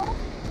people?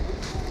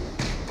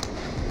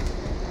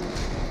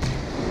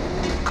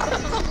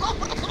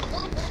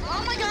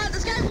 Oh my god,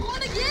 this guy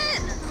won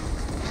again!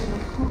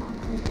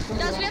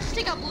 Guys, we have to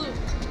take out Blue.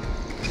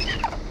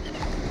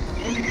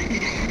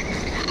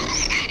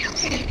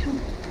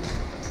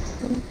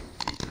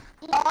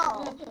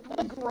 Oh,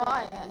 the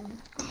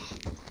grind.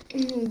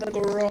 The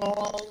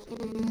girl.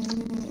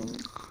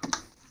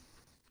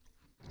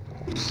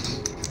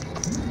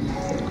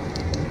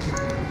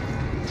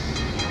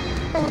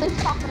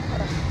 Police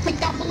officer.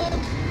 Take out Blue.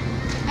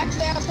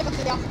 Actually, I'll take out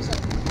the officer.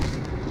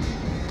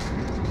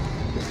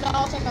 No,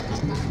 I'll take out this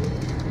guy.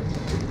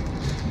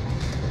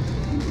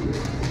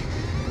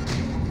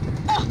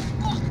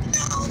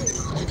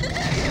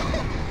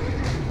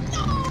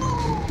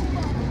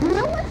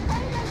 Blue is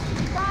famous,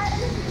 guys.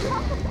 You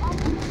have to follow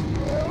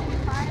Blue.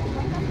 Fine,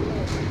 look at Blue.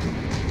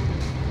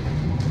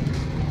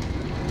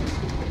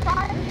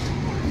 Fine.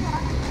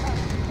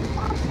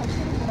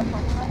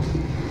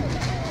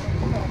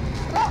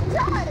 Oh,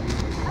 God!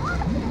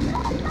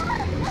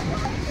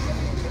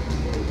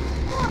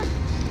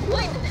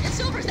 Wait,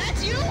 Silver,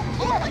 that's you?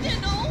 Oh, I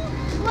didn't know.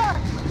 Look!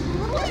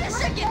 Wait a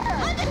second.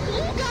 How did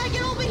Blue guy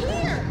get over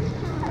here?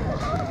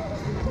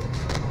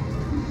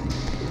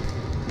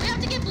 We have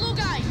to get Blue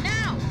guy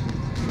now.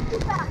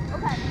 He's back.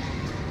 Okay.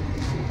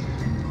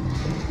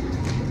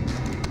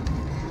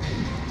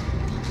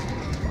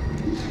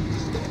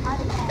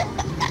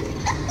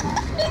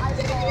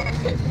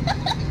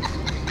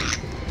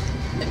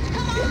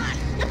 Come on.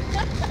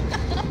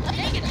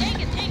 Dang it.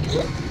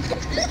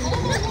 This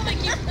old woman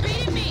keeps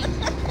beating me.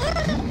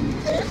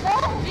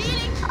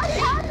 Beating.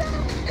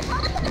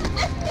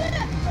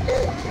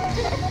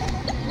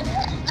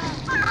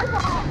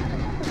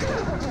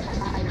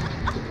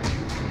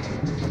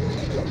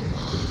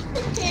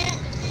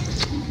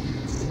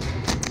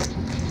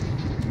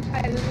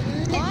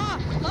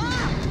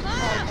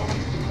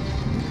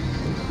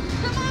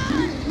 Come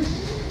on.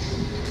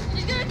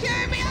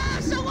 Carry me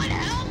out! Someone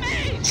help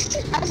me!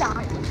 I'm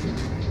down.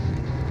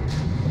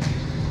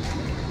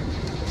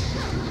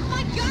 Oh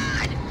my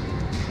god!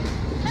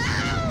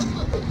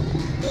 Help!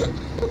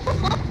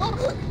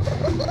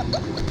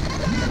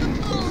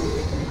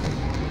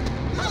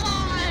 Come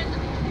on!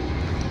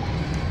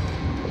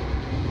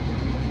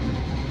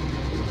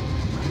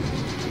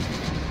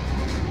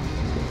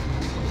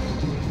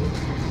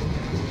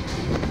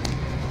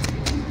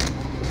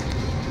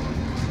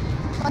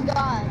 Oh my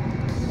god.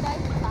 You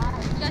guys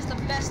died. You guys the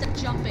best at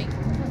jumping.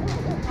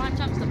 Prime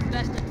time's the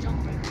best at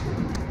jumping.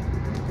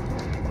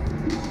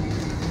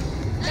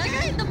 That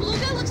guy, the blue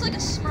guy looks like a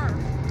Smurf.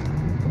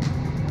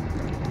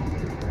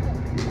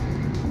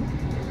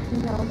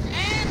 No.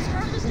 And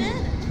Smurf is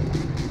dead.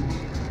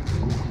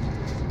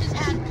 His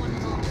hat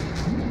wasn't on.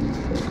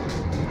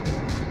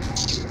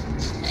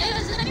 Hey,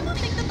 does anyone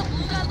think that the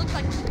blue guy looks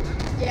like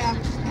Smurf? Yeah.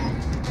 Yeah.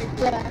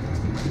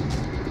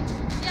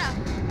 Yeah.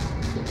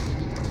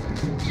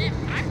 Yeah,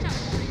 Prime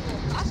time's pretty cool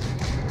costume.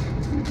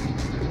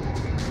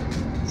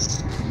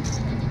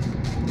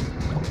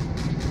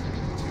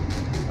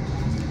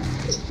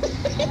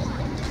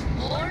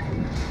 Lord.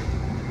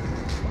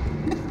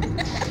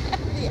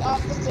 The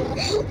opposite.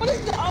 What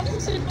is the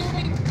opposite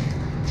doing?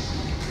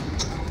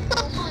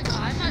 Oh my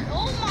god.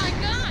 Oh my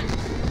god.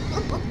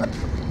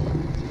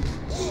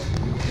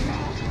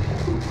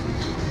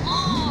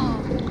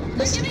 Oh.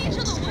 They're giving each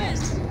other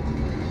whiz.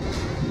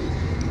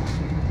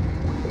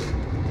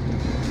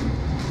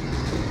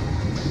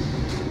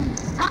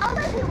 How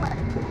did he work?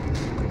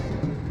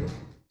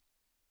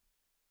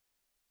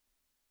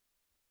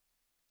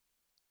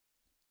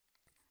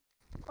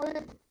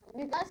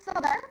 You guys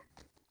still there?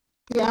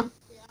 Yeah.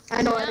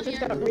 I know, I Yeah, just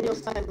yeah. got radio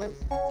silence.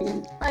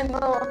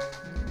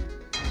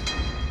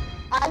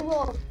 I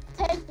will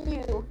take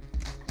you.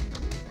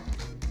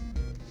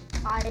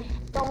 I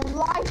don't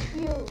like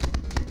you.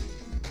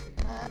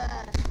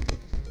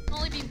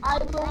 Only be I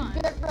one will Prime.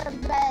 get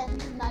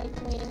revenge,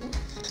 Nightwing.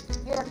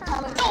 You're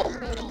coming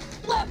with me.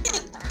 Let me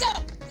go!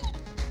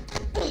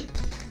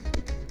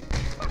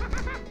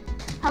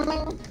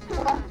 Coming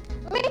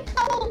with me?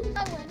 No,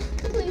 Nightwing.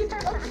 Please,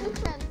 let's be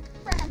friends.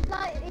 Friends,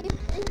 not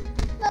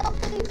no,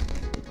 please.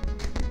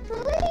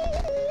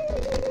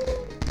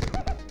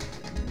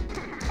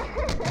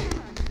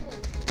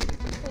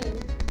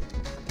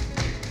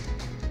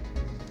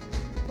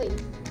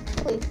 Please.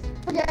 Please.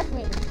 Protect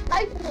me.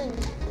 Nightwing.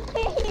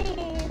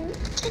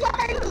 Please. Why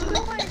are you doing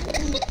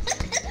Nightwing.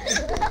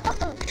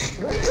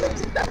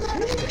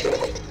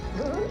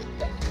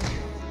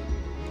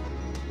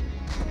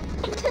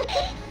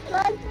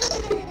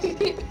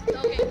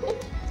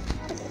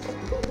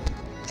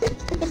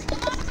 Okay.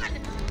 Come on!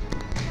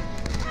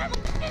 I'm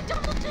a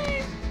double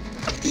team!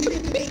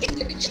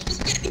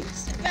 Just getting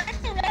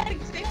smacked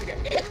around Xavier.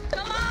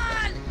 Come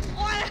on!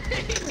 What?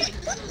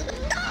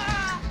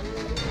 Ah!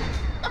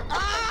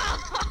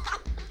 Ah!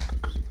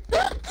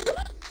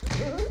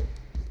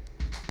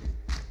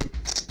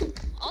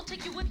 I'll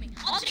take you with me.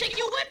 I'll take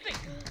you with me!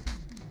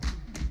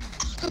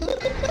 Coming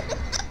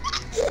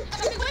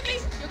with me!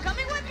 You're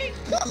coming with me!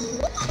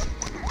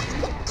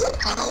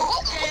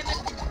 Damn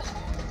it!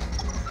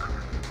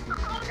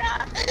 Oh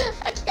god!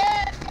 I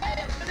can't! I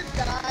am gonna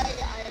die.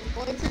 I am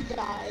going to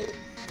die.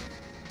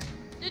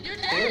 Dude, you're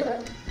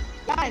dead!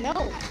 Yeah, I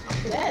know.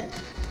 I'm dead.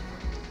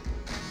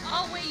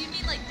 Oh wait, you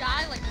mean like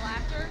die like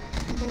laughter?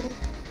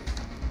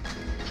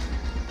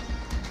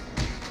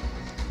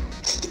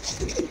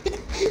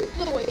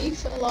 The way he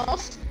fell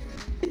off.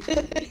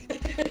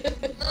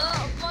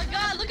 Oh my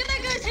god, look at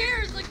that guy's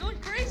hair! It's like going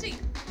crazy!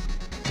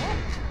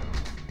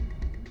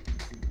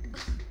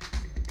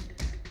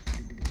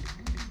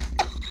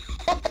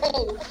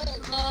 Oh!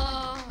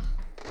 Uh,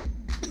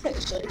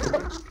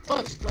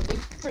 Punch, let me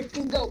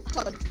freaking go.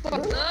 Punch.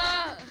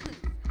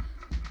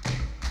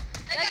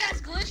 that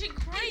guy's glitching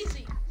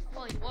crazy!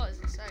 Well, he was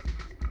in a sec.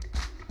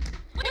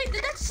 Wait,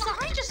 did that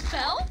sign just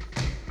fell?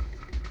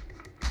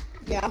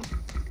 Yeah.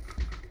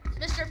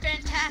 Mr.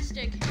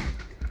 Fantastic.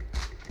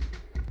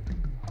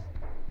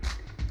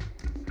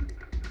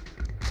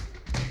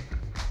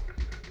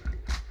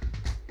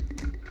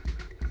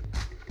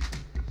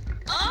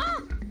 Ah!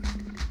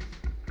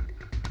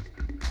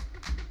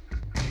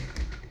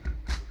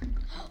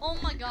 Oh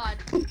my god.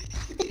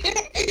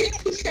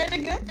 He's trying to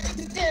go.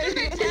 Mr.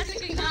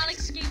 Fantastic cannot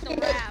escape the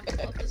wrath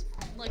of this,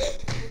 like,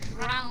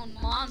 brown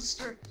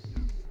monster.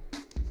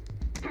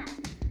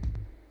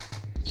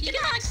 He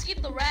cannot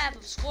escape the wrath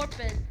of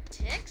Scorpion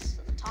Ticks?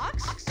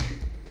 Tox?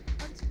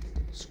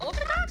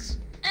 Scorpionox?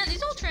 And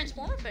these all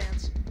Transformer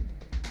fans.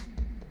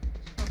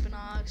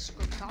 Scorpionox,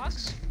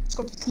 Scorpionox,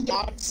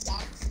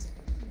 Scorpionox.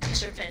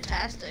 Mr.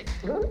 Fantastic.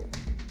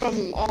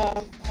 From,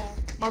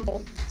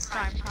 Marvel.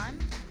 Prime time.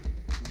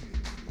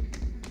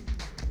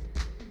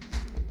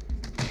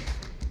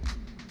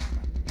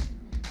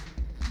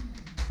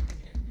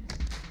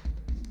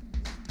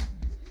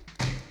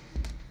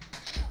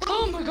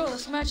 Oh my god,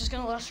 this match is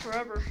gonna last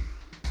forever.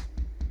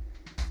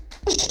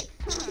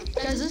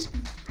 Guys,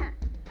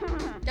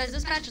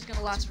 this match is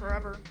gonna last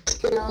forever.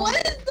 What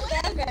is the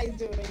bad guy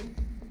doing?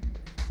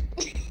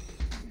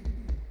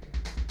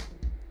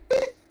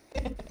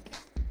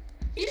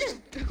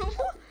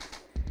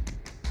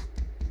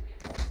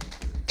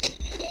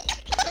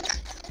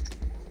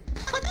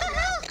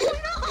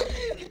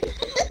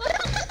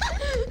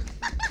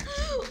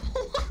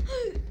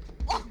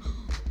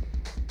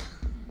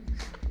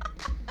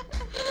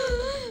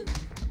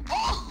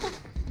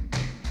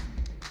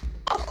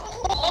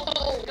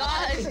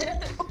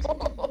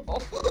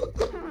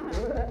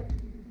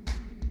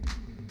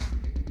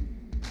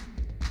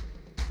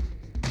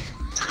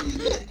 Oh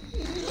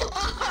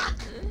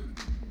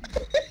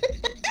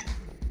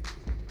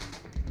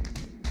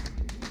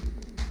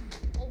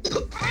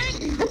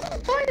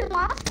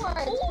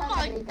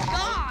my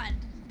god!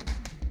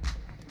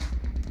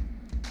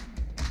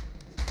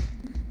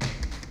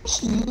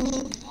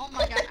 Oh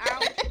my god, ow.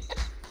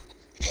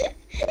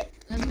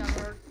 That's gonna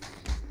hurt.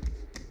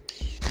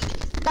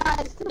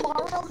 Guys,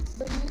 tomorrow,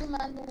 the new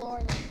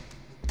Mandalorian.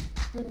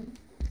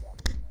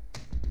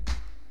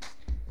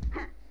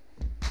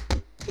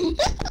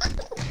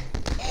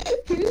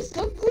 You're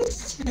so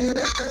close.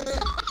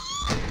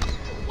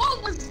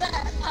 What was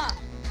that?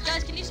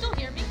 Guys, can you still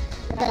hear me?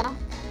 Yeah.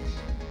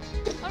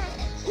 Alright.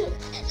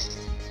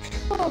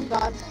 Oh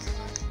god.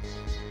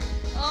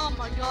 Oh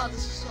my god, this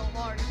is so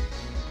hard.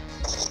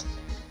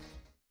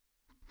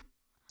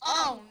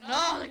 Oh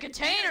no, the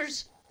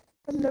containers!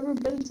 I've never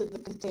been to the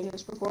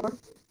containers before.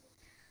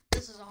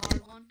 This is a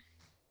hard one.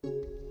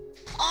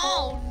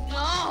 Oh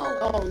no!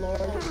 Oh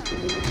lord.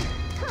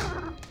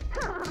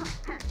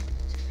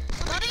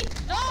 Buddy,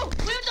 no!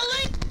 We have to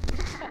leave!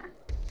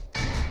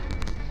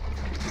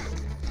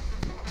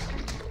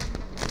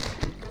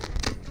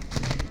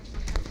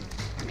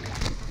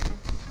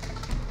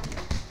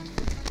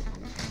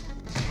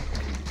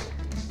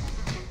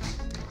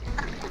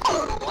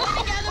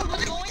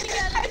 We're going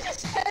together! I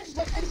just hedged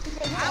the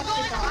I'm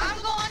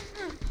going!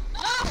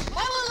 No!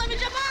 Why won't let me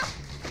jump off?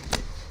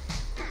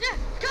 Yeah,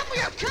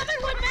 you're coming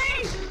with me!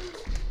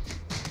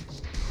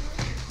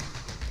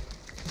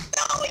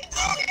 No, we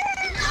did it!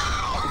 No!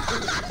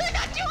 I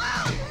got you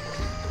out!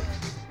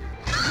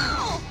 No!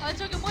 I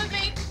took him with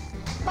me.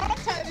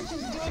 Last time it's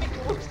just doing it.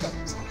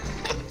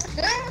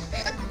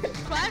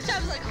 Last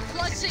time was like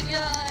flexing,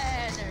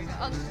 and there you go.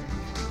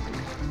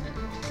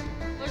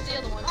 Where's the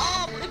other one?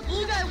 Oh, if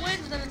blue guy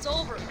wins, then it's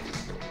over.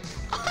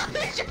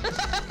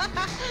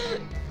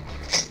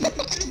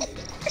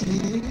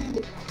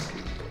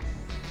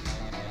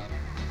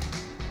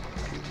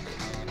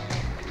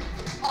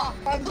 Oh,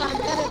 Prime time,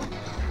 get him.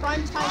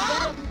 Prime time,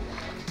 get him.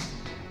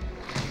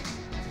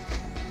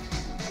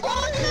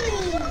 oh,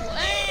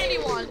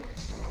 anyone?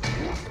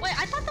 Wait,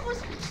 I thought that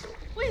was.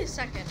 Wait a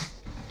second.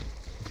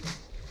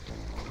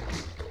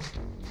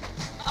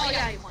 Oh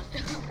yeah, he won.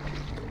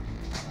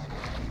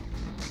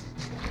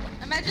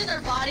 Imagine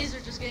their bodies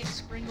are just getting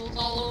sprinkles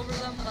all over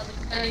them by the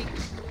confetti.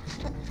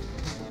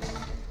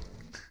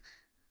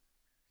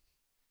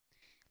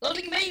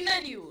 Loading main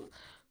menu.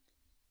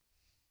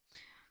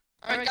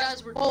 Alright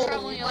guys, we're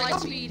traveling at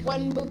light speed.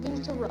 When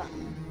moving to run.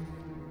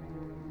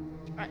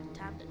 Alright,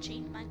 time to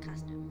change my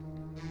costume.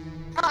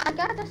 Oh, I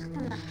got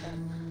disconnected.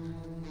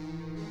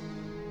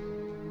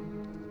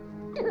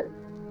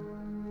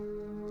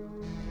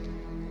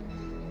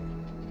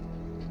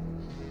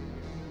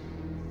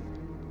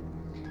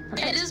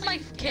 It is my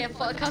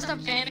custom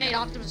fan-made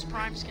Optimus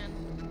Prime skin.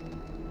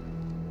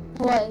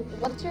 Wait,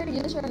 what's your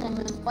username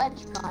in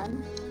Twitch,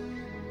 Prime?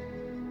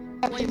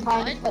 Wait,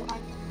 what?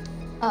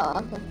 Oh,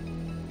 okay.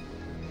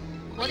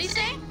 What do you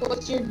say?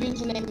 What's your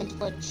username in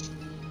Twitch?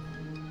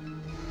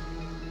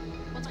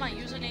 What's my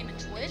username in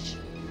Twitch?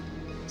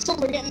 So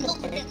we're getting this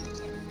again.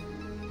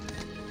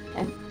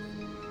 Okay.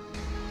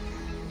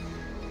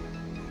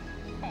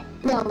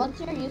 No, what's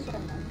your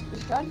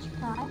username? Judge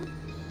Prime?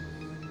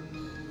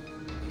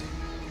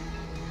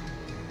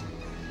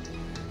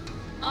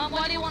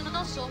 Why do you want to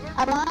know, Silver?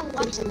 I want to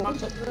watch Did you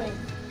watch it? stream.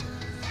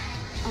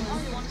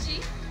 Oh, you want to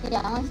see?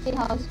 Yeah, I want to see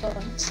how it's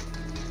going.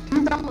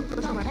 I'm done with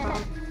pushing my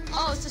phone.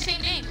 Oh, it's the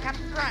same name,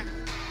 Captain Prime.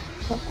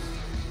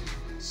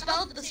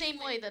 Spelled the same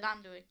way that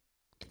I'm doing.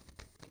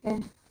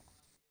 Okay.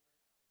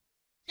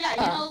 Yeah,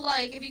 you know,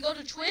 like, if you go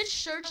to Twitch,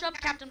 search up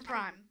Captain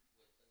Prime.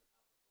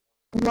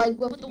 Like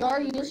with With the your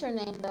one-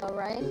 username though,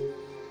 right?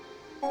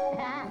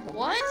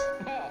 What?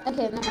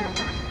 Okay, no, no.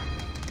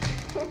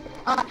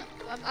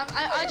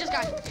 I just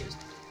got confused.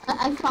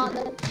 I found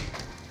it.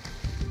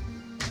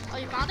 Oh,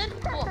 you found it?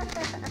 Cool.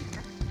 Okay.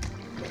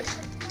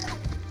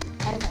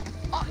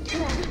 Oh,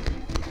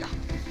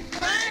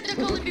 man, there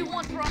can only be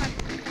one Prime.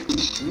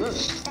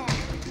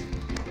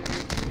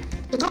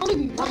 It's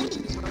only one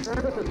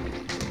cheeseburger.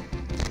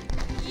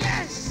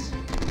 Yes!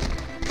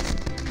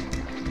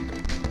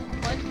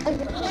 What?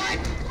 Okay.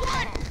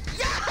 What?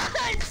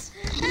 Yes!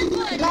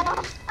 Headbutt! No,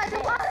 I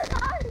don't want to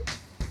die.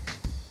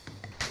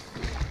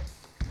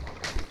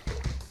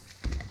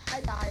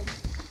 I died.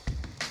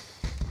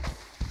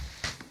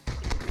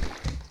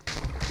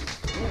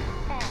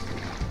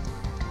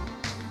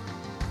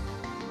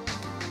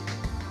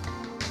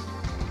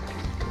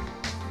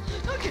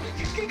 Okay.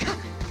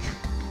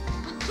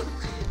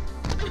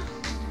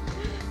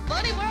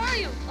 Buddy, where are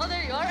you? Oh,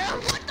 there you are. Oh,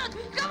 what the?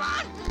 Come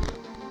on!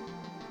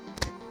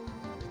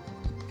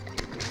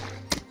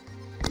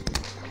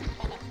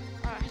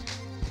 Alright.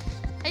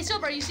 Hey,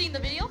 Silver, are you seeing the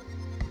video?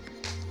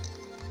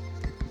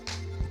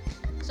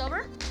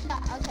 Silver?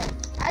 Yeah, okay.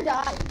 I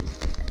died.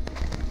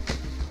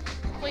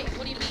 Wait,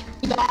 what do you mean?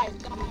 He died.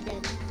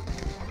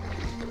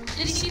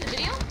 Did he see the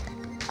video?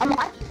 I'm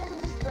watching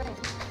the stream.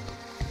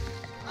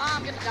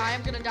 I'm gonna die,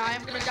 I'm gonna die,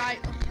 I'm gonna die.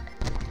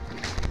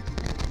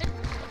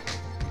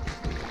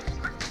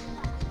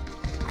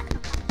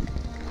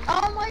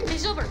 Hey,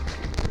 Silver.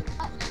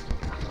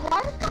 Why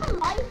is my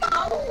mic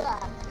out of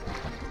that?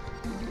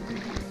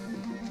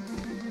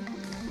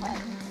 Why?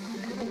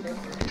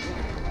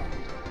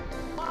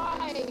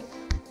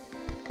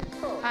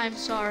 I'm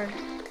sorry,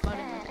 but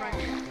it's right.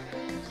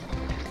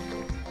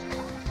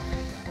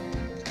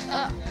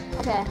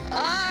 Okay.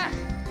 Ah!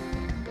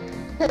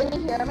 Can you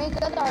hear me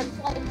good or it's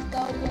like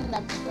still doing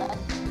that stuff?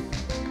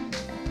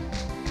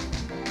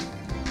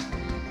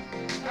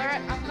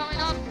 Alright, I'm coming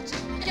up to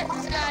get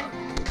this guy.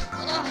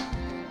 Ugh.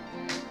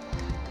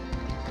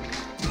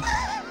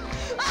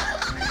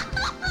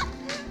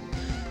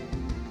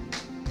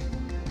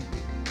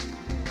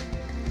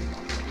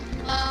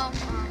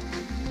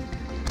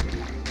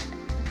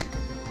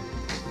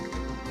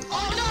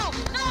 Oh no!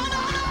 No,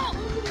 no, no!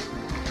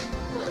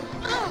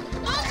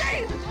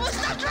 Oh,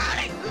 stop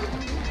drowning!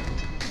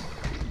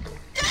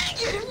 Dang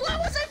it! Why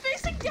was I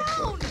facing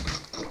down?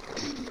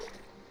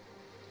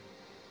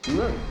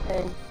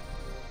 Okay.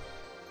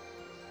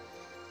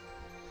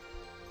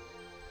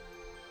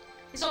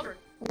 It's over.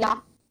 Yeah.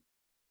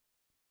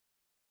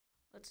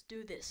 Let's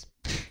do this.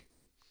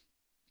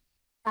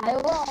 I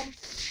will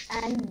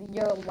end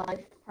your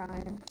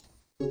lifetime.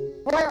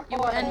 You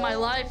will end my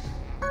life?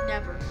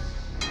 Never.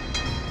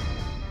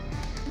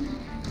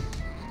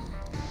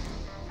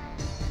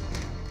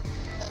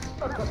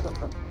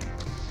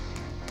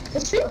 The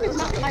stream is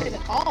not live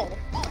at all.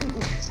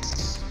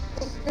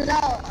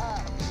 No,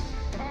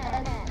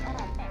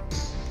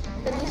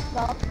 did you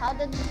spell? How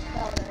did you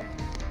spell it?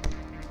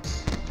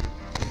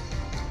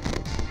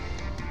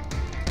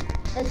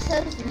 It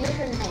says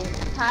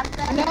username. Tap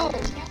that. I know.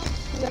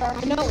 I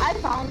know. I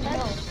found it.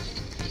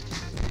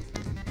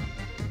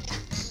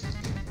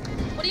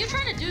 What are you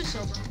trying to do,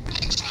 Silver?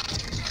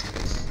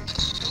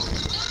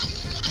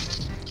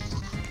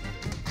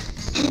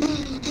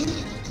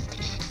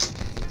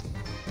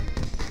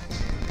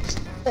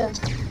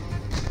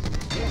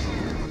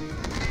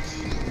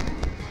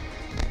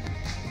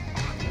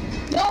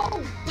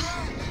 No!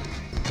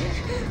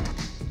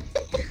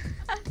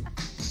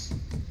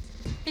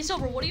 Hey,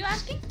 Silver, what are you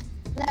asking?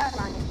 Never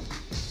mind.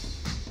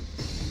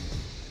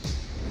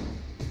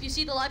 You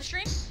see the live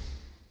stream?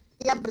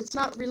 Yeah, but it's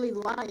not really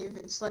live.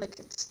 It's like,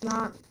 it's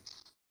not.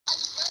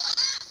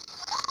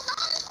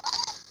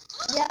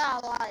 Yeah,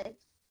 like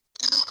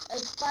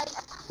it's like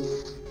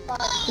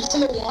It's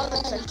in the water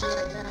section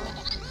right now.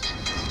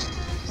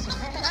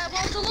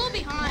 Well, it's a little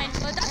behind,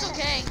 but that's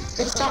okay.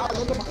 It's not a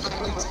little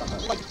behind.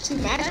 It's like 2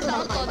 matches That's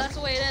behind. also, that's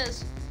the way it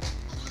is.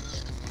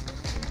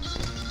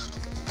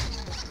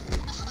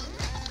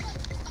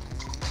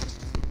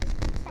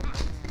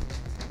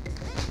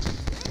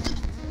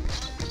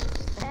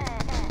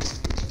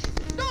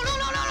 No, no,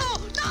 no, no, no,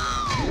 no!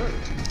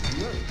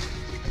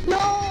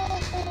 No!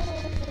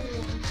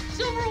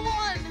 Silver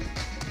won!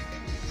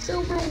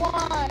 Silver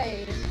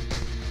wide.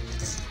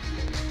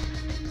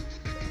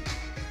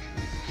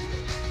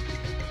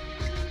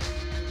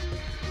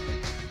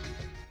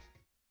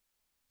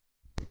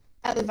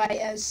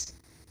 Elevators.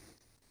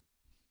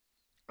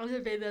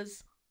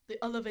 Elevators. The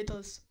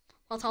elevators.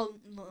 That's how,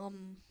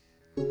 nothing.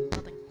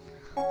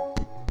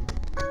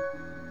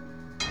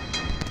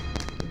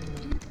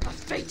 A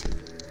fate!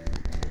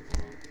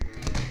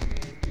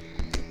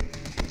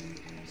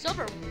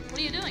 Silver, what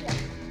are you doing?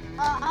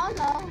 I don't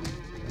know.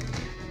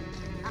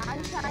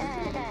 I'm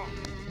trying to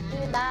do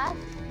that.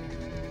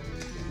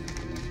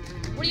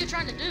 What are you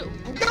trying to do?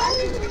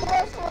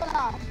 What's going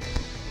on?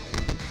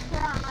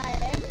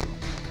 Crying.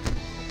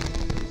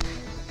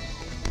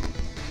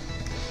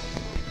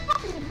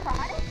 Happy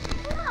crying?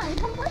 Come on,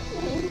 come with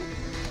me.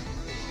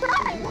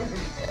 Crying.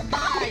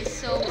 Bye,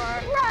 Silver.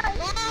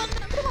 Crying.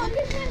 Come on,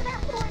 get me in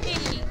that point.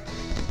 Hey.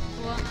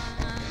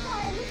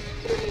 Crying,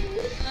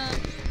 please.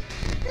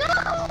 No!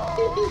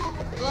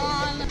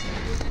 One.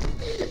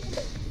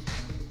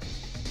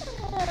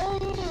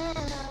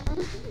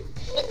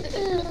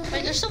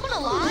 Wait, there's someone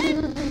alive?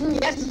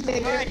 Yes,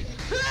 bigger. Alright.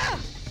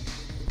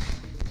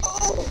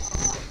 Oh!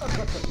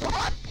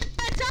 What?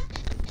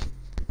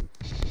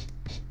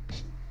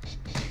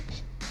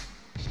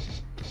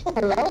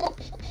 Hello?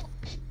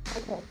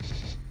 Okay.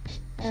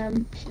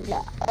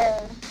 Yeah,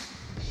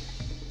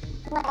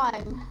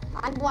 crime.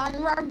 I want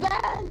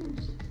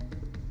revenge!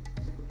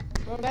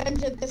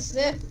 Revenge of the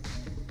Sith.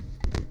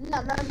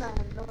 No, no, no,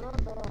 no, no,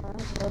 no,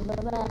 no, no,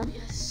 no.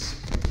 Yes.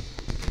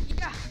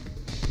 Yeah.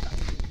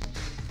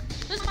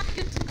 This mic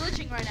is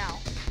glitching right now.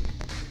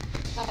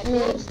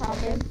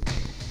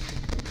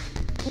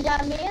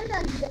 Yeah, me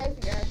and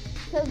Xavier.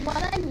 Because when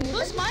I muted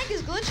Whose mic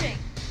is glitching?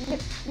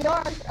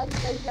 yours,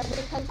 Xavier,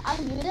 because I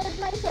muted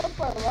myself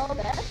for a little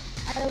bit,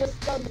 and it was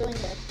still doing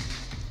it.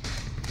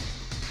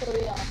 So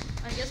yeah.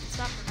 I guess it's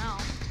not for now.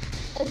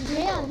 It's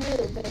me and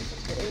you,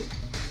 basically.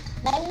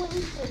 That one's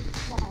just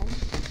fine.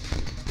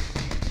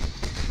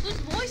 Whose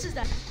voice is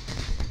that?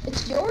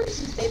 It's yours,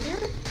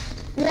 Xavier.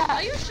 Yeah.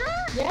 Are you sure?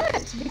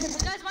 Yes,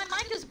 because Guys, my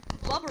mic is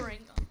blubbering.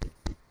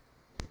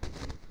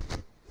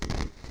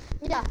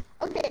 Yeah,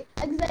 okay,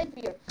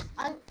 Xavier.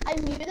 I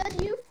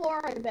muted you for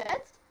a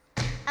bit,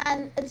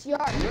 And it's yours.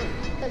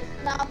 Because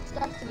now it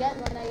starts again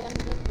when I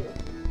unmute you.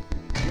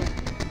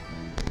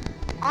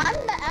 I'm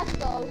the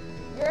echo.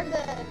 You're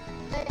the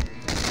thing.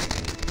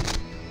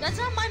 That's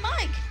not my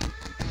mic.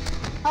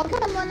 How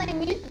come when I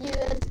mute you,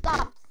 it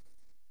stops?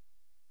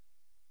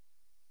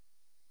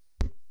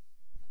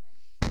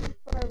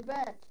 For a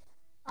bit.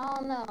 I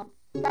don't know.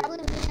 Probably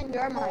me and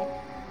your mic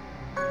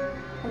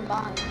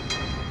combined.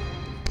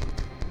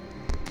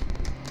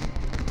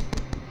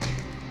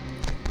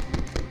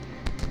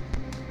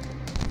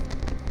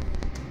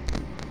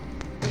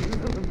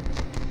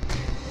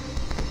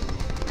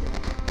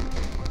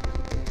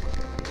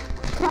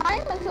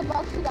 Prime is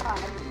about to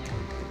die.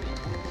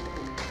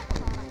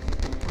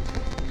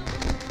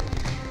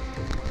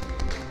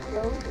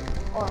 Road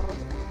or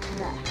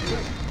not.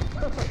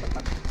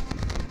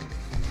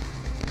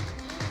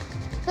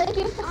 Thank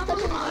you for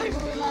sticking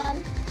with me,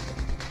 man.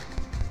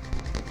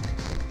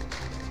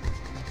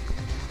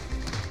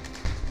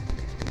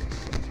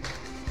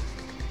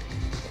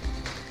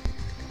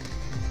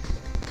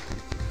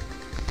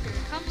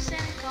 Here comes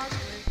Santa Claus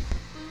with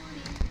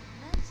booty.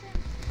 That's it.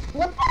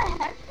 What the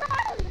heck,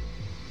 man?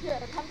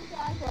 Here comes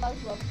Santa Claus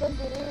with the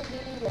booty,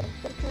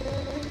 with the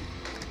booty.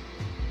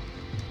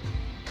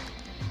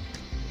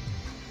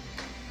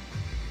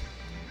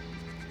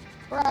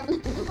 Run,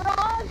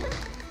 run!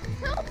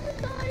 Help me,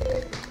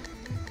 guys!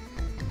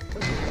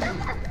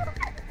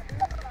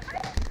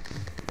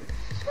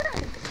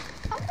 Friend,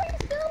 how are you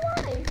still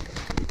alive?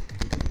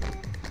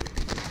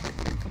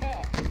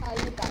 Oh,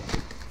 you got it.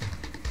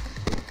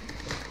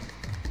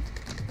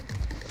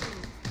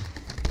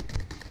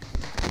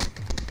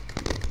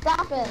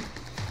 Stop it!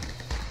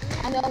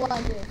 I know what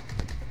I'm doing.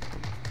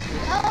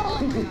 No!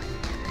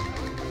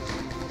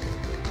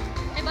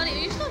 Hey, buddy, are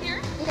you still here?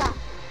 Yeah.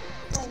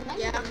 Wait, nice.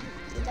 Yeah.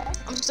 You there?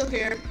 I'm still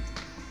here.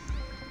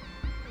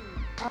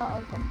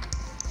 Oh, okay.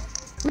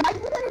 My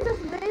brother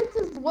just made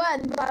his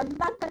win, but I'm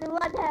not gonna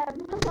let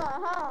him.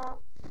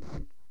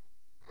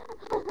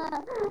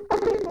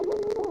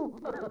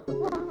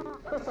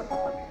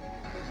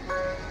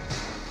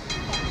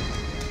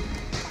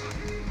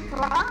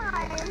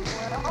 Prime,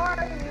 where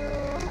are you?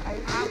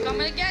 I'm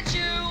coming to get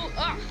you.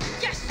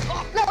 Yes.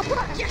 Oh, No,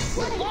 Prime. yes.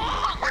 Wait.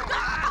 Oh,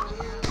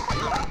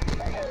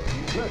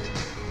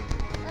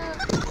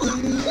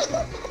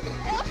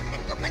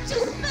 I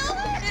just fell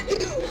in.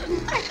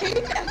 I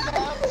hate that map.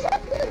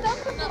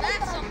 Now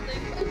that's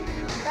something.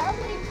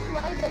 Barely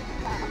played this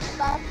map,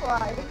 that's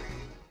why.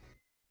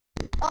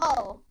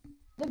 Oh,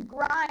 the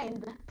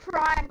grind.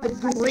 Prime. The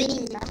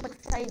grind. I'm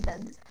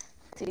excited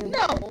to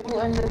No.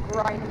 join the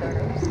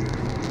grinders.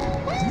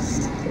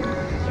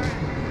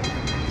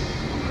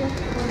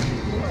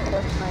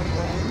 Just my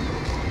brain.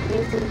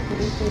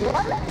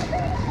 What?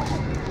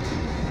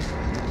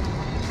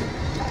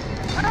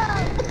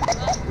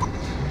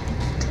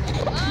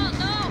 Oh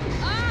no.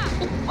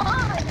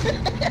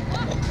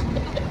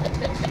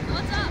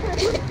 What's up?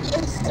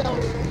 Yes, so.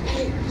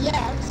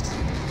 Yes.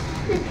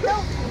 He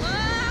killed me.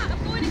 I'm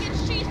going to get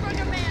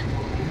Cheeseburger Man.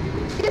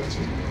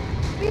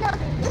 Yeah.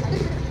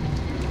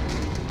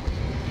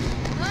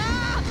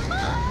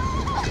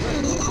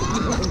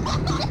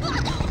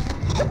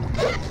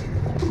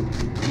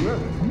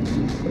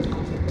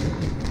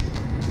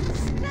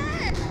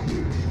 Snap.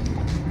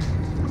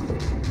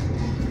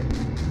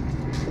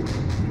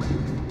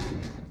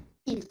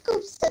 Here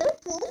comes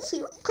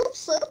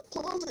Santa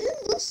Claus in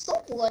the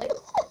subway.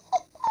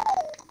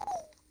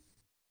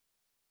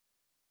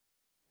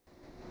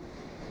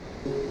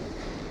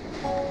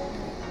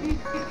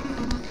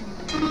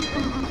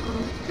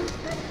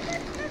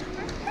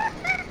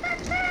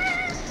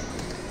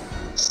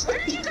 Where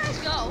did you guys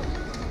go?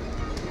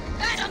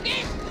 Guys, I'm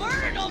getting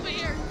murdered over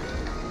here.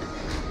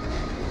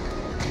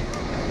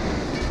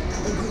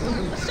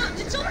 So,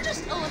 did someone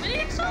just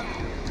eliminate some?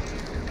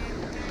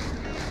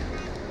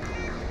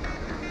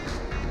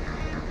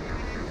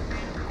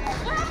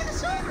 What happened to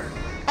Silver?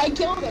 I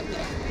killed him.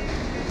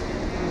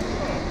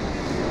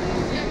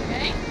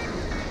 Okay.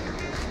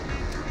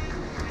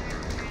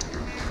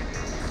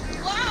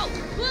 Wow!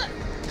 Look!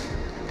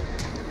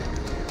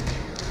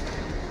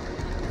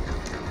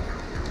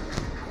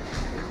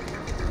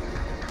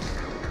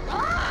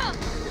 Ah!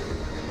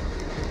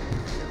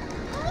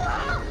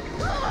 Ah!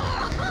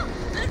 Ah!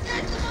 This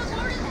guy's the most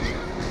hardest thing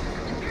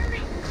to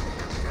carry.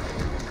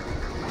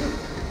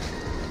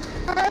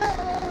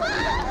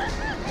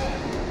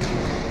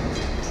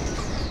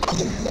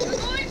 We're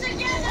going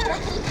together!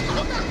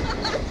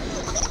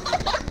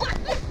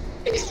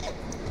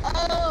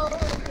 Oh,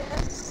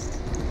 yes.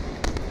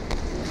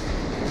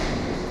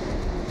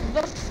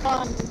 The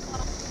fun.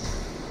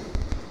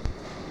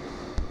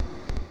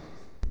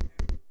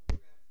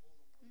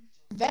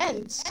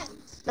 Vents.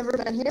 Never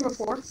been here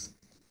before.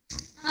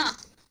 Huh.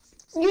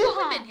 You We've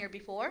have. been here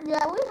before.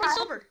 Yeah, we Hey, have.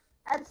 Silver.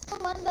 It's the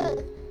one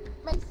that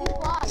makes you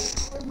fly.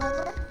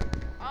 Remember?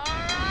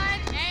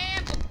 Alright,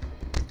 and...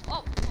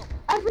 Oh, oh.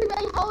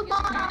 Everybody hold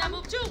Now on.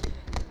 move too.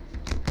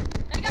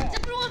 And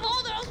everyone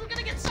hold it, else we're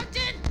gonna get sucked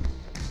in.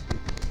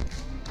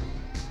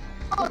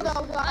 Oh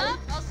no, guys.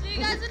 I'll see you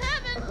guys in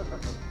heaven.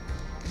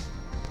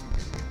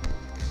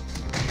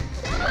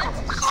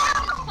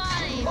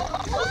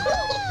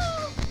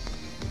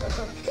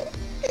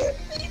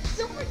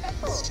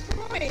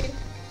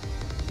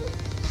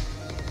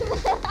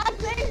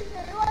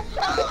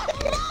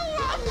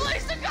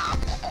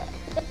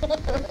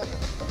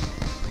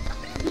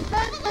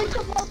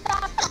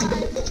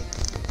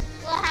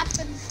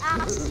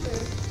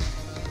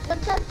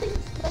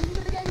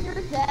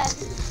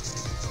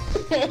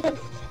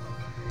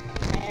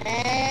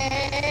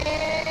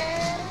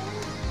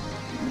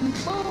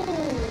 Oh.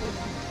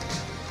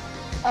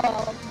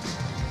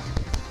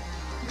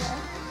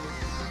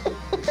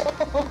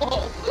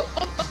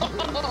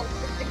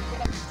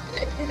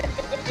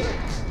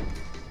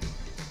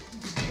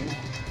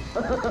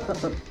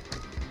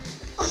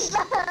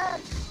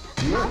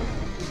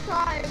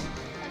 Try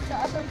the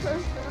other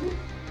person.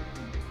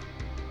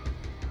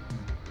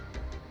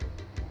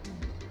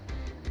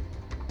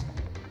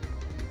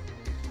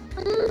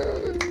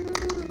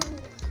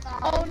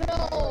 Oh no!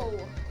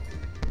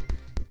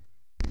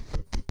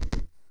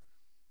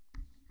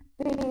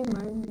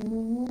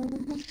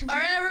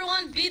 Alright,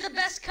 everyone, be the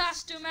best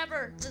costume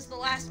ever. This is the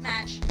last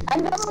match.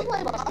 I've never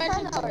played Let's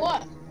mention to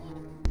what?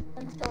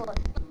 Until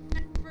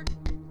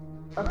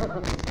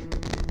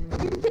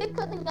you keep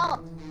cutting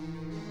off.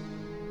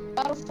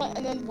 Battlefront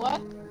and then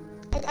what?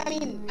 I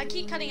mean, I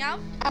keep cutting out.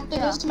 after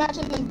this match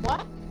and then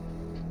what?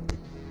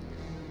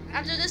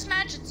 After this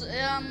match, it's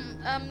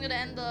I'm gonna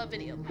end the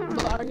video.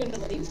 But are you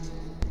gonna leave?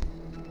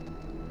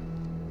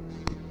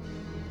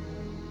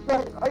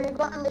 Like, are you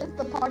gonna leave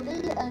the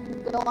party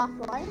and go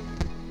offline?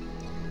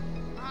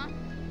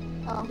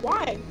 Oh.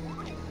 Why?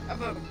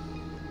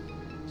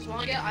 So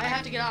I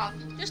have to get off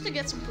just to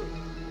get some food.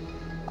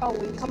 Oh,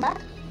 we come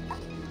back?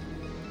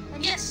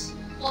 Yes.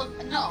 Well,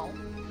 no.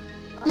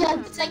 Yeah,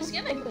 It's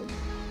Thanksgiving.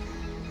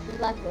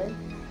 Exactly.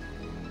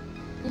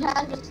 You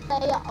have to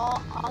stay on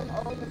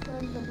all the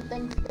terms of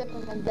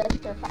Thanksgiving and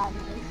ditch your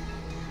family.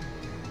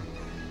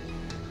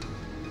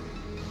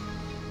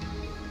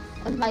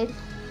 And my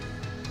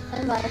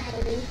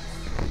ladies.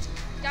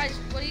 Guys,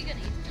 what are you gonna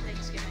eat for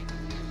Thanksgiving?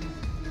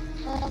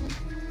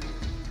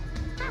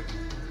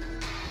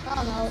 I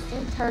don't know,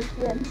 eat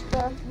turkey and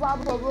stuff, blah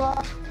blah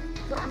blah.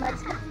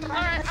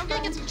 Alright, I'm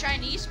gonna get some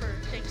Chinese for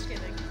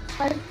Thanksgiving.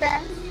 My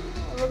friend,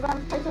 we're gonna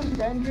play some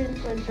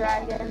Dungeons with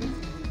Dragons.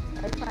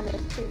 My friend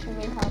is teaching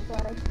me how to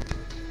play.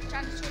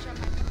 Trying to switch on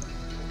my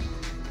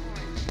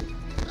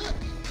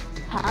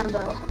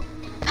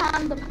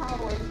Panda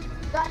powers.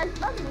 Guys,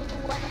 let me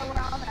win a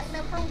round. I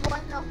never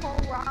won the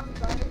whole round,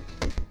 guys.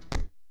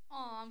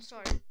 Oh, I'm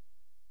sorry.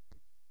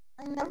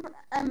 I'm in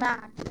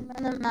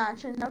a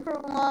match. I never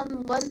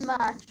won one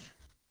match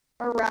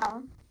or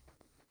round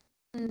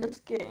in this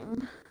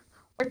game.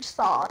 Which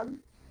song?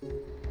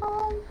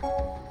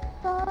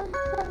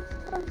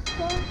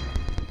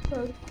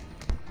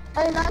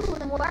 Hey,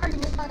 Natalie, where are you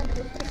going to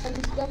do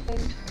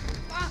Thanksgiving?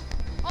 Ah,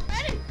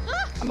 already?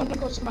 Ah, I'm gonna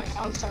go to my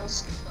aunt's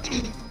house.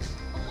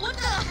 what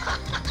the?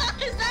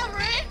 Is that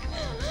Rick?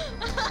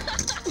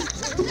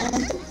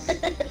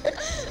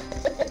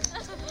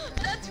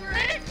 That's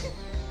Rick.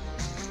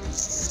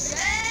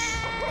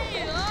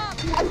 Yay!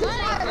 Oh,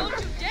 buddy, don't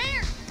you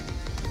dare!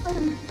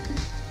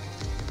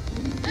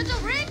 That's a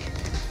Rick.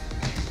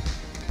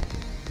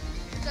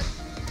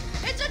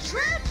 It's a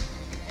trap.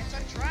 It's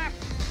a trap.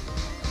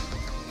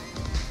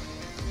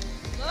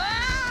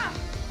 Ah!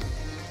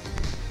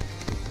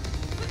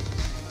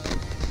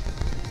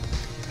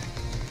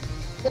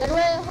 Get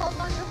away,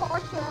 hold on your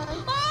horses.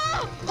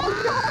 Oh! Oh,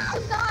 your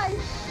horses died.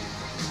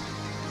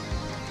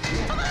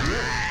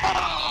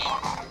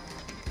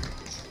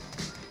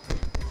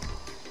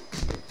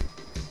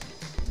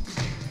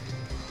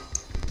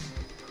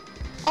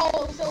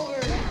 Oh, it's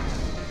over.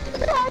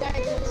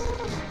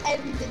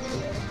 End the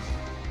video.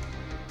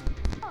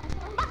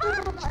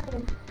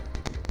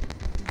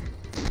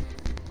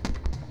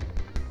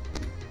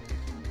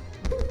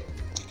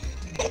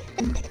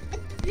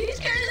 He's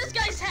carrying this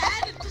guy's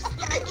head and just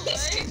throwing it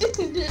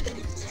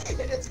away.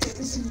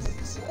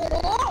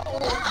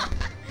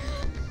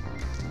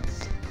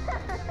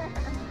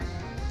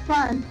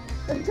 Fun.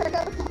 Let's check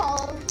out the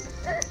balls.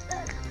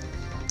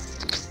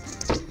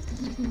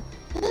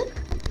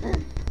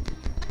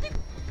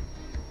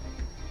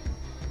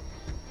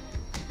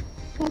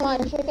 Come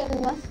on,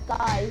 chicken must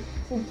die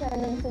to turn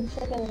into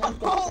chicken must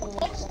get Oh,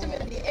 punched him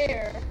in the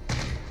air.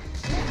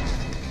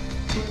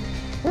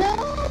 No,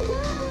 no!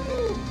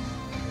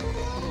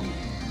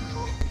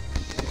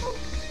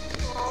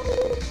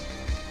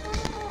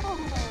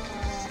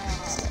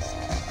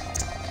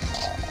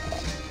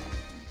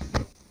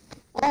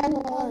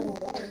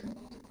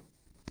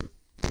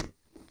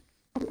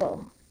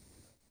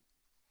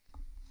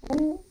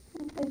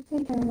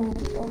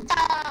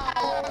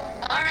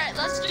 Alright,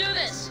 let's do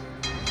this.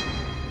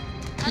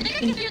 I think I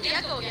can hear the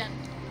echo again.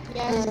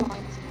 Yeah, it's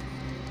fine.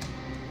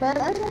 But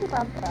I think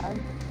about that,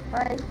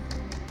 right?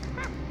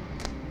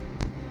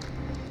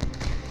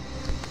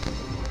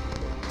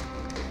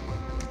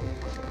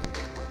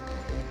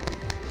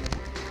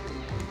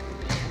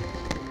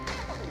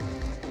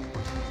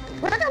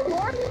 We're the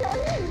more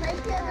million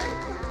make it or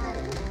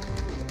something.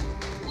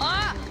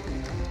 Ah!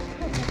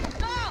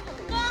 No!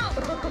 No!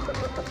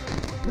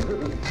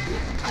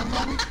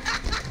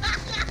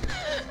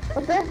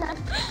 What the heck?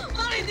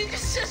 Mommy, did you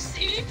just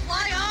see me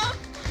fly up?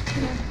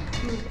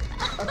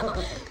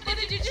 Hey,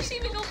 did you just see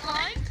me go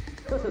flying?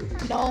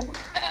 No.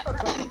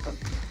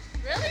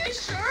 Really? Are you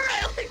sure?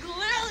 I like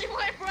literally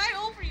went right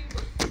over you.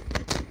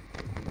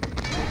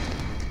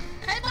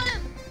 Hey,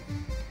 button!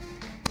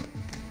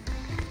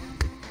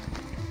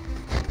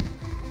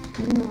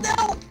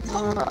 No!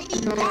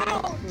 Choppy,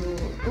 down!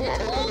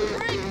 It's old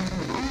drink.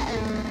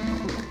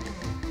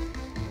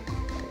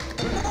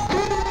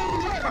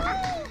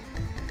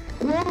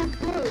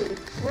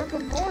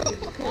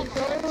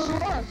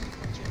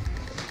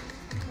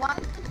 Why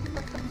did you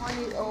put the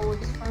money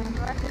always from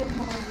record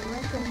money?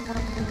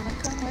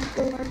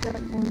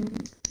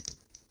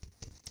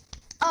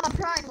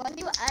 Prime, when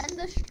you end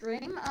the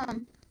stream,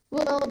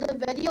 will the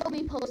video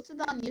be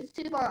posted on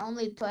YouTube or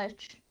only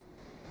Twitch?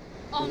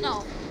 Oh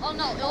no. Oh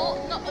no. Oh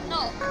no.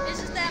 No.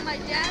 It's just that my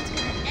dad's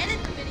gonna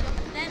edit the video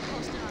and then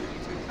post it on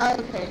YouTube.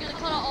 Okay. We're gonna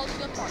cut out all the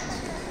good parts.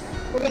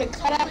 We're gonna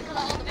cut out. We're gonna cut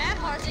out all the bad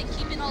parts and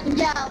keep in all the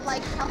Yeah,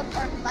 like how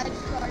our life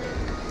started.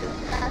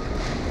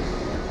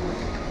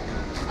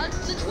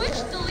 the Twitch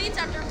deletes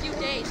after a few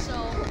days, so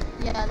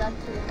Yeah, that's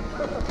true.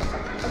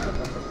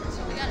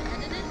 we gotta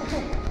edit it.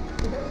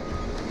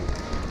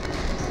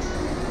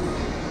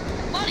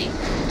 Buddy,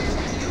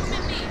 you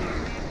and me.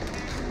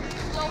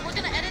 So we're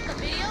gonna edit the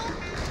video.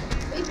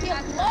 We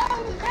get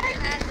long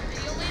Add the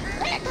video later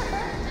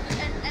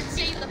and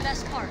save the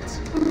best parts.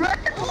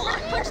 Oh, I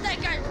punched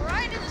that guy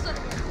right in his oh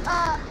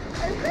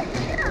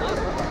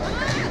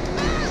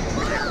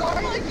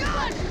my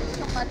god!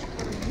 So much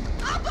for me.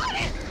 Oh,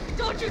 buddy!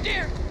 Don't you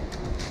dare!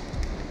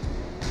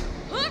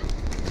 Huh?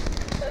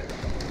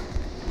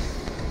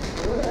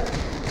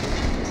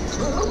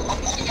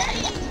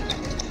 Yay!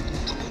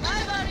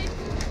 Bye, buddy!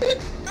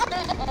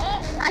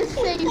 I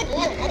saved you.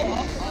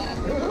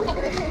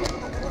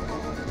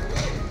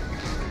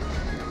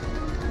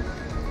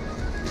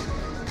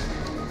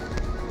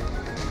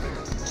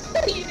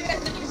 You guys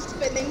are just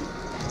spinning.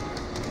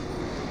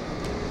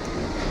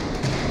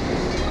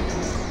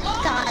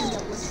 God,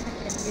 that was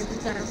freaking you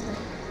deserve it.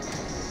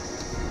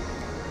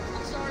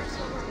 I'm sorry,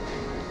 Silver.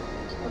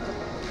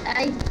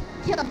 I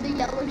killed the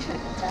yellow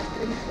chicken that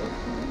pretty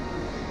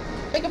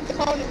Pick up the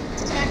phone and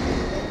attack me.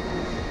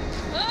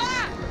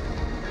 Ah!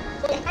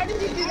 Wait, how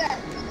did you do that?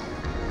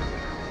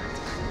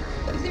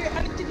 Xavier,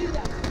 how did you do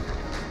that?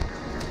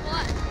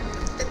 What?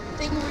 The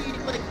thing where you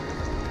like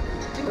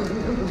do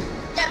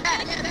get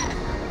that.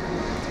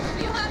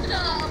 You have to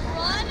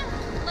run,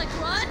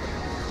 run,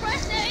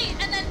 press A,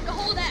 and then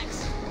hold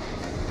X.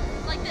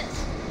 Like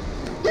this.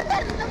 You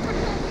better never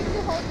tell me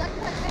to hold that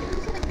kind of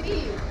thing like me.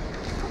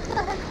 What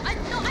the heck?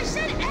 I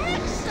said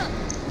X!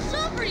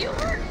 Silver, you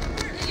heard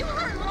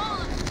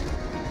wrong.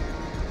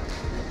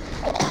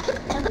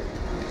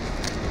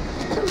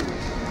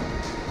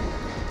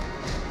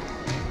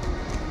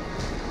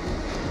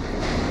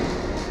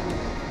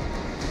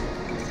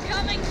 It's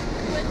coming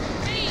with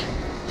me.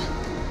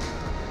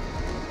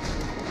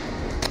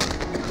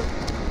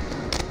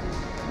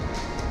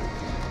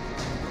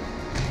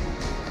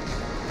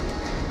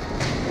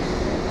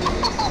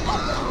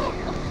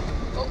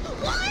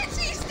 What?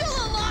 He's still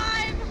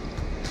alive?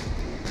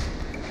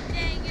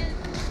 Dang it.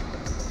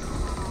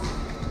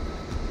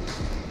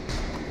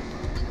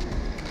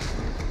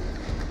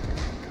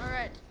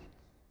 Alright.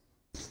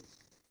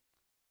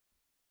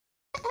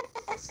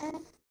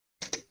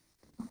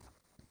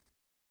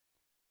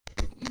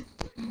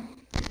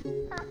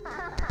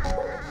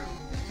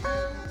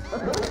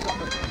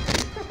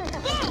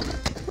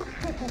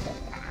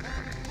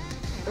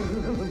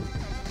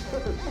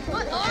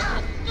 What?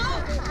 Ah! No!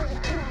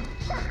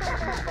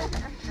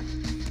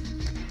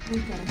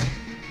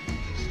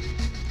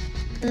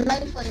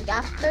 Like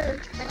after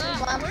training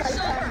one Where's place.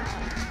 Silver?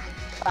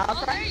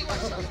 Oh, there you are,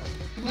 Silver.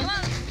 Come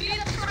on, beat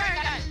up the square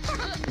guy.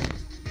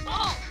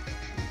 Oh!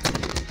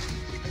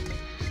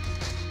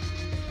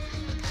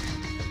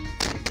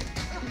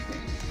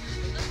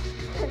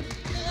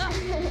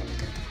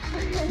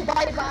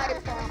 Bye bye,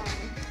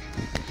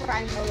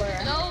 Prime Miller.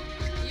 Nope,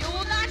 you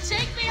will not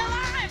take me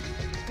alive!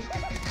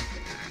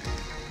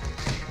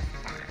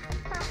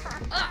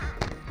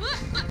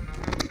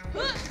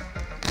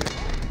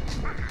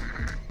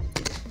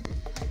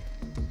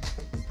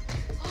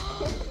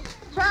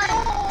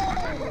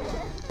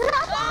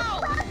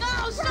 Oh,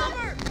 no,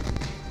 Silver!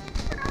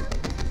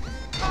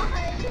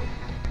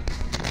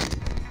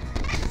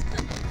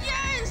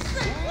 Yes!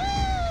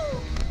 Woo!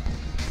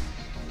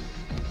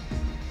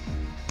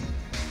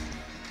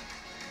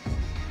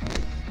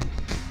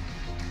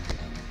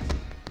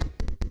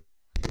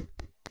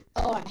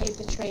 Oh, I hate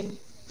the train.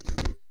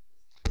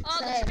 Oh,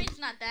 the Same. train's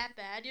not that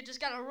bad. You just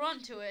gotta run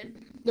to it.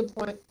 Good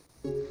point.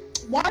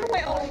 Why do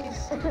I always?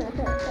 You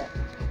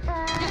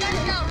guys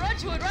gotta run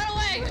to it right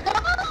away! Go,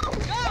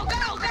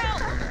 go, go!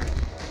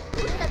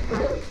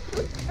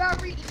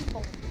 Very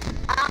evil.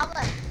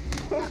 Alan.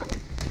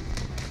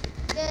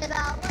 Get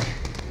out.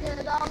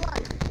 Get out.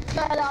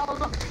 Get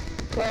out.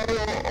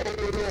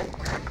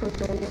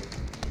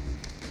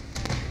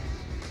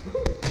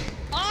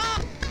 Oh!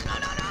 No,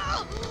 no, no!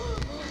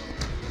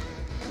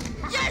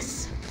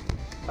 Yes!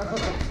 Oh!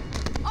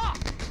 Ah!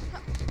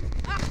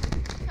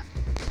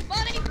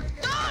 Buddy!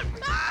 Don't!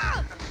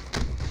 Ah!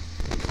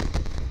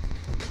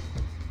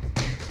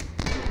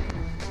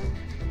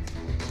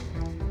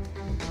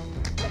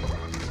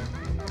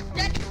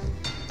 Daddy!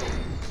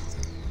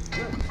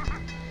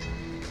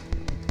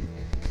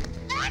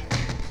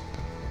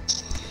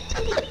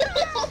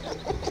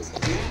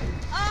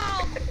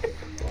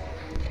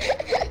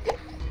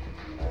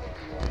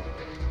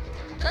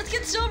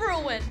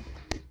 Silver will win.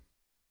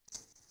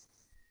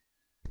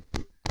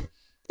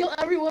 Kill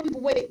everyone,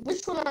 but wait,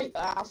 which one are you?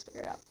 I'll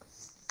figure it out.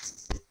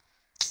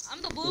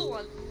 I'm the blue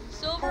one.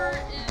 Silver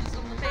is the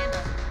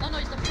panda. Oh no,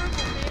 he's the purple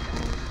panda.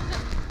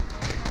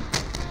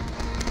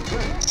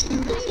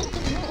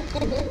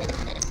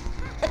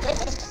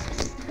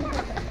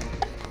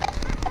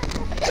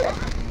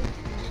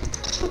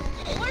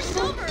 Where's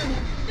Silver?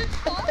 Did it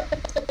fall?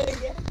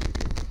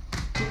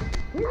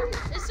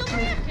 Is Silver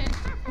Anakin?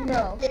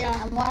 No.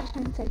 Yeah. I'm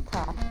watching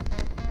TikTok.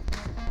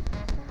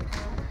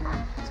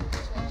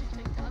 Silver's watching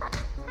TikTok.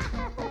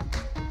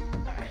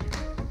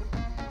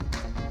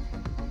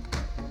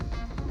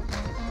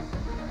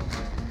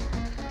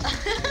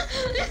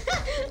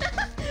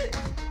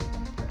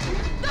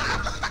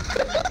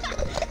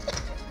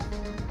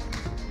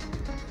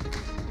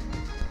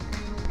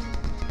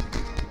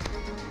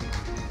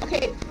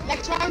 Okay,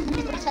 next round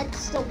we protect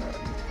Silver.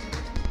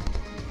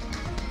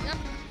 Yep.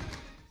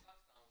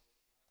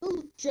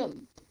 He'll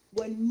jump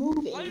when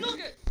moving Oh, look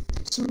it.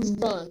 to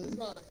run.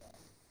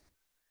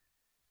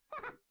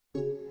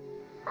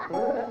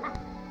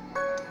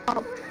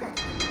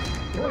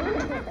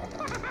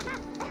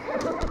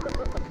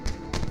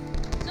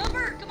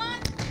 Silver, come on.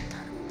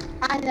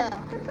 I know.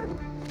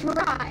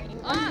 Try.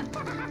 Ah.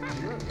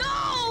 No!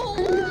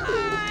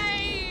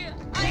 Why?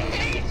 I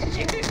hate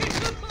you.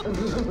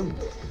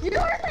 You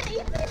are the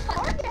easy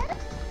target.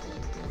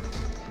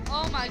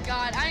 Oh my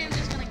god, I am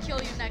just gonna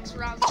kill you next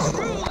round.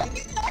 Screw You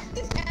it. knocked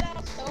his head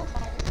out so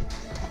hard.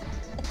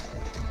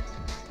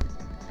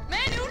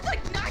 Man, you would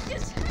like knock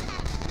his head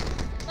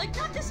off. Like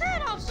knock his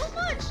head off so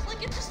much.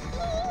 Like it just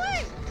flew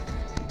away.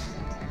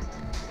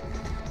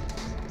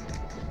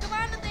 Come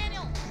on,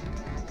 Nathaniel.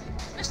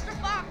 Mr.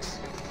 Fox.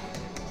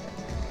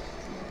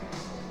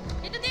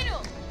 Hey,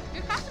 Nathaniel.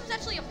 Your costume is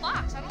actually a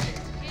fox. I don't think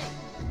it's a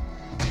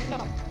kitty.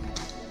 No.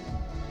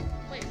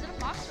 Wait, is it a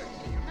fox or a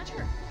kitty? I'm not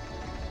sure.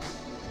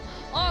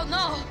 Oh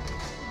no.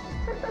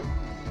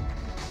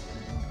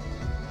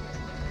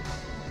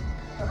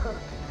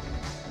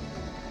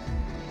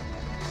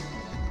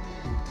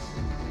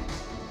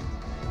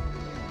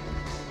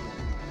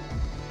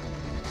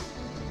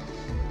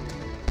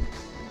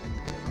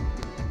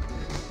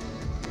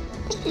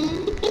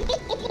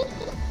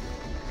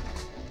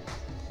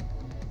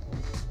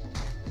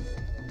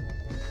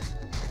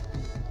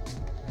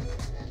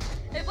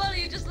 Hey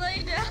buddy, you just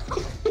laying down.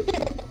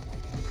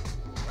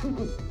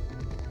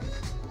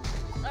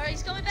 Alright,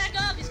 he's coming back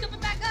up. He's coming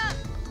back up.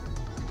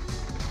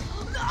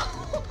 No!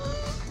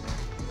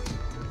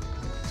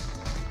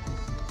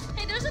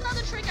 Hey, there's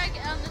another trick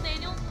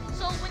Nathaniel.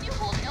 So when you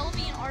hold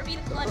LB and RB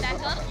to climb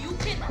back up, you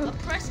can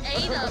press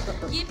A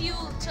to give you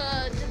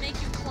to make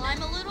you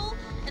climb a little,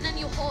 and then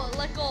you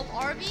let go of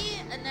RB,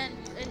 and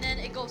then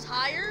it goes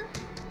higher.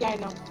 Yeah, I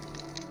know.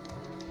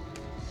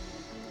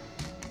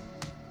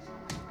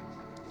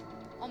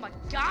 Oh my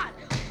god!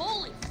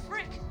 Holy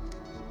frick!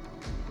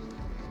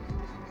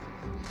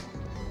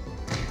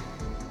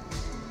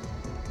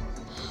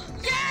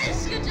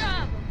 Yes! Good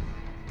job!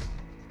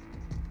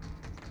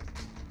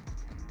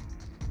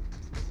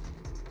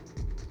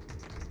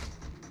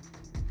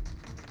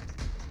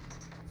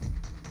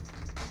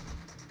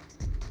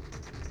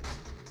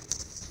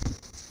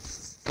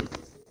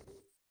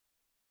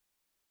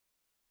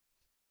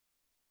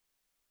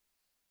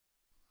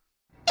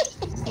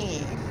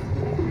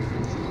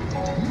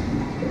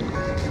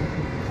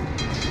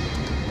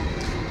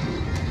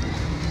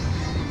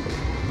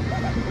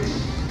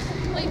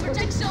 Wait,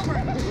 protect Silver!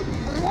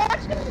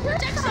 Watch him.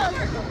 Protect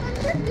Silver!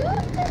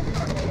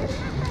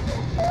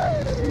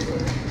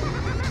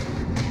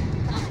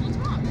 What's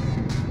wrong?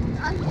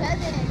 I'm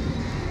kidding.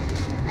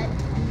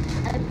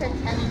 I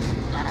pretend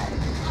that.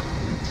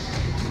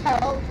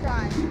 Oh,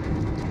 try.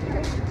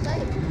 Say.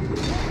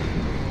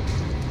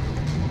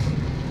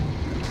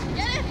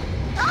 Get it!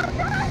 Oh,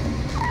 try.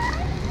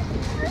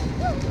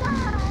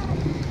 Ah!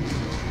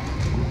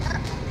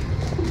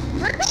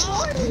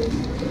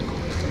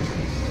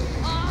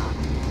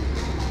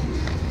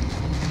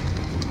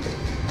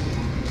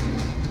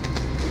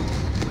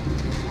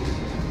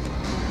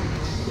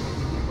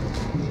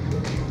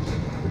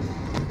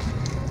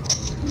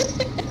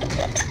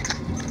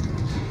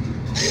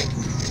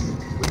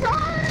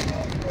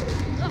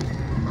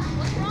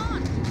 What's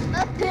wrong?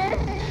 Nothing.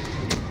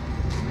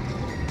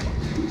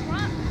 What's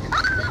wrong?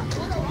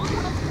 What's wrong?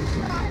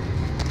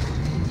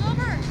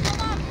 Silver,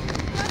 come up!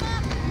 Come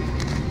up!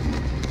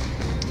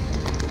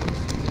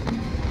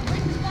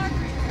 Break the spark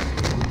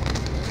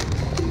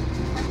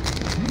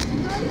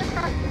Doing the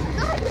front.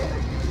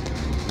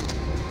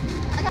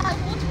 I got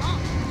What's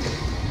wrong?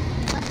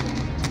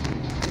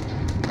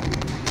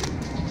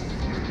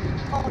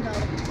 Oh no,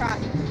 try.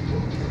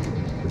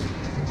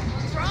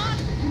 What's wrong?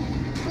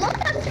 Look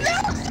at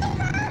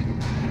Silver!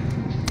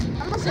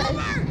 I'm a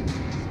Silver!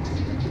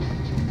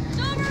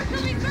 Silver,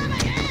 coming through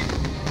my hand!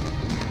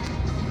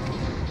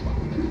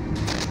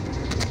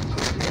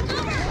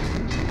 Silver!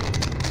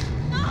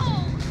 No!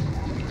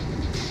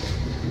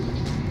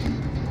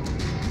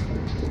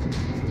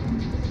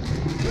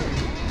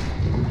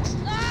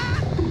 Ah!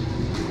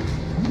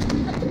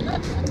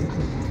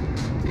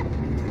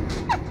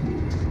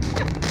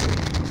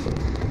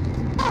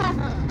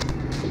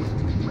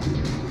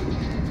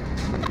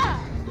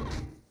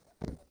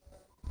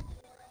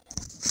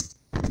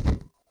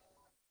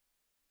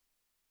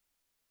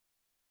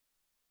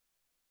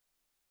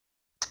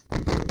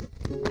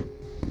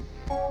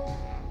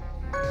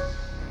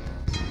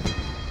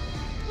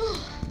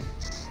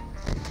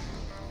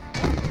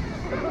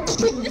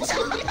 It's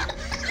okay.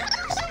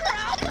 Silver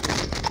out.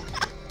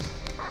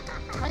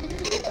 I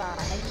didn't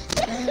die.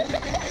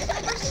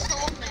 We're so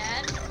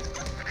mad.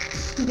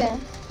 Okay.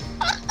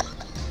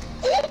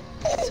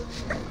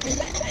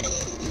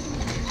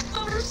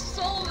 We're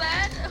so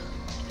mad.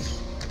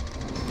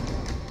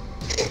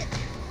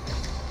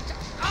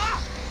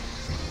 Ah!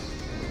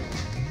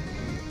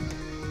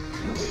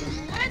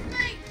 With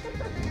me!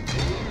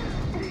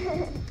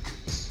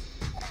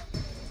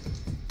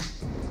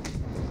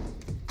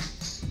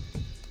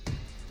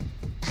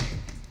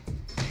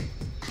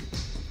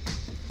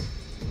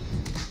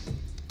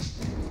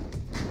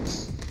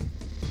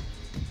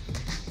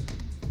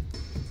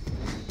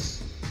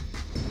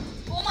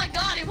 Oh my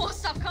god, it won't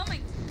stop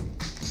coming.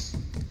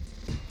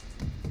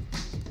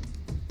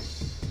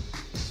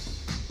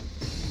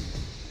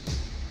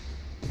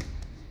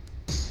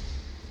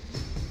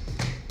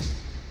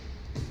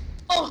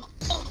 Oh,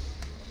 oh.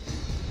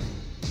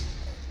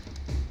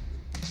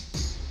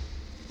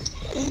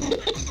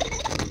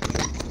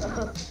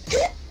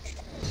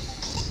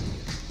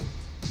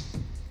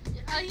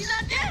 He's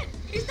not dead!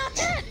 He's not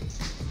dead!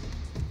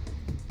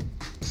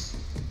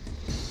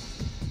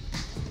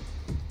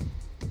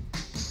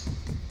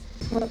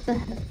 What the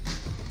heck?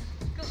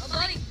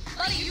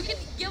 Buddy, you can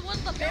get one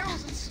of the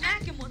barrels and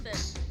smack him with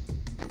it.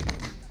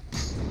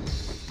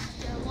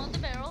 Yeah, one of the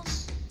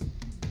barrels.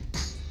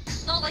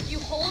 No, like you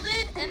hold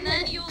it and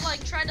then you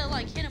like try to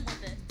like hit him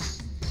with it.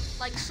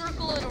 Like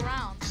circle it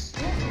around.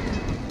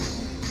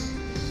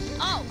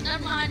 Oh,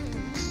 never mind.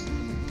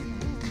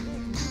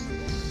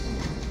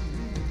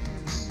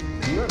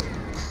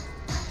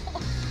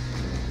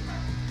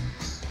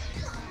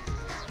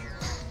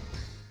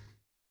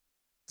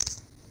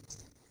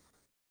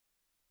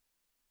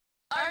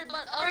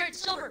 Alright,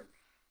 Silver.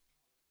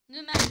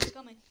 New match is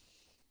coming.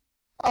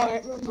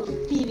 Alright, remember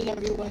beating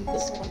everyone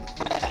this one.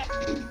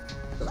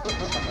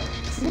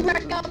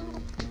 Smack up!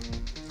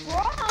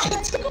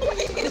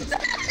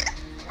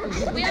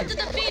 We have to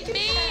defeat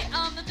me,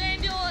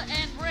 Nathaniel,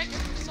 and Rick.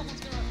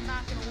 Someone's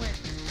not gonna win.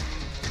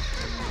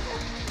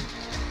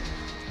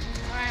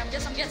 Alright, I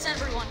guess I'm getting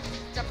everyone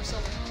except for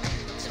Silver.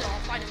 So I'll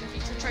fight him if he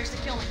tries to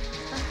kill me.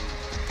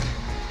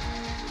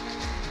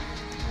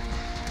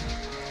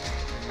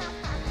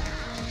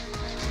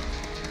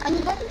 I'm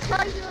going to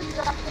try to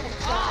drop it.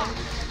 Ah!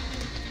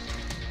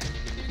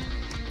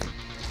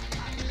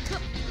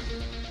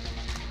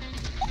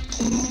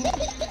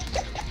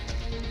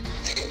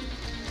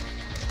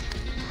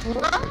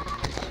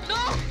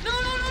 No!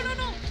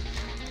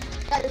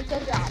 That is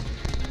good job.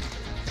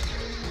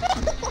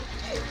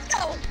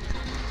 No!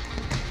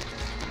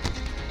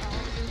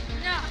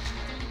 Yeah.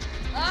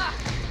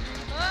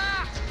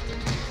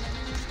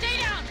 Stay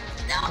down.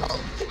 No.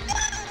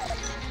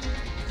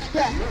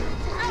 Yeah.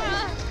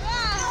 Ah.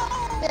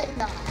 Good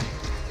job.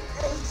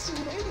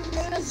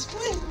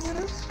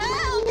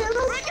 Help!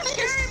 Rick is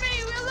carrying me.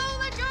 We'll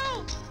let go.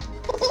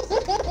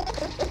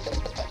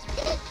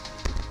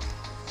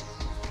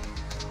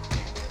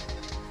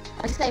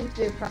 I saved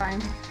you,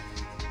 Prime.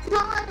 Come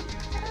on!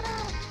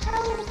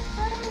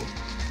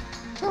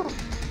 Help!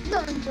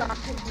 Don't drop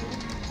it.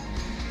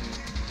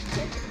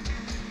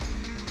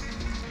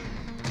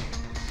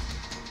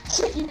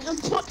 You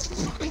just put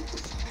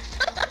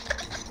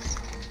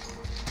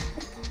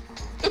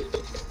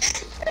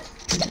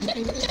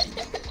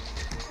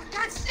For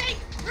God's sake,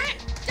 Rick,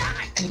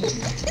 die!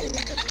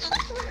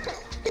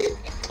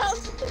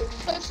 constantly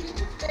pushing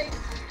your face.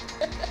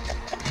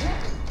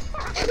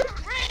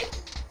 Rick,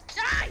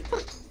 die!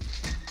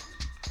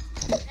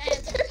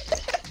 And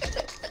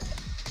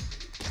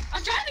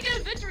I'm trying to get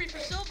a victory for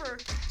Silver.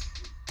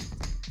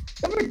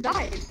 Never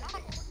died.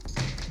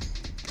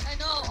 I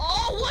know.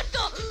 Oh, what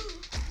the?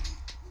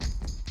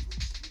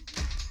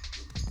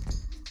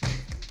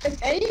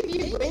 If any of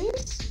you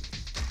wins,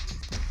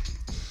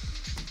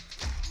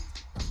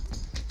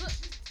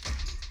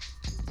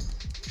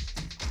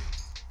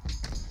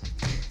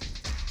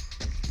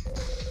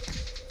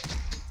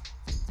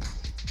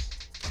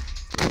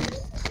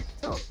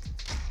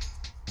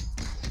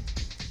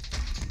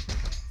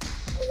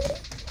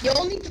 you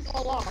all need to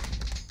fall off.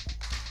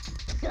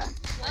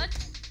 What?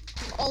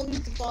 You all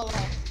need to fall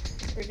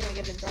off. We're gonna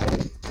get a draw.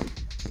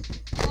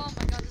 Oh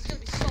my god, this is gonna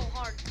be so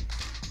hard.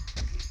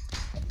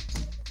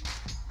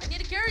 I need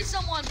to carry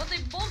someone, but they're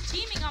both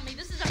teaming on me.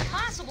 This is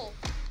impossible.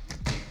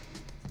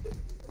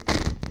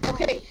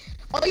 Okay,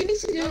 all you need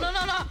to do. No.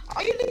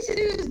 All you need to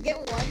do is get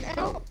one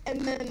out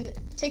and then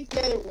take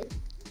the other one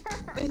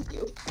with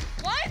you.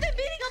 Why are they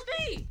beating up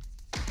me?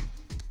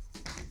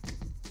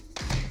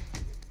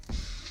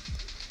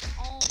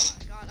 Oh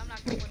my god, I'm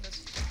not gonna win this.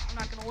 I'm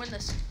not gonna win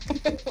this.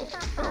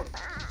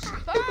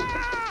 Ah!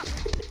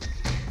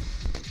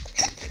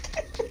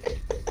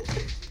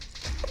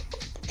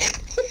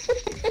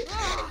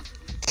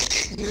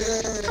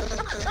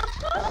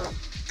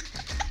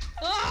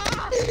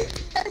 Ah!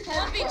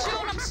 1v2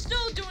 and I'm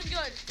still doing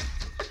good.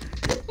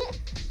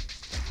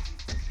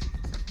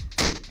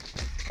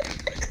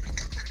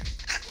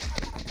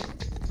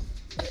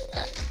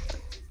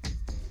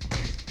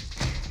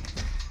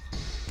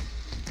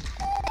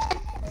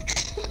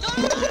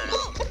 Go.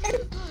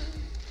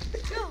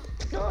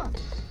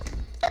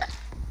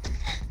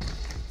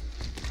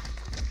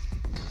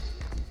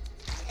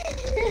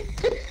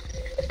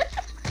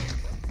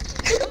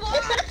 Come on,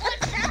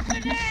 what's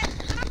happening?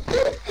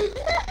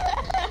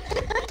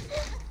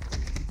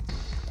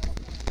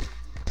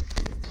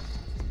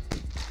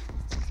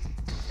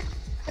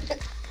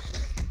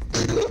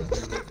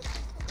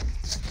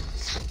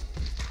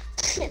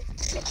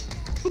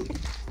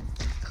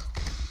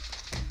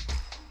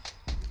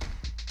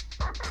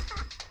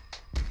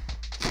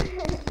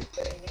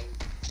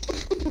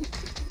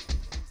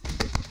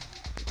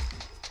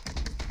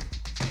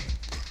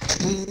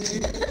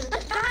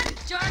 God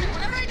darn it,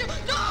 whatever I do.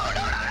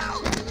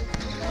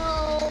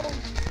 No.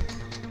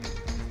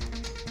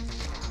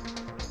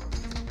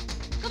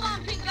 Come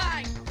on, pink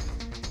guy.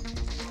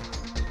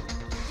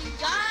 Pink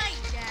guy,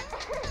 Dad.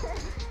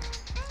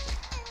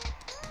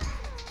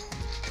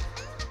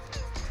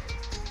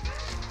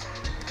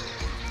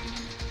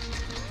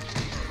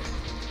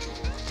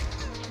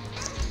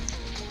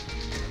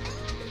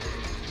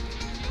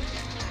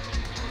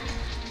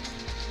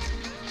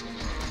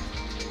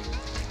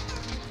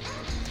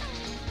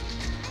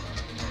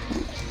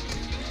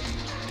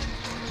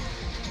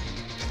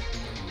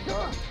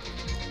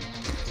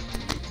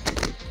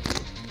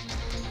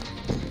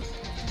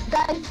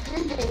 Guys,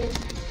 GG's.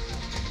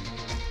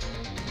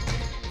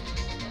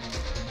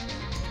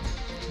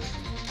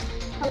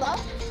 Hello?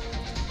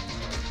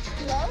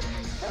 Hello?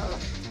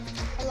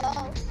 Hello?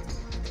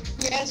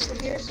 Yes,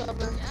 we're here,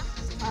 Silver.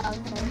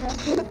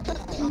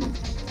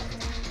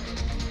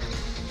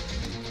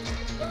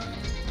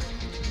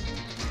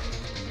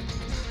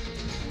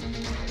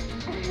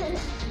 Okay.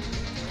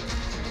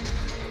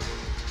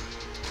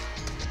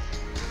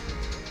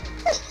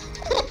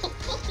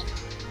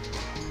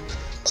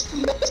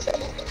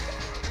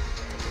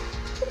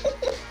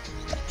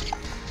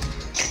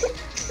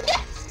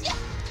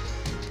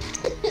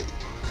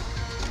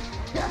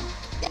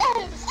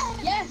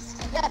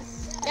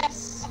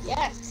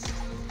 Yes.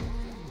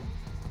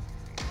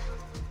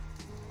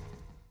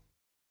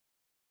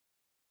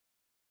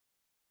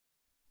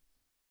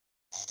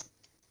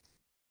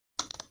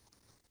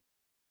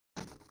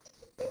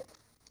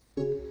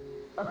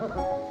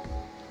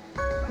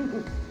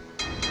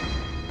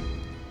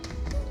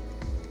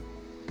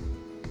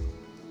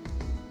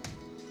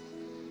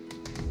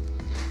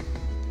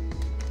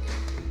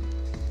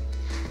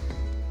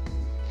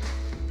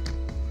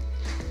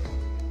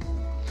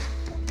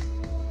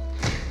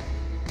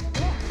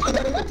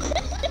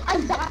 I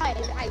died.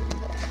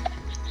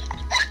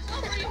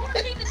 Silver, you weren't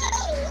paying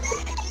attention.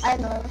 I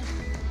know.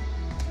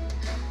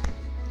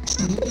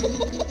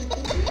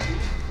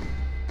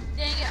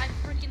 Dang it, I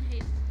freaking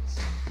hate this.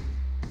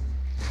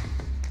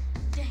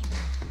 Dang it.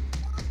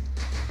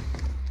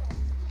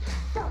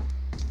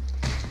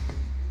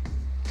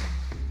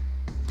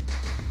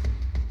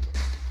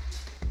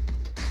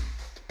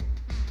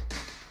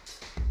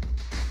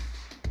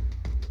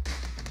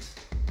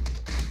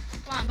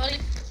 Come on, buddy.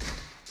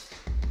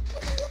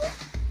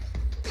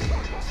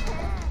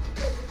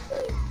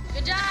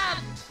 Good job!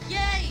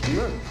 Yay!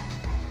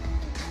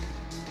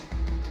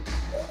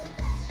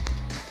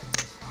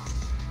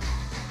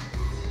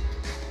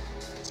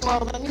 Well,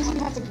 that means we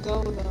have to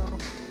go, though.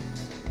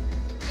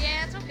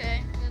 Yeah, it's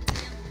okay. That's the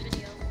end of the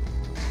video.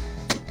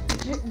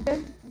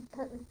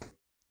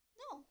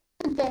 No.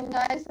 Okay,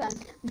 guys, then.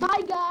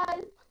 Bye,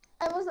 guys.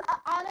 It was an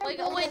honor. Like,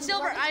 oh wait,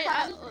 Silver,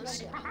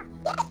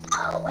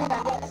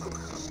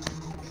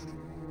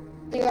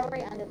 You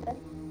already ended it.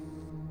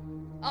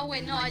 oh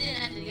wait, no, I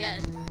didn't end it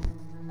yet.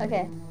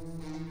 Okay.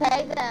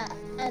 Say the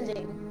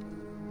ending.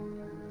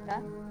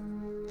 Yeah?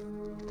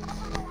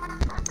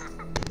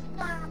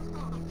 No.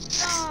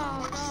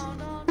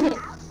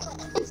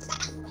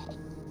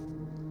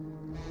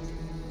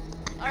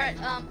 Alright,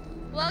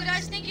 well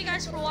guys, thank you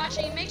guys for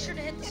watching. Make sure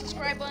to hit the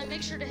subscribe button,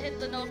 make sure to hit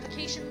the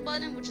notification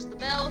button, which is the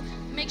bell.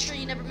 Make sure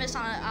you never miss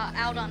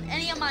out on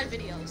any of my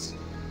videos.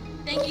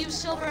 Thank you,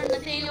 Silver and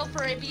Nathaniel,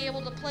 for being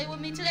able to play with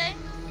me today.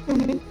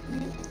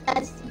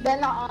 It's been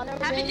an honor.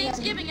 Happy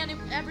Thanksgiving,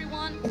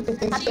 everyone.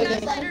 See you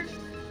guys later.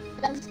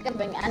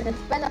 Thanksgiving, and it's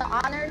been an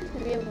honor to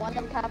be in one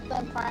of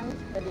Captain Prime's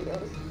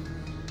videos.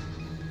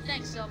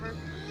 Thanks, Silver.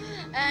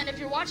 And if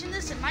you're watching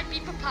this, it might be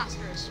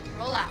preposterous.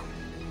 Roll out.